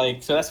 no,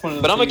 like so that's one of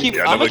the. But I'm gonna keep.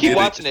 Yeah, I I'm never gonna keep get it.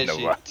 watching that No,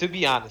 shit. why? To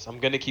be honest, I'm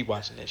gonna keep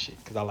watching that shit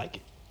because I like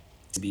it.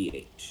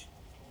 BH.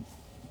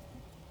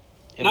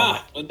 And I Nah,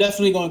 like I'm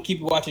definitely gonna keep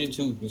watching it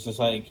too. It's just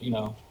like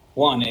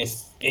one,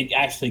 it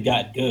actually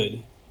got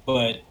good,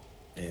 but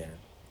Yeah.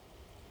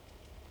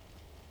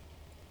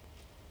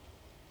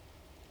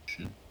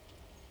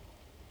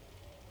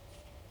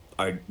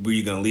 Were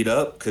you gonna lead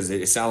up? Because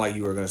it sounded like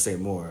you were gonna say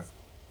more.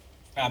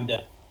 I'm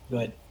done. Go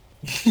ahead.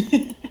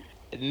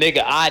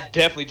 Nigga, I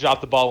definitely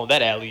dropped the ball on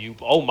that alley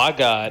oop. Oh my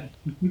god.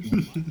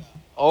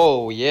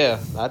 Oh yeah,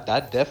 I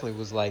definitely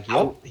was like,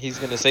 yo, he's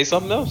gonna say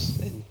something else.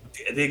 And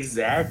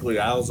Exactly.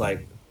 I was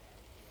like,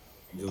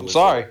 I'm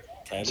sorry.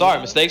 Sorry,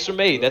 mistakes were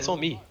made. That's on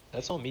me.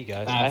 That's on me,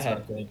 guys. Nah, I it's had.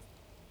 not good.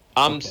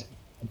 I'm. Okay.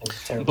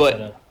 That's a terrible but-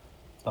 setup.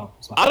 So,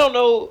 it's fine. I don't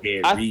know.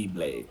 I,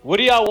 Replay. what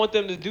do y'all want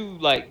them to do?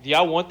 Like, do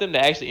y'all want them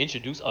to actually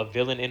introduce a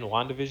villain in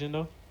WandaVision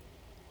though?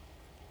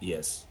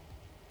 Yes.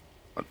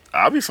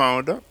 I'll be fine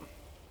with that.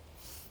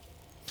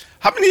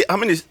 How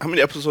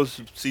many episodes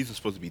of season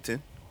supposed to be?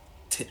 10?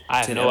 I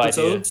have 10 no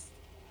episodes?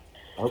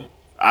 I don't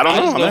I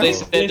just know, know man. they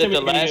said that the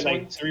There's last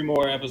like one. 3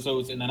 more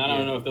episodes, and then I don't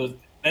Yeah. know if those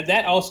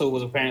that also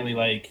was apparently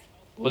like.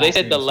 Well, they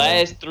said the so-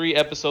 last 3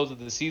 episodes of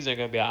the season are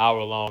gonna be an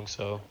hour long.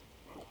 So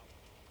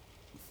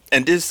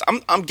And this,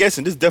 I'm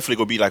guessing this definitely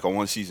gonna be like a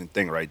 1-season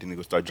thing, right? Then they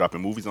gonna start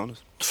dropping movies on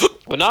us.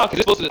 well, no,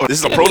 because Oh, this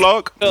is a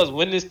prologue. Because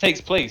when this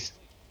takes place,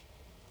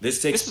 This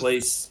takes This is-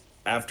 place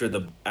after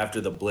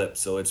the blip,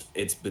 so it's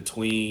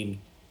between.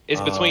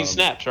 it's between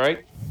snaps,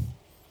 right?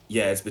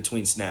 Yeah, it's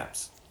between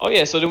snaps. Oh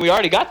yeah, so then we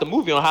already got the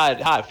movie on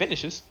how it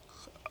finishes.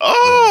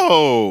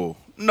 Oh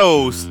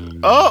no!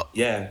 Oh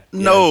Yeah.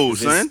 No,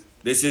 'cause son.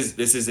 This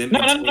is in No,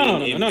 no, between no, no, no,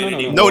 no,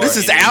 Infinity no, no! War This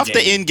is and after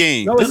Endgame.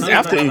 Endgame. No, This it's is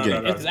not. after No, no, Endgame.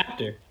 no, no. It's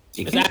after.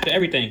 It's after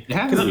everything. It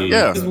has to be.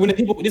 Yeah. This is when the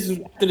people. This is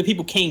after the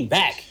people came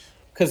back.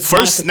 Because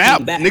First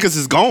snap, niggas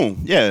is gone.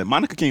 Yeah,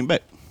 Monica came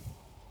back.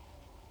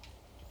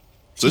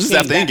 So this is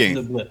after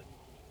Endgame.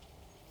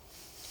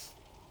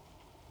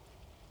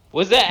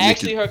 Was that Yeah,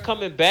 actually her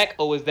coming back,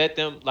 or was that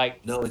them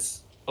like, No,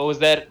 it's or was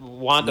that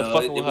Wanda No,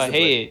 fucking it with was her the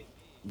blip. head?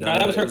 No,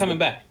 that was her coming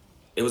back.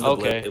 It was the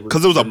Okay. blip.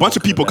 Because there was a bunch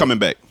of people coming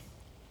back.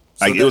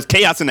 Like it was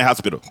chaos in the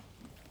hospital.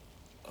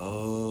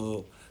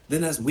 Oh,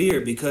 then that's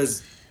weird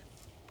because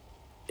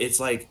it's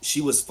like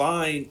she was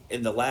fine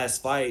in the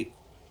last fight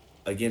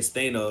against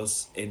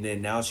Thanos, and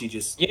then now she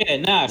just Yeah,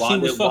 nah, she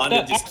was fucked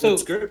up. just Also, flipped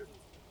script.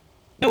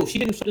 no, she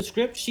didn't flip the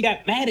script. She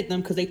got mad at them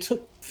because they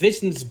took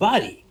Vision's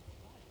body.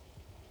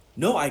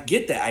 No, I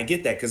get that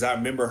because I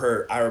remember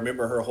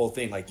her whole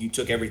thing. Like, you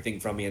took everything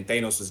from me, and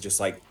Thanos was just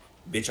like,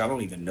 "Bitch, I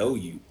don't even know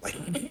you."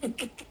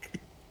 Like,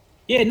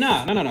 Yeah,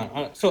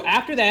 no. So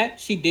after that,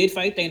 she did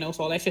fight Thanos.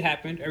 All that shit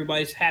happened.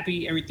 Everybody's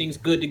happy. Everything's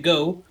good to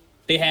go.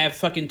 They have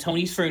fucking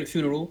Tony's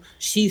funeral.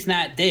 She's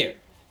not there.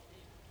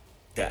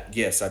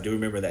 yes, I do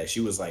remember that she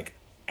was like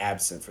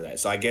absent for that.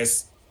 So I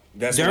guess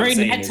that's what I'm During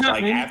saying, that is,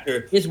 time like,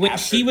 after is when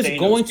after she was Thanos-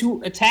 going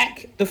to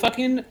attack the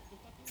fucking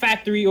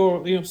factory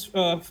or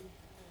the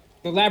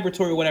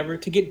laboratory or whatever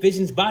to get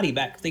Vision's body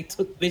back. 'Cause they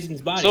took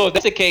Vision's body. So if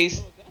that's the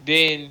case,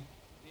 then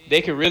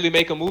they could really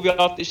make a movie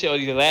off this shit. Or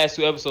the last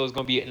 2 episodes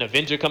gonna be an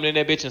Avenger coming in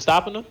that bitch and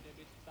stopping them.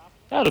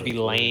 That'll be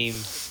lame.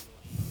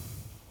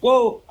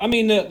 Well, I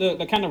mean,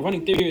 the kind of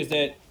running theory is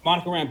that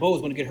Monica Rambeau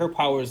is going to get her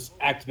powers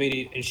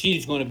activated, and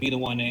she's going to be the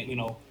one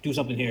that do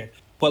something here.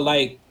 But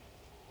like,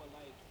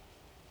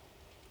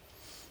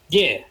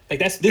 yeah, like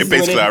this They is where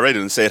basically already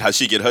done said how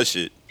she get her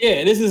shit.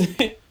 yeah, this is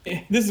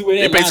this is where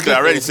They that basically lines up,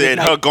 already though. said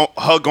It's like,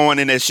 her going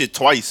in that shit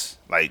twice.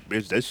 Like,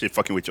 bitch, that shit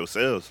fucking with your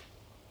cells.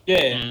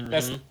 Yeah,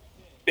 that's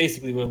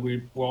basically what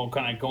we're all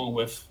kind of going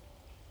with.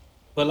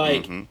 But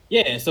like, Mhm.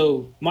 yeah,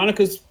 so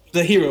Monica's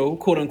the hero,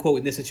 quote unquote,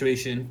 in this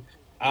situation,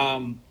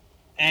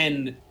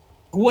 and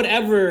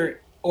whatever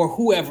or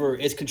whoever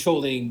is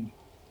controlling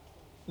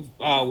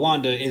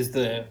Wanda is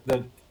the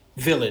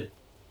villain.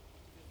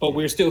 But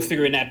we're still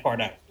figuring that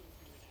part out.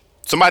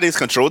 Somebody's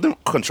controlling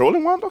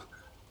Wanda?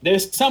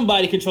 There's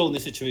somebody controlling the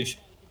situation.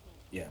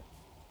 Yeah.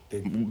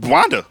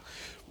 Wanda.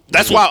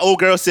 That's why old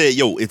girl said,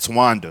 yo, it's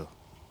Wanda.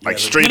 Like,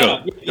 Yeah, straight No,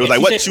 up. no, It was yeah,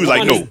 like, what? said She was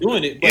like, no, Wanda's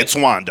doing it, but, it's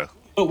Wanda.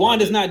 but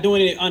Wanda's not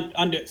doing it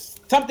under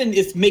something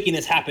is making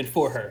this happen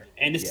for her,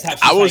 and this is how she's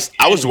I was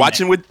handling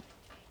watching that.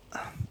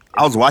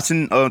 I was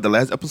watching the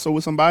last episode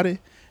with somebody,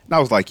 and I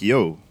was like,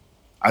 yo,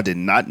 I did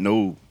not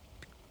know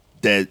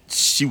that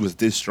she was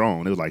this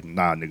strong. It was like,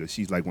 nah, nigga,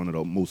 she's like one of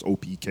the most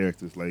OP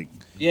characters, like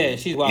Yeah,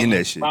 she's wild. in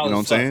that shit. You know what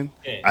I'm saying?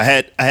 Yeah. I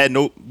had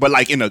no, but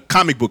like in a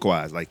comic book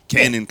wise, like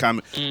canon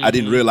comic, I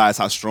didn't realize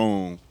how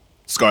strong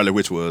Scarlet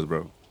Witch was,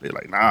 bro. They're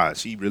like, nah,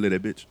 she really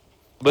that bitch.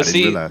 But I didn't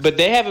see, realize. but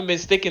they haven't been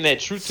sticking that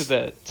true to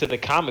the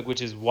comic,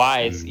 which is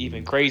why it's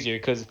even crazier.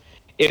 Because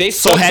if they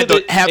So stuck had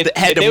to to have if, the-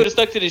 had if to- they would have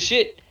stuck to the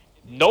shit,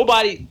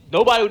 nobody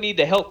would need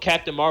to help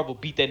Captain Marvel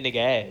beat that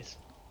nigga ass.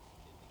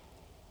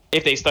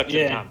 If they stuck to the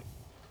Yeah. comic,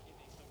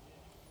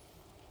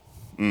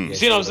 Yeah, you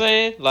see what I'm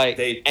saying? Like,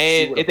 She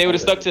and would've if they would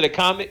have pulled stuck it. to the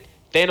comic,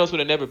 Thanos would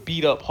have never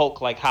beat up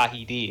Hulk like how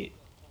he did.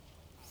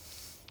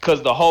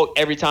 Because the Hulk,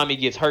 every time he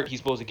gets hurt, he's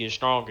supposed to get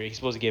stronger. He's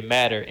supposed to get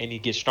madder, and he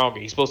gets stronger.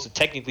 He's supposed to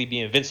technically be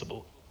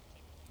invincible.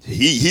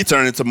 He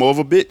turned into more of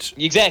a bitch.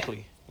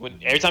 Exactly. When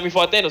every time he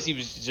fought Thanos, he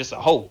was just a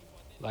hoe.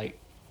 Like,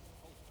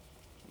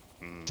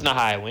 it's not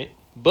how it went.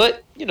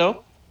 But you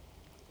know,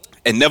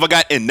 And never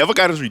got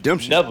his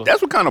redemption. Never.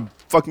 That's what kind of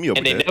fucked me up.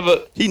 and with they that.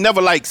 never. He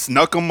never like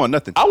snuck him or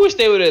nothing. I wish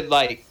they would have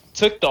like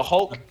took the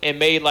Hulk and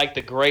made like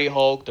the gray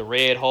Hulk, the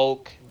red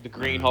Hulk, the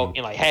green Hulk,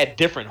 and like had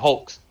different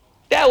Hulks.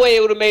 That way,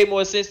 it would have made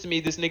more sense to me.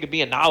 This nigga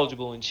being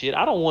knowledgeable and shit.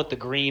 I don't want the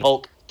green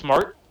Hulk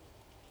smart.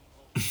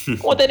 I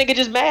want that nigga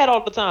just mad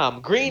all the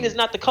time. Green is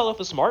not the color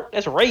for smart.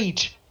 That's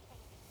rage.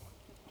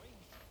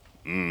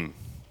 You know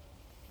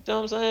what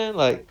I'm saying?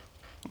 Like,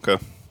 Okay.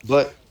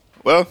 but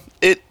Well,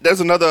 there's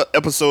another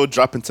episode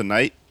dropping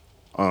tonight.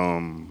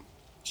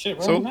 Shit,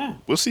 right So now.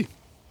 we'll see.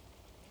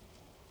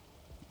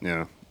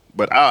 Yeah,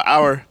 but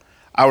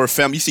our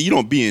family. You see, you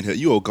don't be in here.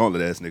 You old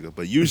gauntlet ass nigga.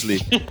 But usually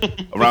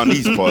around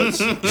these parts,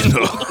 you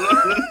know,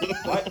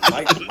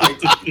 Mike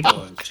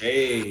throwing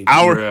shade.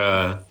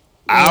 our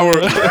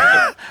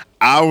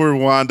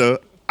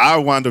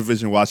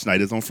WandaVision watch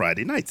night is on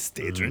Friday nights,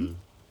 Stadrin.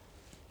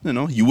 You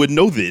know, you wouldn't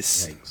know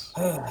this.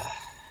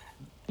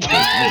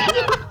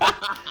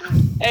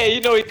 hey,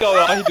 you know he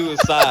thought all he do is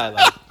sigh.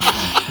 Like,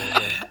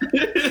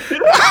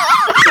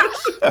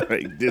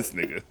 Like this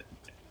nigga.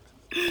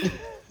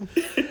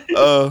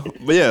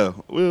 But yeah,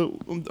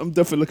 I'm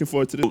definitely looking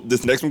forward to this.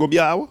 This next one gonna be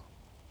an hour.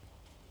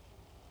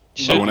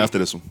 should Or one be. after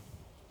this one.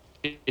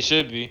 It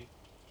should be.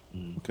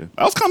 Okay.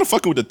 I was kind of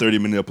fucking with the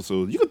 30-minute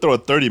episode. You could throw a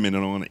 30-minute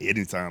on at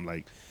any time.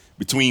 Like,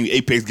 between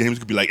Apex games, you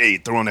could be like, hey,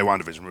 throw on that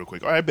WandaVision real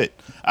quick. All right, bet.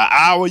 An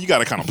hour, you got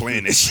to kind of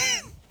plan this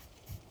shit.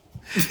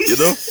 You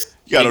know?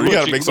 You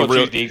got to make some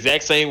real... the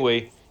exact same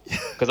way.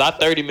 Because our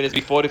 30 minutes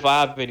be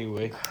 45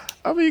 anyway.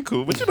 I mean,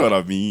 cool. But you know what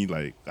I mean?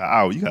 Like, an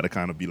hour, you got to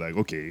kind of be like,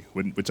 okay,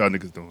 what y'all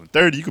niggas doing?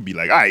 30, you could be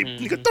like, all right,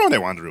 nigga, throw on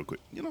that Wanda real quick.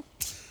 You know?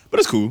 But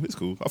it's cool. It's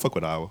cool. I'll fuck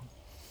with an hour.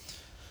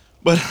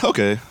 But,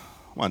 okay.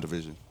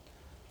 WandaVision.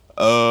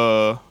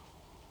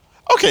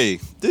 Okay,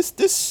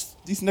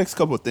 these next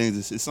couple of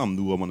things is something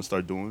new I want to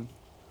start doing.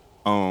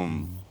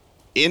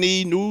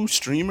 Any new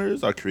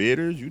streamers or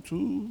creators,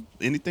 YouTube,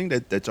 anything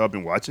that y'all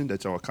been watching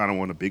that y'all kind of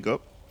want to big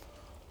up,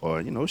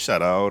 or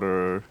shout out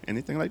or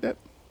anything like that,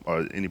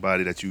 or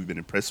anybody that you've been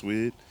impressed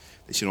with,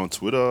 that shit on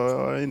Twitter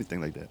or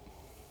anything like that.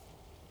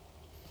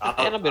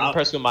 And I've been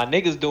impressed with my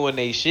niggas doing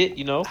they shit,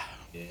 you know.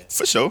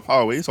 For sure,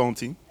 always home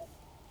team.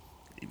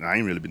 Even I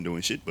ain't really been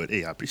doing shit, but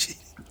hey, I appreciate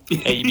it.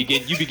 Hey, you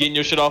be getting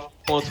your shit off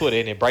on Twitter,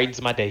 and it brightens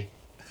my day.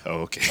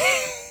 Oh, okay.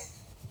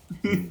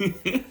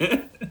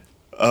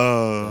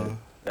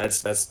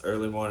 That's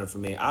early morning for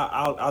me.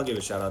 I'll give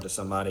a shout out to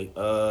somebody.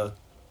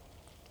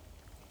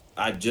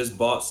 I just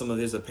bought some of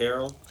his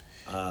apparel.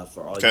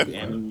 For all Okay. you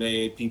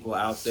anime people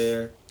out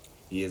there,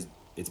 it's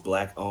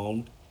black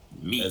owned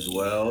as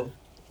well.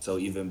 So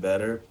even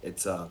better.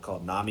 It's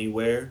called Nami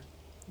Wear.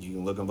 You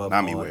can look him up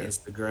Nami on Wear.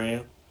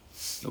 Instagram.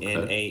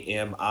 Okay.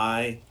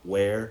 NAMI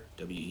Wear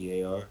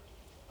WEAR.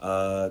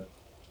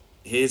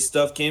 His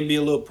stuff can be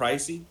a little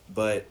pricey,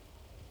 but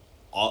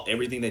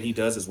everything that he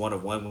does is one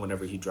of one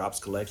whenever he drops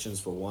collections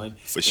for one.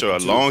 For sure.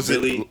 As Two, long as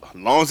really- it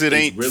it's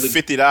ain't really-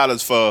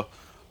 $50 for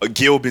a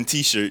Gildan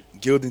t-shirt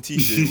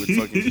with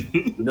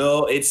fucking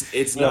No,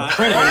 it's not.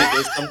 print.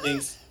 There's some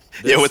things.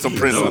 Yeah, with some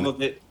print there's on some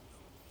of it.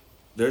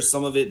 There's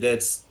some of it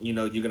that's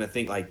you're gonna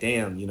think like,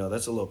 damn,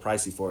 that's a little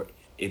pricey for it.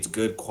 It's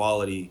good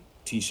quality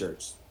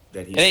t-shirts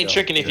that he. It ain't sells.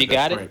 tricking if They're you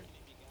got it. print.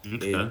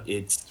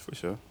 Okay. for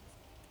sure.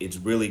 It's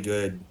really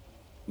good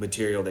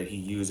material that he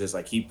uses.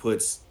 Like he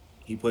puts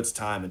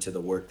time into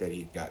the work that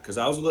he got. Because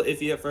I was a little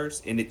iffy at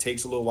first, and it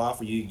takes a little while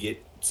for you to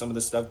get some of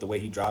the stuff the way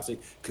he drops it,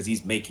 because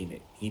he's making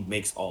it. He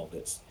makes all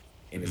this,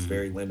 and it's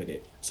very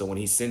limited. So when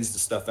he sends the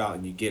stuff out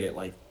and you get it,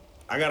 like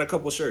I got a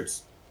couple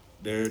shirts.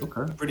 They're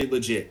Okay. pretty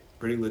legit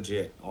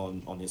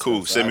on his.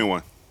 Cool. stuff. So Send me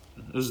one.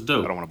 It's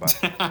dope. I don't want to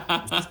buy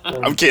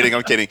it. I'm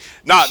kidding.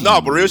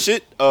 Nah, but real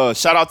shit.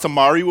 Shout out to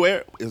Mari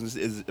Wear. Am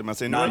I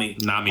saying that right?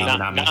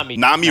 Nami. Nami.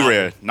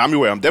 Nami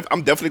Wear. I'm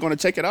definitely gonna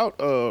check it out.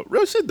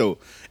 Real shit though.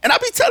 And I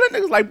be telling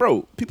niggas like,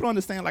 bro, people don't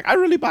understand. Like, I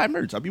really buy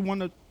merch. I be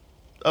wanting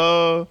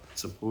to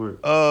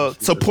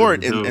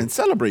support and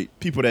celebrate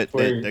people that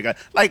got,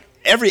 like,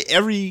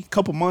 every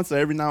couple months or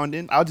every now and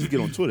then, I'll just get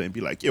on Twitter and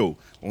be like, yo,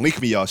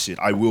 link me y'all shit.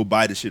 I will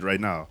buy the shit right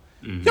now.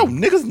 Yo,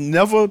 niggas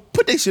never put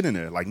put their shit in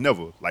there. Like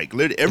never. Like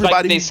literally It's like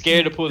everybody. they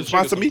scared to pull the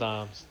trigger sponsor me.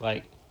 sometimes.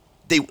 Like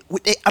They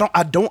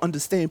I don't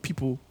understand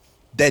people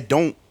that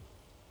don't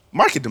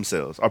market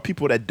themselves or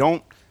people that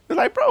don't. They're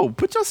like, bro,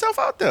 put yourself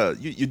out there.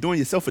 You're doing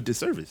yourself a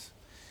disservice,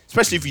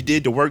 especially if you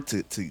did the work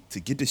to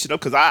get this shit up.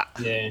 Because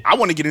I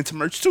want to get into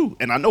merch too,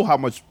 and I know how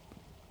much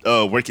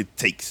work it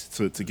takes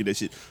to get that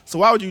shit. So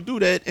why would you do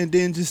that and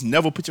then just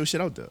never put your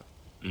shit out there?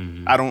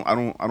 Mhm. I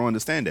don't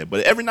understand that.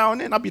 But every now and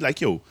then I'll be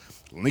like, yo,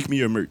 link me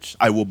your merch.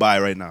 I will buy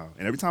right now.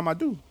 And every time I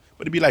do,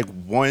 but it'd be like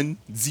 1,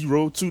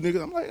 0, 2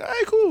 niggas. I'm like, all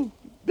right, cool,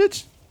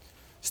 bitch.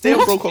 Stay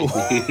on bro code.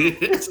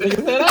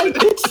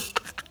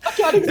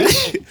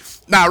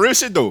 Nah, real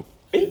shit though.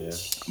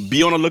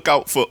 Be on the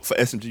lookout for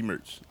SMG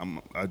merch.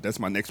 That's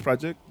my next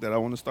project that I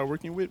want to start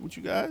working with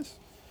you guys.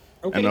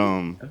 Okay.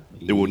 And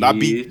there will not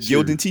be Yeah,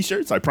 sure. Gildan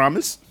t-shirts. I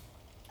promise.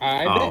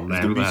 I Oh bet.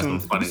 man, gonna we be gonna have some-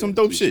 some funny some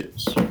dope shit.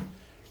 t-shirts.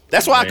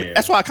 That's why. Man.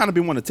 That's why I kind of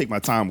been wanting to take my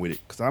time with it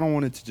because I don't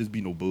want it to just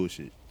be no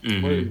bullshit.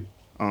 Mhm.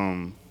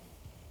 Word.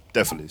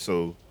 Definitely.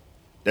 So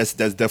that's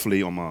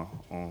definitely on my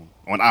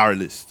on our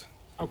list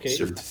Okay.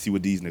 to see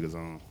what these niggas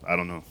on. I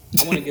don't know.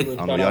 I want to give a I don't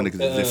shout know. Y'all out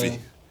niggas is iffy.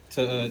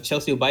 to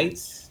Chelsea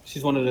Bites.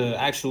 She's one of the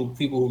actual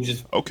people who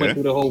just Okay. went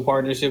through the whole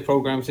partnership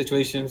program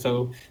situation.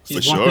 So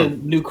she's For one sure. of the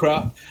new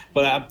crop.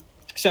 But I'm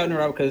shouting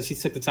her out because she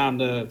took the time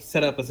to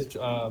set up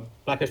a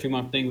Black History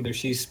Month thing where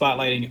she's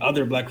spotlighting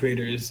other Black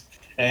creators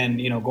and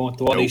going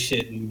through all Dope. these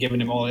shit and giving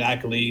them all the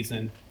accolades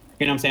and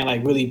what I'm saying,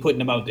 like really putting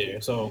them out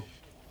there. So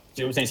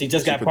you know what I'm saying? She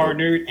just got Super dope.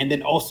 partnered and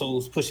then also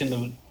is pushing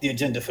the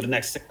agenda for the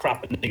next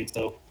crop of niggas.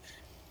 So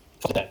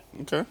fuck that.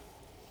 Okay.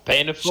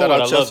 paying the Shout forward. I out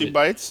love Chelsea it.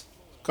 Bites.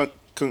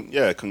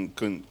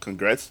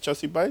 Congrats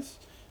Chelsea Bites.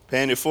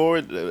 Paying it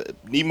forward.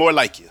 Need more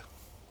like you.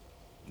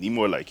 Need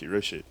more like you.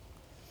 Real shit.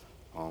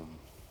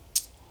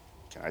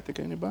 Can I think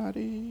of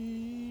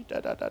anybody?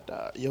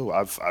 Yo,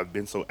 I've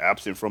been so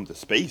absent from the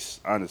space,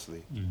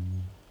 honestly.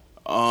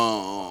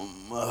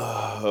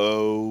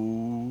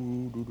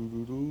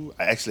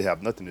 I actually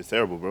have nothing that's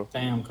terrible, bro.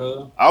 Damn,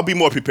 cuz. I'll be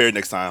more prepared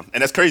next time,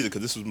 and that's crazy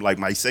because this was like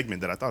my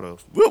segment that I thought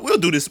of. We'll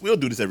do this. We'll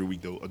do this every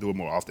week though, or do it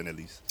more often at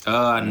least.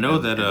 I know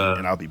that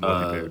and I'll be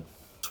more prepared.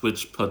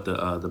 Twitch put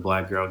the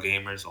Black Girl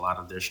Gamers, a lot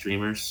of their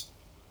streamers,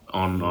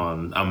 on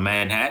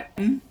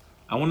Manhattan.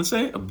 I want to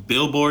say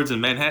billboards in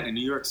Manhattan,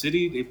 New York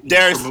City. They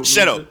Darius, promote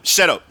shut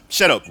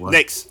music. up. What?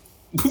 Next,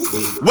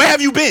 where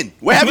have you been?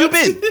 Where have you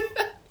been?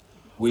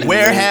 We Where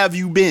literally- have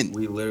you been?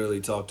 We literally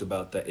talked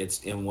about that. It's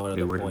in one of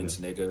Yeah, the where did points,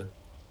 nigga.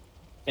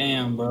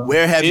 Damn, bro.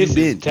 Where have you This is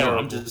been? terrible.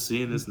 I'm just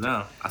seeing this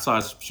now. I saw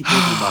she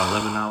posted about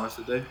 11 hours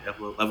today.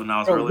 11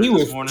 hours Bro, earlier we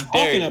this were morning.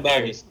 talking about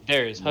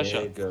Darius, hush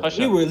up, Nigga. hush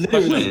We up, were hush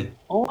literally up.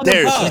 on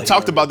Darius, the we pod.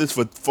 talked about this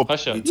for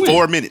Hush up.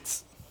 4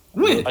 minutes.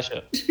 When? hush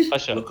up,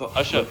 hush up, Look up-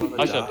 hush up, look on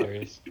the hush up, dot.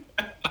 Darius.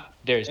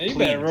 Darius, Yeah, you please.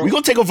 better roll. We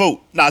gonna take a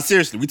vote. Nah,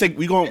 seriously, we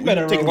You gonna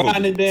better take a vote.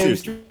 rewind the damn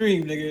Seriously.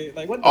 stream, nigga.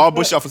 Like what the All fuck?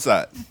 bush off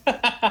aside.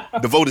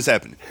 The vote is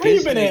happening. Where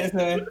you been at,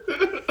 man?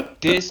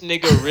 This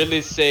nigga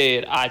really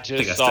said I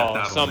think just I stepped out saw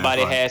on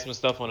somebody that part. had some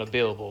stuff on a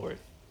billboard.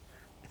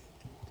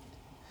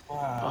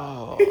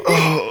 Wow.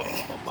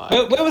 Oh my.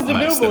 Where was the I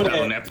might have stepped billboard out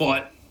on at? that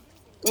part.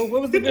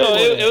 Where was the No,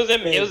 billboard?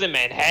 it was in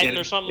Manhattan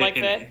or something like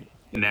that.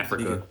 In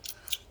Africa.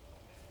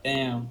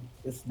 Damn,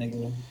 this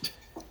nigga.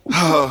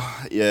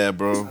 Yeah,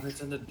 bro.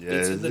 It's in the, Yeah,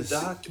 it's in the it's-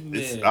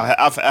 document.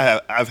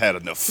 I've had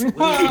enough.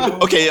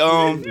 Okay,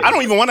 I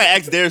don't even want to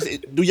ask Darius.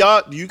 Do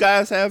you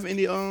guys have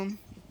any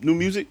new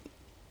music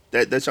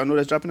that y'all know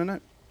that's dropping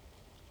tonight?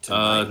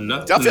 Nothing.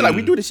 I feel like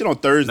we do this shit on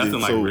Thursday,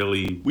 Nothing like so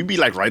really. we be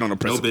like right on the No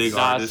precipice. big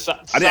Nah, artists.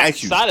 I didn't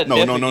ask you. Sada No,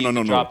 definitely no. needs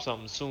to drop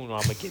something soon, or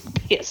I'm gonna get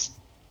pissed.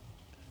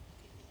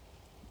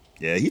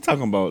 Yeah, he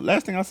talking about.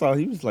 Last thing I saw,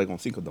 he was like on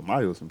Cinco de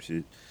Mayo or some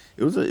shit.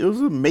 It was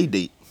a May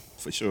date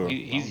for sure.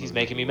 He's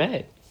making me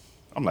mad.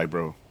 I'm like,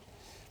 bro.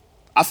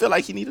 I feel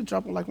like he need to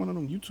drop on like one of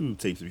them YouTube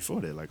tapes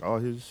before that. Like all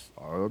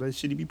that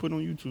shit he be putting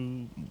on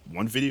YouTube,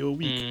 one video a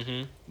week.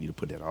 Mm-hmm. Need to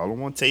put that all on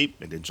one tape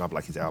and then drop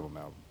like his album.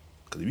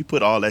 Because if you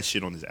put all that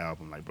shit on his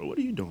album, like, bro, what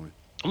are you doing?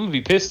 I'm gonna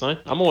be pissed, son.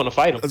 I'm gonna want to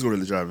fight him. Let's go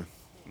really driving.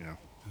 Yeah,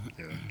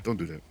 don't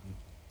do that.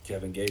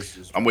 Kevin Gates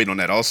just. I'm waiting on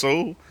that.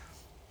 Also,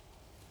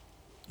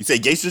 you say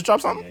Gates just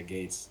dropped something? Yeah,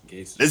 Gates.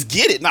 Let's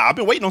get it. Nah, I've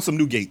been waiting on some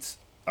new Gates.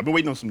 Not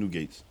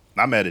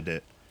mad at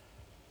that.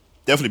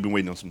 Definitely been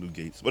waiting on some new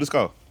Gates. What it's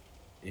called?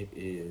 It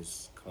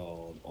is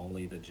called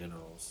Only the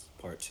Generals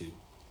Part 2.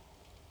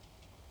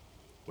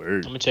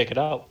 Word. I'm gonna check it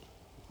out.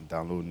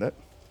 Downloading that.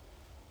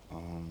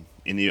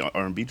 Any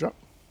R&B drop?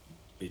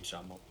 Bitch,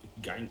 I'm a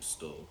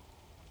gangster.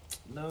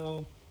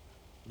 No,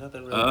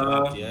 nothing really Uh,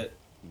 dropped yet.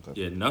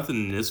 Yeah,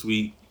 nothing this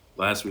week.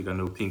 Last week I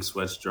know Pink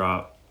Sweats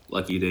dropped.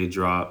 Lucky Day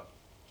dropped.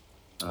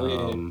 Oh,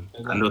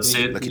 yeah. I know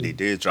Sid. Lucky they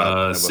did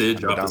drop.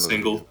 Sid Never dropped a downloaded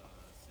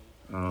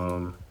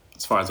single.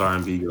 As far as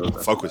R&B goes,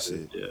 that's Fuck with about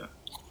it. Sid. Yeah.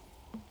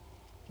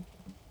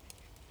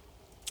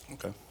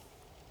 Okay.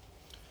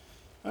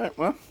 All right.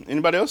 Well,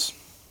 anybody else?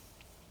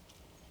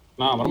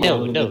 Nah, but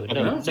I'm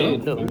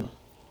No.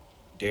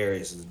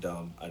 Darius is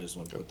dumb. I just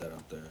want to put that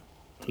out there.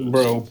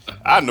 Bro,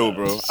 I know,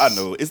 bro. I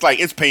know.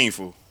 It's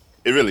painful.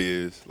 It really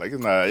is. Like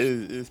it's not.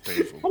 It's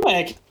painful. I'm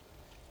like,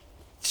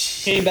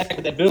 came back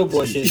with that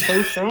Billboard shit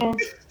so strong.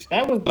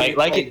 That was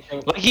like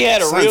he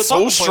had a Son, real so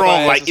talking strong,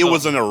 point like it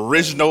was an. an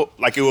original,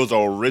 like it was an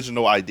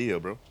original idea,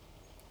 bro.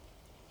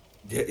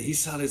 Yeah, he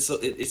sounded so.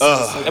 It Ugh.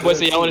 sounded so That boy good,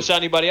 said, y'all want to too. shout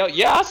anybody out?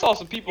 Yeah, I saw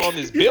some people on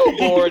this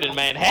billboard in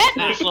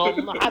Manhattan or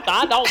something.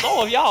 I don't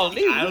know if y'all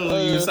need. I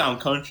don't even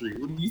sound country.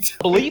 What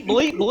are you bleep,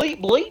 bleep,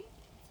 bleep, bleep.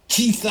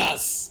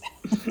 Jesus.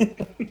 All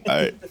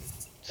right,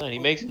 Son, he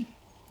makes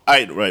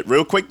right.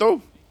 Real quick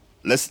though,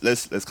 let's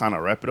kind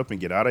of wrap it up and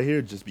get out of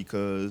here, just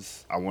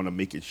because I want to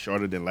make it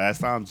shorter than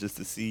last time, just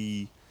to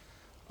see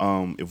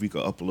if we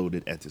could upload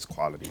it at this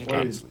quality,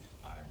 honestly.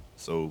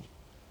 So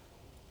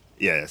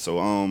yeah,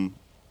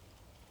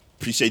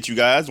 appreciate you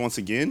guys once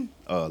again,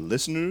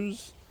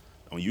 listeners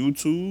on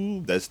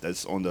YouTube.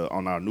 That's on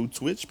our new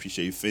Twitch.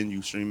 Appreciate you, Finn,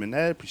 you streaming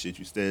that. Appreciate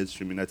you, Stead,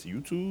 streaming that to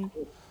YouTube.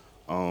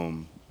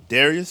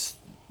 Darius.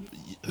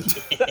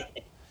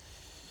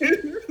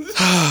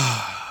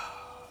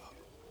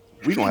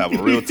 We gonna have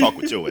a real talk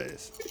with your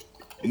ass.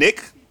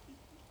 Nick,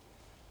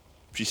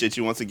 appreciate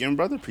you once again,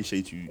 brother.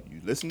 Appreciate you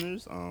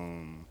listeners.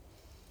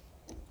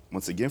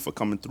 Once again for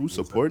coming through,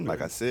 supporting.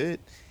 Like I said,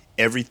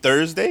 every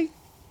Thursday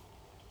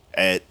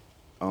at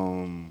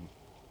 8:30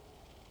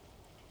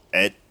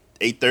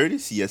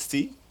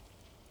 CST.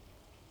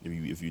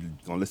 If you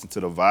gonna listen to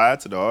the vibe,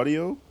 to the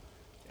audio,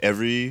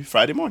 every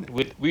Friday morning.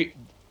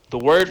 the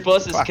word for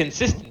us is Fuck.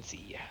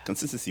 consistency.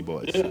 Consistency,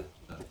 boys. Yeah.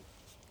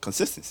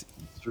 Consistency.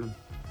 It's true.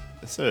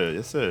 Yes, sir.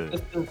 Yes, sir.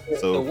 The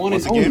So one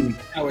once and again, only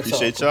Power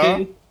appreciate Talk, y'all.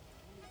 okay?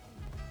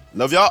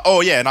 Love y'all.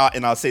 Oh yeah,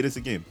 and I'll say this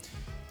again.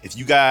 If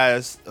you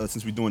guys,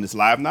 since we're doing this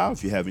live now,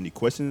 if you have any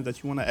questions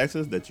that you want to ask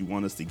us, that you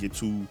want us to get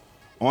to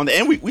on the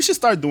end, we should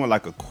start doing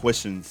like a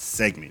question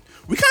segment.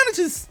 We kind of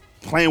just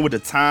playing with the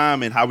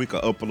time and how we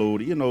could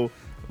upload. You know,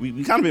 we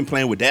kind of been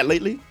playing with that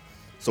lately,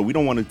 so we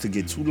don't want it to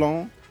get too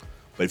long.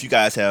 But if you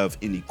guys have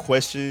any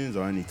questions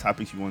or any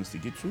topics you want us to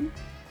get to,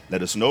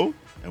 let us know,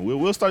 and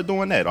we'll start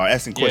doing that or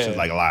asking questions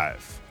Yeah. like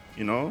live.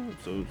 You know,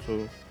 so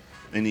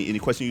any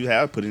question you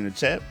have, put it in the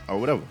chat or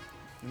whatever.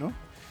 You know,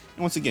 and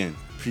once again,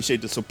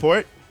 appreciate the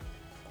support.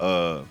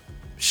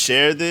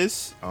 Share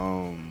this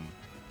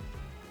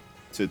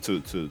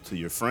to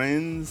your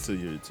friends, to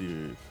your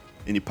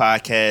any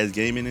podcast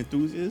gaming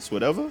enthusiasts,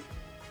 whatever.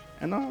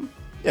 And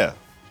yeah,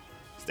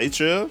 stay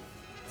chill,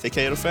 take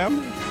care of the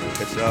family.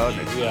 Catch y'all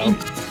next week. Yeah.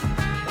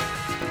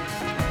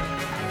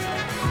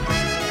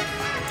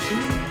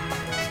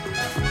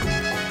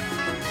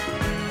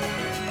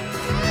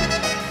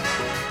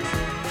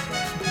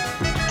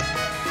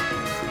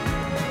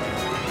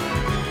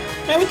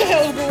 Man, what the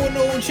hell is going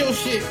on with your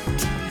shit?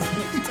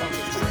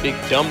 Big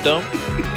dum dum.